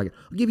might not like it.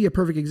 I'll give you a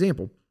perfect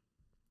example.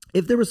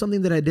 If there was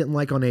something that I didn't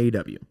like on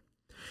AEW,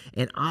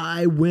 and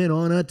I went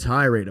on a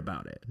tirade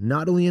about it,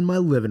 not only in my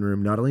living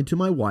room, not only to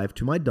my wife,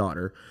 to my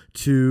daughter,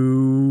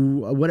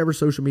 to whatever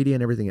social media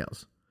and everything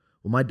else.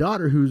 Well, my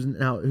daughter, who's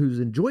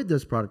enjoyed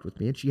this product with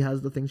me, and she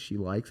has the things she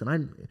likes,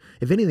 and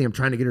if anything, I'm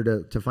trying to get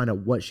her to find out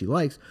what she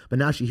likes. But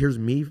now she hears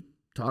me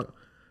talk.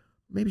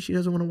 Maybe she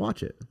doesn't want to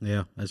watch it.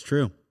 Yeah, that's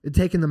true. It's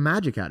taking the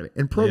magic out of it.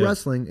 And pro Yeah.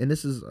 wrestling, and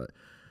this is,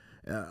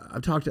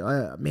 I've talked to,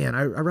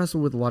 I wrestle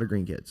with a lot of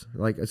green kids.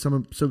 Like some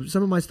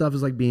of my stuff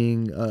is like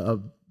being a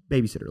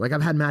babysitter. Like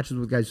I've had matches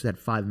with guys who had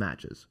 5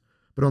 matches.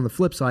 But on the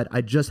flip side, I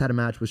just had a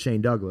match with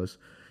Shane Douglas,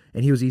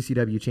 and he was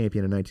ECW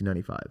champion in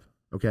 1995.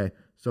 Okay,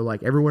 so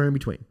like everywhere in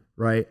between,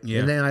 right?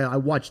 Yeah. And then I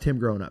watched him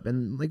growing up,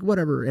 and like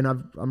whatever. And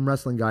I'm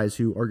wrestling guys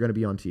who are going to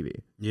be on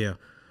TV. Yeah.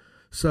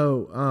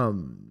 So,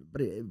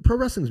 pro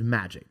wrestling's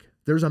magic.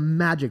 There's a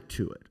magic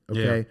to it.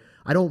 Okay, Yeah.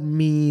 I don't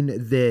mean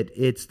that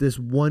it's this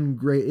one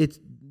great.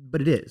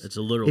 But it is. It's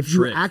a literal if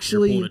trick. you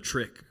actually, You're pulling a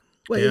trick.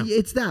 Well,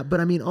 it's that, but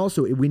I mean,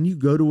 also when you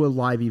go to a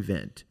live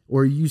event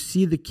or you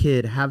see the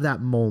kid have that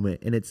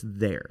moment and it's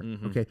there,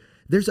 okay,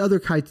 there's other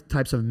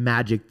types of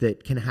magic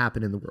that can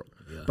happen in the world,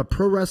 but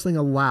pro wrestling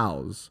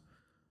allows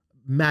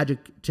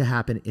magic to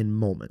happen in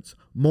moments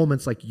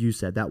like you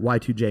said, that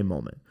Y2J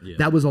moment.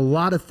 That was a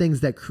lot of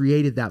things that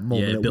created that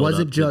moment. It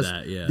wasn't just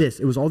this.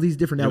 It was all these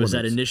different elements. It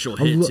was that initial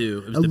hit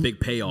too. It was the big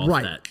payoff.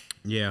 Right.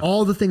 That,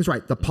 all the things,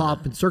 right. The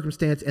pop and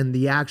circumstance and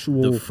the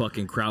actual... The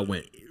fucking crowd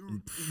went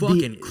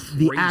fucking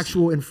crazy. The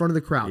actual in front of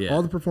the crowd.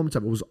 All the performance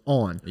of it was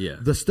on. Yeah.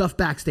 The stuff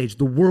backstage,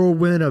 the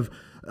whirlwind of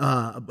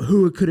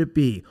who could it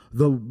be,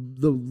 the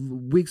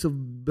weeks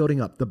of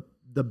building up,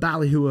 the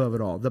ballyhoo of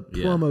it all, the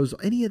promos,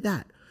 any of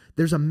that.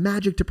 There's a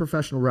magic to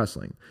professional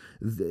wrestling.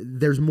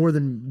 There's more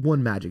than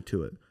one magic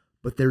to it,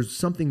 but there's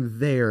something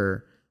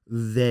there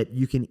that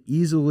you can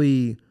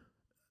easily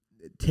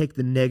take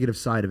the negative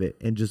side of it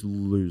and just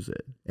lose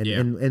it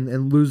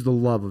and lose the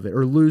love of it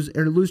or lose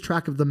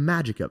track of the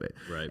magic of it.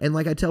 Right. And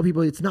like I tell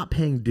people, it's not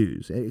paying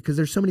dues because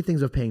there's so many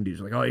things of paying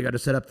dues. Like, oh, you got to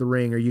set up the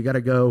ring or you got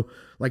to go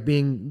like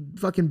being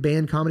fucking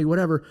band comedy,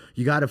 whatever.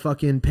 You got to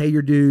fucking pay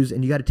your dues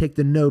and you got to take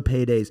the no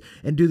paydays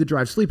and do the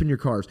drive, sleep in your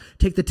cars,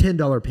 take the $10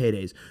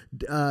 paydays,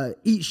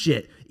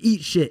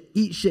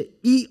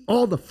 eat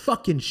all the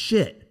fucking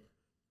shit.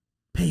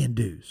 Paying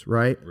dues,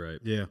 right? Right.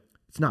 Yeah.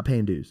 It's not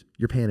paying dues.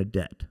 You're paying a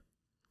debt.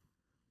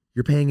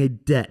 You're paying a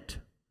debt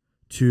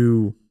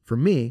to, for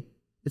me,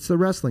 it's the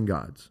wrestling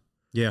gods.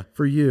 Yeah.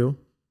 For you,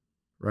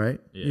 right?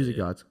 Yeah, Music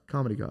gods,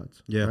 comedy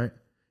gods. Yeah. Right?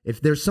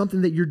 If there's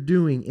something that you're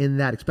doing in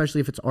that,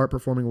 especially if it's art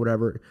performing,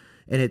 whatever,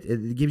 and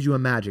it gives you a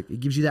magic, it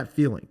gives you that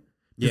feeling.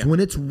 Because when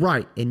it's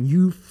right and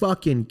you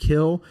fucking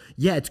kill,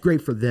 it's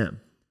great for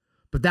them.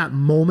 But that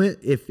moment,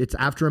 if it's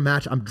after a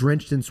match, I'm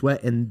drenched in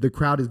sweat and the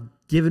crowd is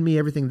giving me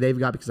everything they've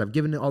got because I've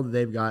given it all that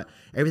they've got.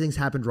 Everything's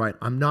happened right.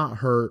 I'm not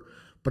hurt,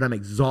 but I'm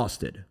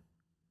exhausted.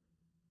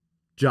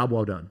 Job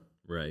well done.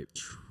 Right.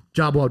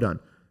 Job well done.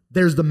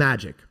 There's the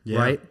magic,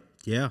 right?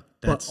 Yeah.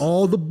 But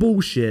all the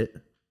bullshit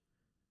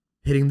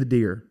hitting the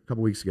deer a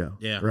couple weeks ago.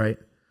 Yeah. Right.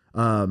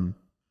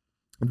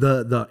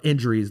 The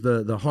injuries,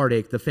 the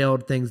heartache, the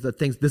failed things, the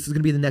things. This is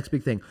going to be the next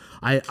big thing.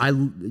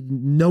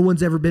 No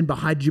one's ever been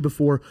behind you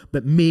before,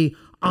 but me,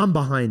 I'm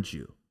behind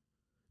you.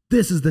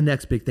 This is the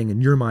next big thing,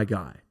 and you're my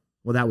guy.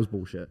 Well, that was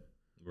bullshit.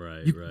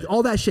 Right.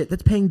 All that shit,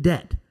 that's paying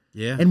debt.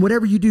 Yeah. And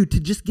whatever you do to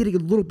just get a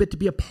little bit to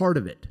be a part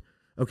of it.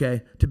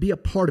 Okay, to be a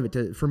part of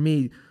it, for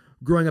me,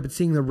 growing up and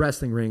seeing the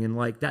wrestling ring and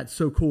like that's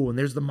so cool. And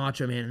there's the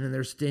Macho Man, and then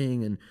there's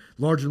Sting and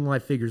larger than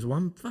life figures. Well,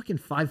 I'm fucking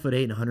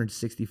 5'8" and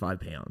 165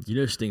 pounds. You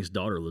know Sting's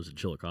daughter lives in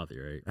Chillicothe,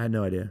 right? I had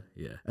no idea.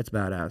 Yeah, that's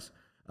badass.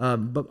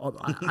 But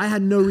I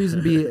had no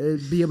reason to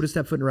be able to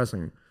step foot in a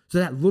wrestling ring. So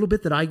that little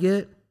bit that I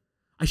get,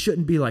 I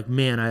shouldn't be like,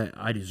 man,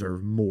 I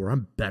deserve more.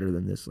 I'm better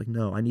than this. Like,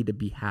 no, I need to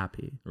be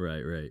happy.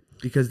 Right.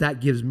 Because that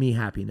gives me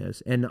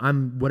happiness. And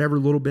I'm whatever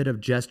little bit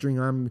of gesturing,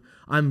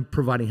 I'm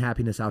providing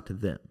happiness out to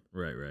them.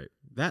 Right.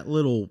 That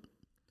little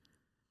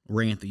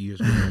rant that you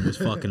just went on was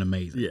fucking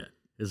amazing. Yeah.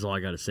 Is all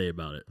I got to say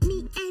about it.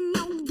 Me and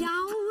no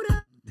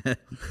daughter.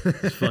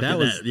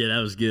 That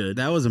was good.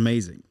 That was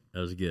amazing.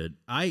 That was good.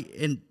 I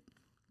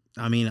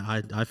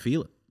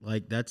feel it.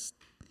 Like that's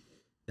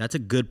a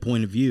good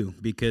point of view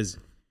because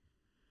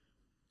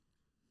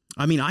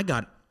I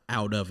got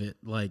out of it,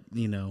 like,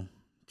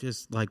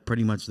 just like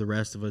pretty much the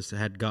rest of us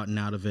had gotten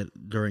out of it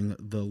during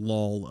the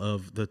lull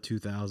of the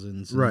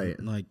 2000s. Right.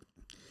 Like,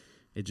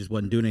 it just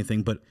wasn't doing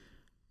anything. But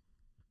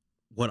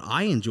what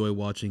I enjoy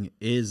watching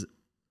is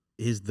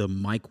the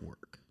mic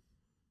work.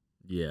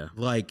 Yeah.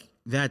 Like,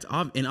 that's,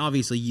 and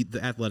obviously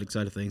the athletic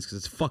side of things, because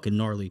it's fucking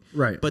gnarly.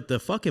 Right. But the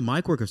fucking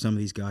mic work of some of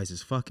these guys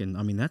is fucking,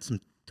 that's some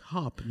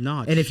top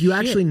notch. And if you shit.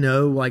 actually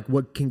know like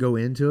what can go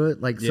into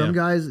it, like some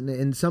guys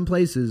in some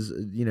places,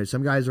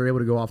 some guys are able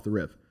to go off the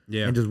riff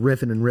and just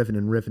riffing and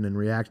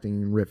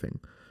reacting and riffing.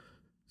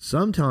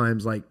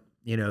 Sometimes like,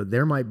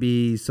 there might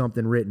be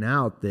something written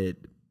out that,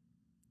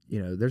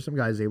 there's some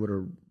guys able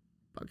to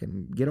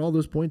fucking get all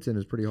those points in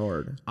is pretty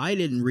hard. I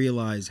didn't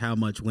realize how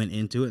much went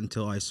into it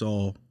until I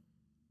saw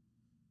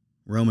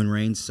Roman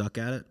Reigns suck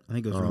at it. I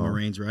think it was Roman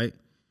Reigns, right?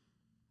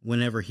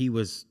 Whenever he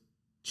was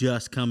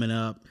just coming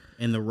up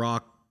and The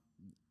Rock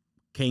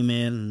came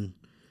in and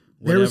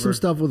whatever. There was some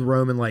stuff with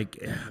Roman,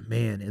 like,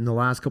 man, in the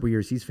last couple of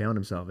years, he's found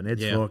himself, and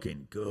it's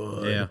fucking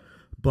good. Yeah.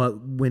 But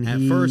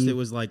at first, it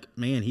was like,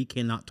 man, he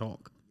cannot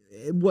talk.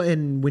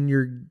 When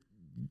you're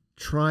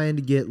trying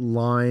to get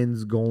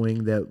lines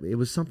going, that it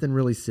was something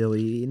really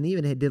silly, and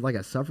even did like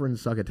a suffer and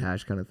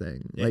succotash kind of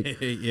thing. Like,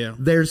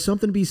 there's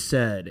something to be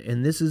said,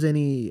 and this is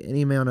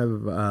any amount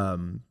of.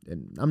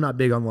 And I'm not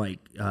big on like.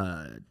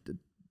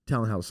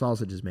 Telling how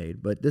sausage is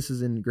made, but this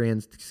is in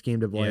grand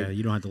scheme of like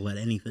you don't have to let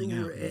anything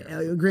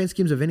out. Grand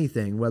schemes of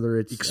anything, whether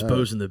it's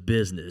exposing the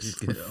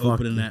business,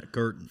 opening that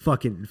curtain.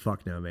 Fuck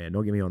no, man!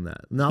 Don't get me on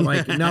that. Not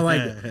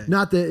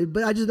the.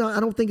 But I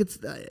don't think it's.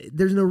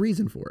 There's no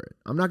reason for it.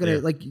 I'm not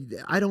gonna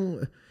I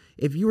don't.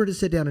 If you were to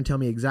sit down and tell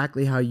me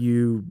exactly how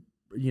you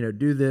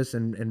do this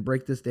and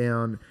break this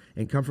down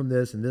and come from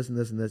this and this and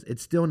this and this,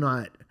 it's still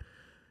not.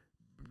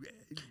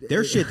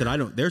 There's shit that I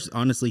don't. There's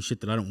honestly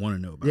shit that I don't want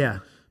to know about. Yeah.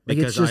 Like,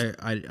 it's because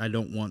just- I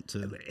don't want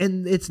to.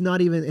 and it's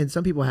not even, and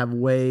some people have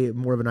way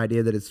more of an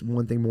idea that it's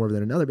one thing more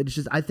than another, but it's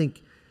just, I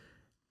think,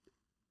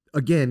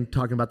 again,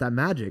 talking about that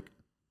magic,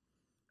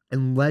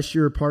 unless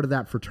you're a part of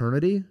that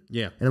fraternity,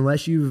 Yeah. and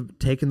unless you've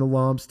taken the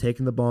lumps,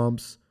 taken the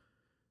bumps,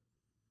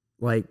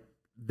 like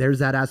there's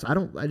that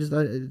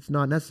it's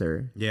not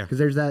necessary. Yeah. Because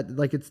there's that,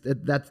 like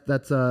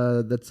that's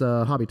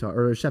hobby talk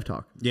or chef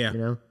talk. Yeah. You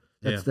know,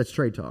 Yeah. that's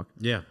trade talk.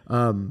 Yeah.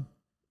 And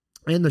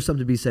there's something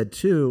to be said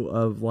too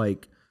of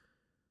like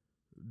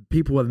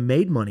people have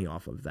made money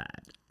off of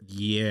that.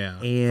 Yeah.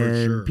 for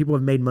And sure. people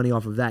have made money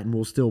off of that and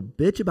will still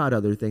bitch about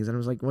other things. And I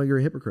was like, well, you're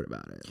a hypocrite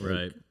about it. Like,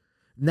 Right.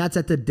 and that's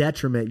at the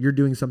detriment. You're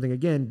doing something,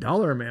 again,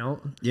 dollar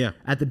amount, Yeah.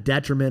 at the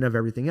detriment of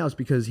everything else.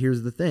 Because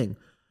here's the thing.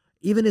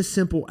 Even as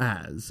simple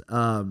as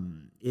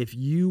if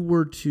you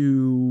were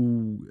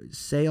to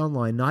say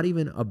online, not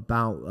even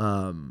about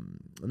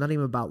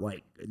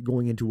like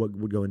going into what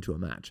would go into a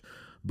match,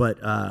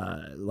 but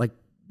like,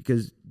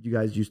 because you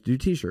guys used to do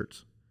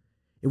t-shirts.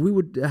 If we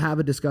would have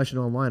a discussion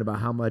online about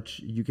how much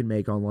you can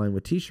make online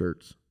with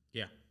t-shirts,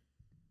 Yeah.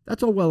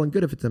 that's all well and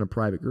good if it's in a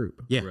private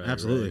group. Yeah. Right,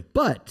 absolutely. right.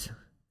 But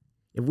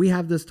if we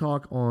have this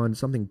talk on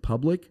something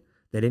public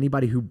that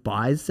anybody who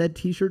buys said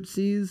t-shirt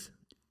sees,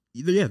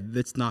 Yeah.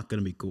 That's not going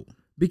to be cool.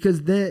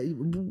 because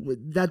then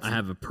that's I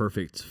have a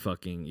perfect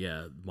fucking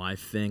my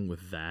thing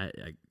with that,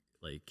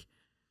 like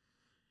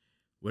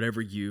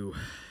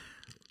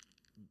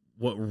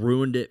what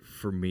ruined it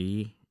for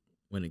me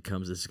when it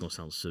comes. This is gonna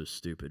sound so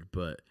stupid,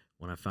 but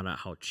when I found out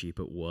how cheap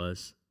it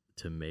was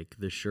to make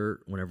the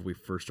shirt, whenever we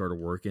first started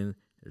working,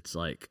 it's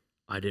like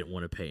I didn't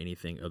want to pay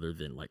anything other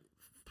than like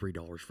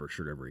 $3 for a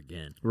shirt ever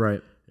again.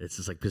 right. It's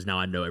just like, because now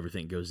I know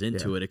everything goes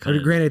into Yeah. it. It kind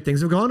of Granted,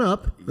 things have gone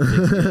up.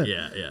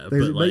 yeah.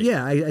 But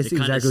yeah, I it see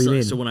kinda exactly what you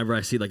mean. sucks. So whenever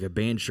I see like a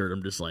band shirt,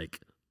 I'm just like,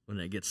 when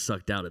it gets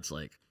sucked out, it's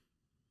like,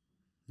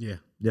 Yeah.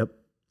 Yep.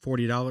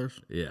 $40.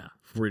 yeah,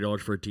 $40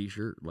 for a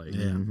t-shirt. Like,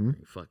 Yeah. are you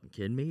fucking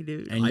kidding me,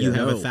 dude? And I you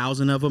have know.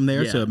 1,000 of them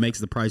there, so Yeah. it makes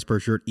the price per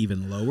shirt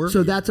even lower.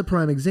 So that's a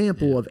prime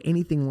example of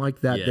anything like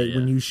that. Yeah, that yeah.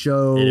 when you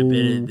show,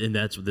 And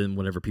that's then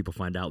whenever people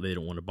find out they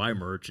don't want to buy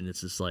merch, and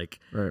it's just like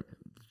right,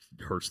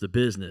 hurts the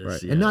business.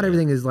 right, Yeah, and not yeah.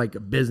 everything is like a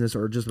business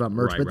or just about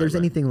merch, Right, but there's right.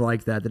 anything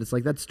like that it's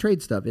like that's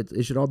trade stuff.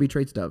 It should all be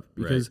trade stuff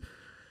because.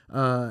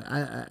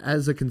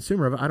 As a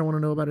consumer of it, I don't want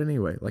to know about it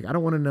anyway. Like, I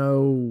don't want to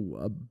know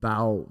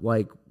about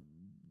like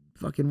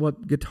fucking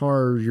what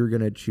guitars you're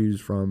gonna choose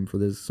from for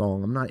this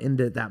song. I'm not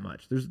into it that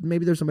much. There's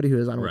somebody who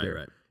is. I don't Right, care.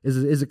 right.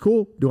 Is it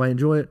cool? Do I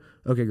enjoy it?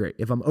 Okay, great.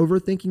 If I'm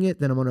overthinking it,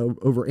 then I'm gonna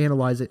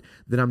overanalyze it.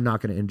 Then I'm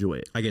not gonna enjoy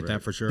it. I get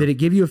that for sure. Did it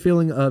give you a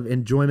feeling of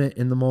enjoyment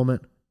in the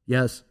moment?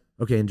 Yes.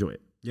 Okay, enjoy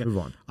it. Yeah. Move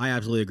on. I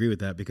absolutely agree with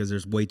that because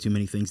there's way too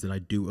many things that I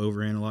do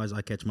overanalyze.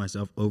 I catch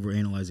myself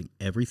overanalyzing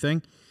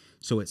everything.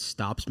 So it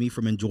stops me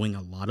from enjoying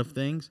a lot of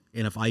things.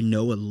 And if I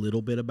know a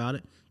little bit about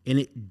it, and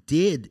it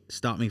did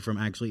stop me from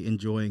actually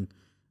enjoying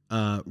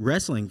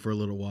wrestling for a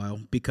little while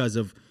because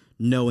of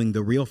knowing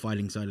the real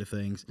fighting side of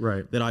things.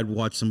 Right. That I'd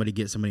watch somebody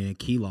get somebody in a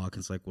key lock.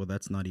 And it's like, well,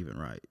 that's not even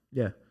right.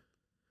 Yeah.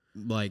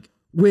 Like,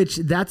 Which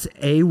that's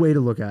a way to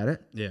look at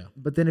it. yeah.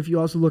 But then if you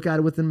also look at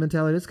it with the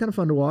mentality, it's kind of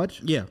fun to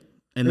watch. Yeah.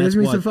 And There's that's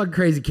gonna be some what, fucking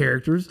crazy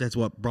characters. that's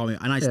what brought me.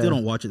 And I Yeah. still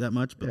don't watch it that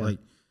much, but Yeah. like,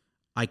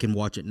 I can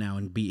watch it now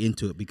and be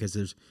into it because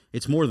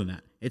it's more than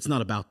that. It's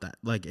not about that.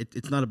 Like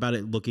it's not about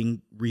it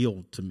looking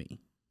real to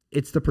me.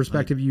 It's the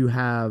perspective you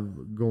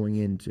have going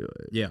into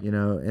it. Yeah. You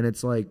know, and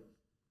it's like,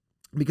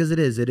 because it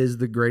is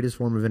the greatest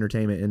form of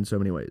entertainment in so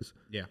many ways.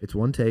 Yeah. It's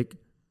one take,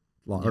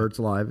 or it's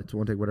live. It's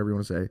one take, whatever you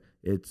want to say.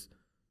 It's,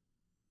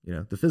 you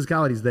know, the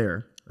physicality's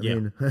there. I Yeah.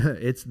 mean,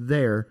 it's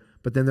there,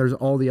 but then there's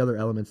all the other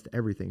elements to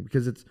everything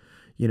because it's,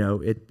 you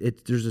know,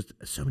 there's just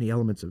so many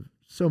elements of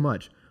so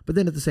much. But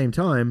then at the same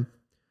time,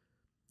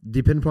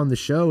 depending upon the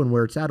show and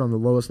where it's at on the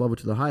lowest level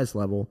to the highest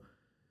level,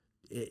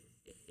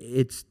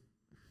 it's,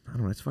 I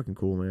don't know, it's fucking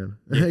cool, man.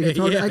 It's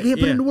hard- Yeah, I can't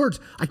put it yeah. into words.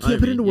 I can't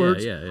put it into mean, yeah,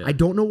 words. yeah. I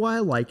don't know why I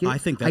like it. I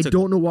think that's I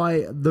don't know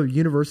why the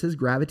universe has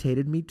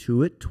gravitated me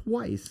to it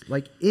twice.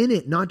 Like in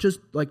it, not just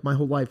like my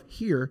whole life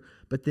here,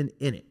 but then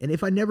in it. And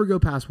if I never go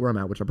past where I'm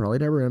at, which I probably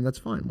never am, that's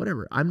fine.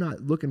 Whatever. I'm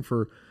not looking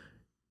for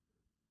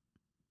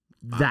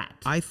that.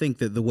 I think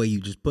that the way you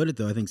just put it,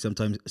 though, I think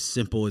sometimes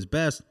simple is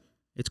best.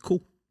 It's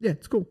cool. Yeah,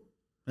 it's cool.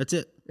 That's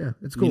it. Yeah,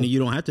 it's You cool. know, you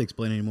don't have to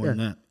explain any more than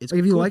that. It's like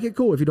if you cool. like it,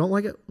 cool. If you don't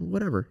like it,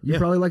 whatever. You Yeah.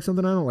 probably like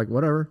something I don't like,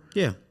 whatever.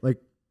 Yeah. Like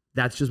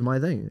that's just my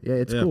thing. Yeah,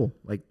 it's Yeah. cool.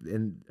 Like,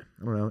 and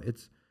I don't know.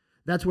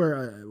 That's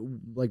where,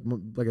 like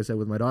I said,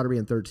 with my daughter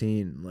being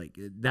 13, like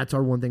that's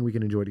our one thing we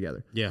can enjoy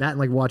together. Yeah. That and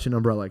like watching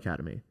Umbrella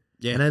Academy.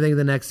 Yeah. And I think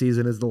the next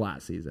season is the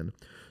last season.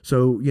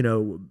 So, you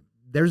know,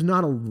 there's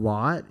not a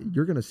lot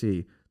you're going to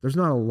see. There's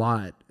not a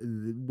lot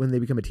when they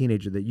become a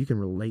teenager that you can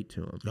relate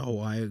to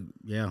them.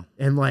 Yeah.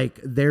 And like,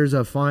 there's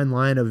a fine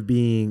line of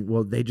being,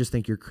 well, they just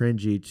think you're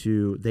cringy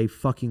to they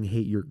fucking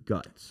hate your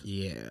guts.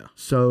 Yeah.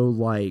 So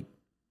like,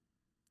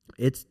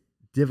 it's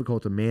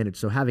difficult to manage.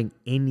 So having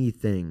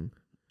anything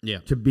Yeah.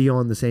 to be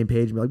on the same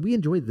page and be like, we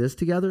enjoyed this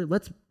together.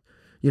 Let's,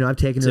 you know, I've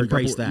taken Let's her a couple,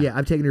 embrace that. yeah,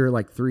 I've taken her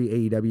like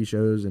 3 AEW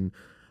shows and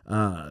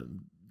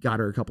got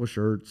her a couple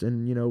shirts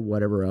and, you know,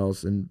 whatever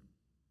else. And,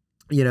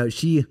 you know,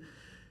 she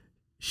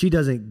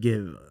doesn't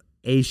give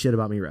a shit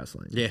about me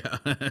wrestling. Yeah.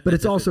 But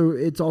it's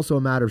also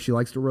a matter of she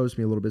likes to roast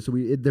me a little bit. So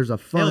there's a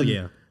fun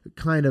yeah.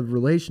 kind of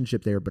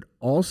relationship there. But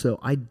also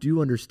I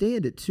do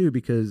understand it too,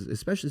 because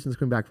especially since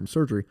coming back from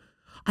surgery,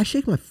 I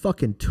shake my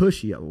fucking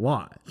tushy a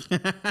lot.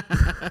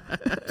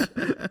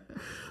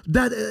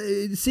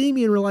 That seeing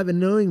me in real life and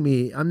knowing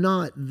me, I'm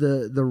not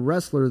the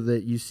wrestler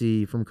that you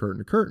see from curtain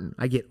to curtain.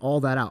 I get all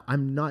that out.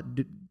 I'm not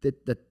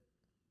that.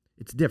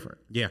 It's different.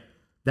 Yeah.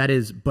 That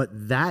is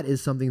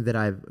something that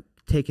I've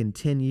taken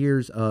 10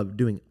 years of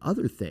doing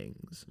other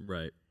things,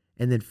 Right.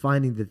 and then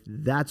finding that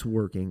that's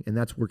working, and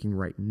that's working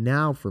right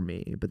now for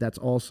me. But that's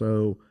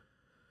also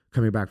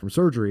coming back from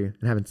surgery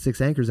and having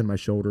 6 anchors in my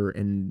shoulder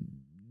and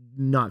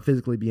not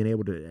physically being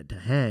able to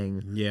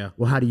hang. Yeah.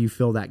 Well, how do you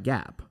fill that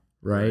gap?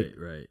 Right.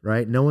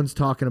 No one's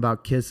talking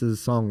about Kiss's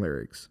song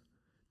lyrics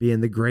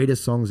being the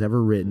greatest songs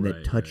ever written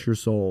that touch your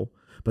soul,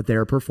 but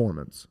they're a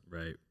performance.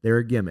 Right. They're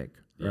a gimmick.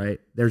 Yeah. Right.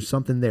 There's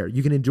something there.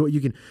 You can enjoy. You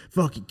can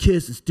fucking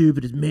Kiss as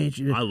stupid as man.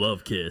 I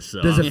love Kiss.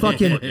 So Does it I'm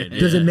fucking?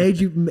 Does it yeah. made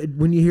you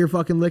when you hear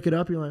fucking Lick It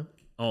Up? You're like,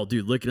 Oh,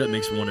 dude, Lick It Up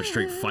makes me want to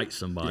straight fight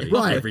somebody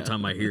Right. every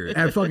time I hear it.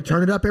 I fucking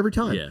turn it up every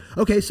time. Yeah.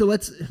 Okay, so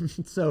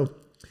so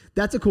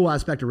that's a cool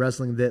aspect of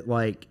wrestling that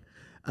like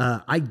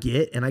I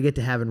get and I get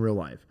to have in real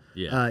life.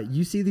 Yeah.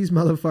 You see these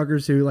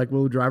motherfuckers who like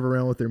will drive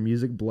around with their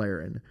music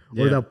blaring,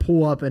 or Yeah. they'll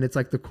pull up and it's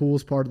like the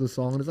coolest part of the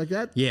song, and it's like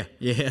that. Yeah.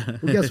 Yeah.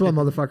 Well, guess what,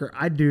 motherfucker?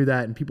 I do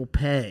that, and people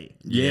pay.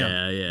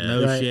 Yeah.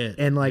 No Right? shit.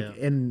 And like,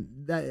 Yeah. and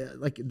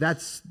that like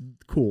that's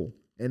cool,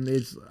 and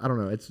it's I don't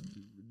know, it's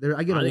there.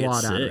 I get I a think it's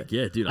lot out of sick. it.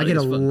 Yeah, dude, I I get think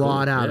a it's fucking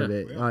lot cool. out Yeah. of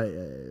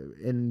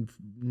it, and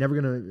never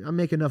gonna. I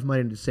make enough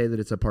money to say that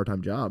it's a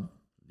part-time job,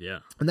 Yeah.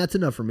 and that's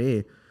enough for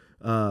me.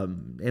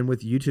 And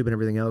with YouTube and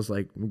everything else,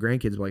 like my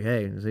grandkids are like,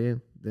 hey, see.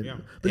 But Hey,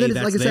 then it's like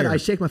I that's said, there. I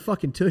shake my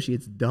fucking tushy.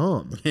 It's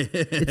dumb.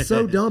 It's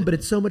so dumb, but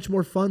it's so much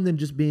more fun than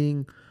just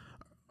being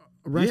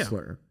a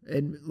wrestler.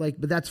 And like,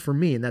 but that's for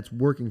me, and that's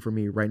working for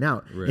me right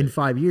now. Right. In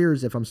 5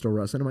 years, if I'm still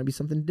wrestling, it might be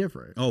something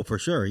different. Oh, for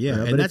sure. Yeah. Yeah,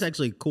 but And that's it's-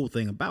 actually a cool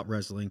thing about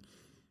wrestling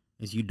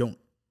is you don't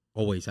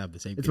always have the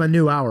same. It's my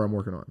new hour I'm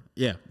working on.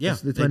 Yeah. Yeah.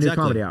 It's my new exactly.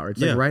 comedy hour.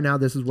 It's Yeah. like right now,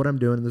 this is what I'm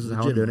doing, and this is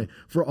how I'm doing it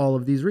for all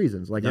of these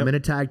reasons. Like Yep. I'm in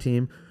a tag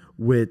team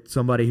with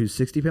somebody who's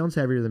 60 pounds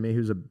heavier than me,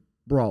 who's a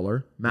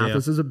brawler.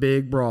 Mathis is a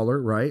big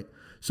brawler, right?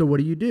 So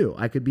what do?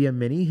 I could be a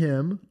mini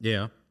him.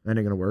 Yeah. That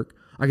ain't gonna work.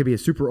 I could be a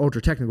super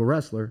ultra technical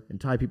wrestler and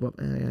tie people up.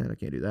 I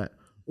can't do that.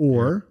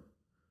 Or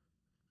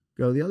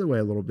go the other way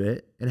a little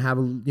bit and have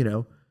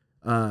the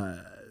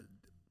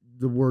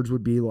words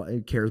would be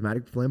like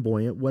charismatic,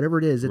 flamboyant, whatever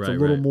it is. It's a Right,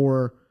 little right.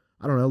 more.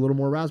 I don't know, a little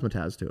more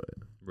razzmatazz to it.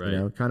 Right. You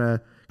know, kind of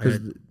because.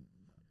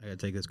 I gotta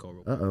take this call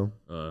real quick.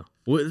 Well,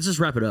 Let's just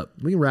wrap it up.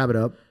 we can wrap it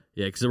up.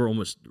 Yeah, because we're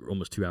almost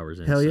 2 hours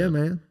in. Hell yeah, so.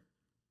 man.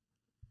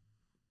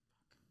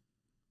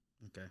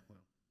 Okay. Well.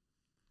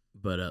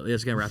 But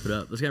let's gonna wrap it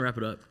up.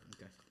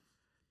 Okay.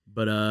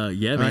 But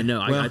yeah, man, right, no,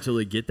 well- I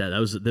totally get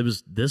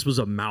that. This was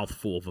a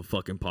mouthful of a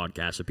fucking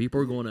podcast. So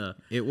people are going to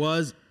It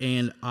was,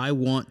 and I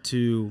want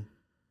to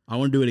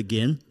do it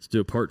again, let's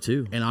do a part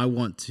 2. and I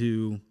want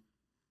to,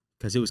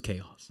 because it was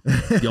chaos.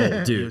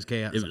 Yo, dude, It was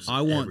chaos. It was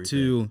I want everything.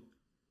 to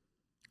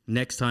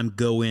next time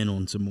go in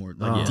on some more,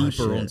 like Oh, deeper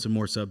shit. on some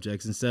more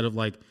subjects instead of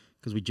like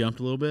because we jumped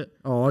a little bit.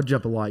 Oh, I'll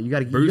jump a lot. You got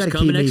to Bruce keep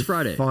coming me next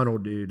Friday.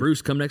 funneled, dude.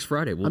 Bruce, come next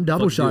Friday. We'll I'm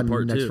double fucking do a shotting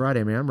part next 2.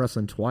 Friday, man. I'm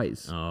wrestling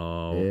twice.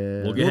 Oh,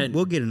 Yeah. we'll get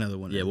We'll get another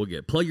one. yeah, in. we'll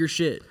get plug your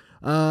shit.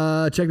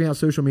 Check me out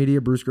social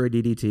media, Bruce Gray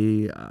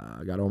DDT.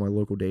 I got all my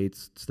local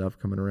dates, stuff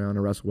coming around.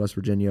 I wrestle West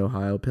Virginia,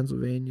 Ohio,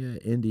 Pennsylvania,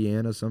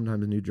 Indiana,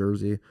 sometimes New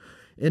Jersey.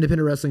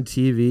 Independent Wrestling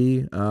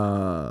TV.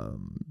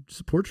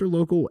 Support your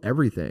local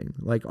everything,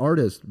 like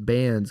artists,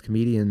 bands,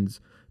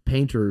 comedians,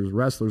 painters,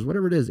 wrestlers,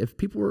 whatever it is. If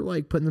people are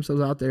like putting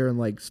themselves out there and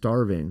like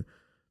starving,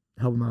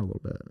 help them out a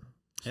little bit.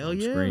 Hell I'm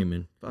yeah,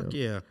 screaming. fuck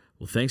yeah.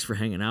 Well, thanks for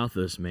hanging out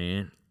with us,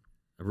 man.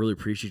 I really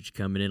appreciate you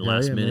coming in Hell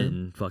last yeah, minute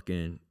man. and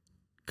fucking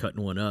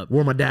cutting one up.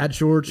 Wore my dad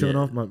shorts, showing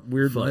Yeah. off my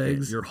weird Fucking-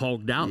 legs. You're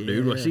hogged out,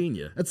 dude. I Yeah. seen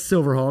you. That's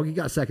Silver Hog. You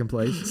got second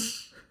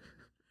place.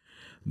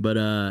 But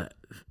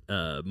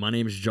my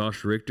name is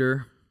Josh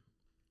Richter,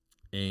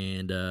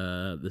 and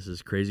this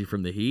is Crazy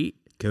from the Heat.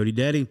 Cody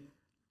Daddy.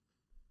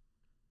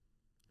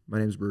 My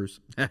name's Bruce.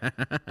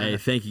 Hey,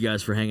 thank you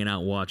guys for hanging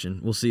out and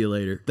watching. We'll see you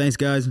later. Thanks,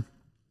 guys.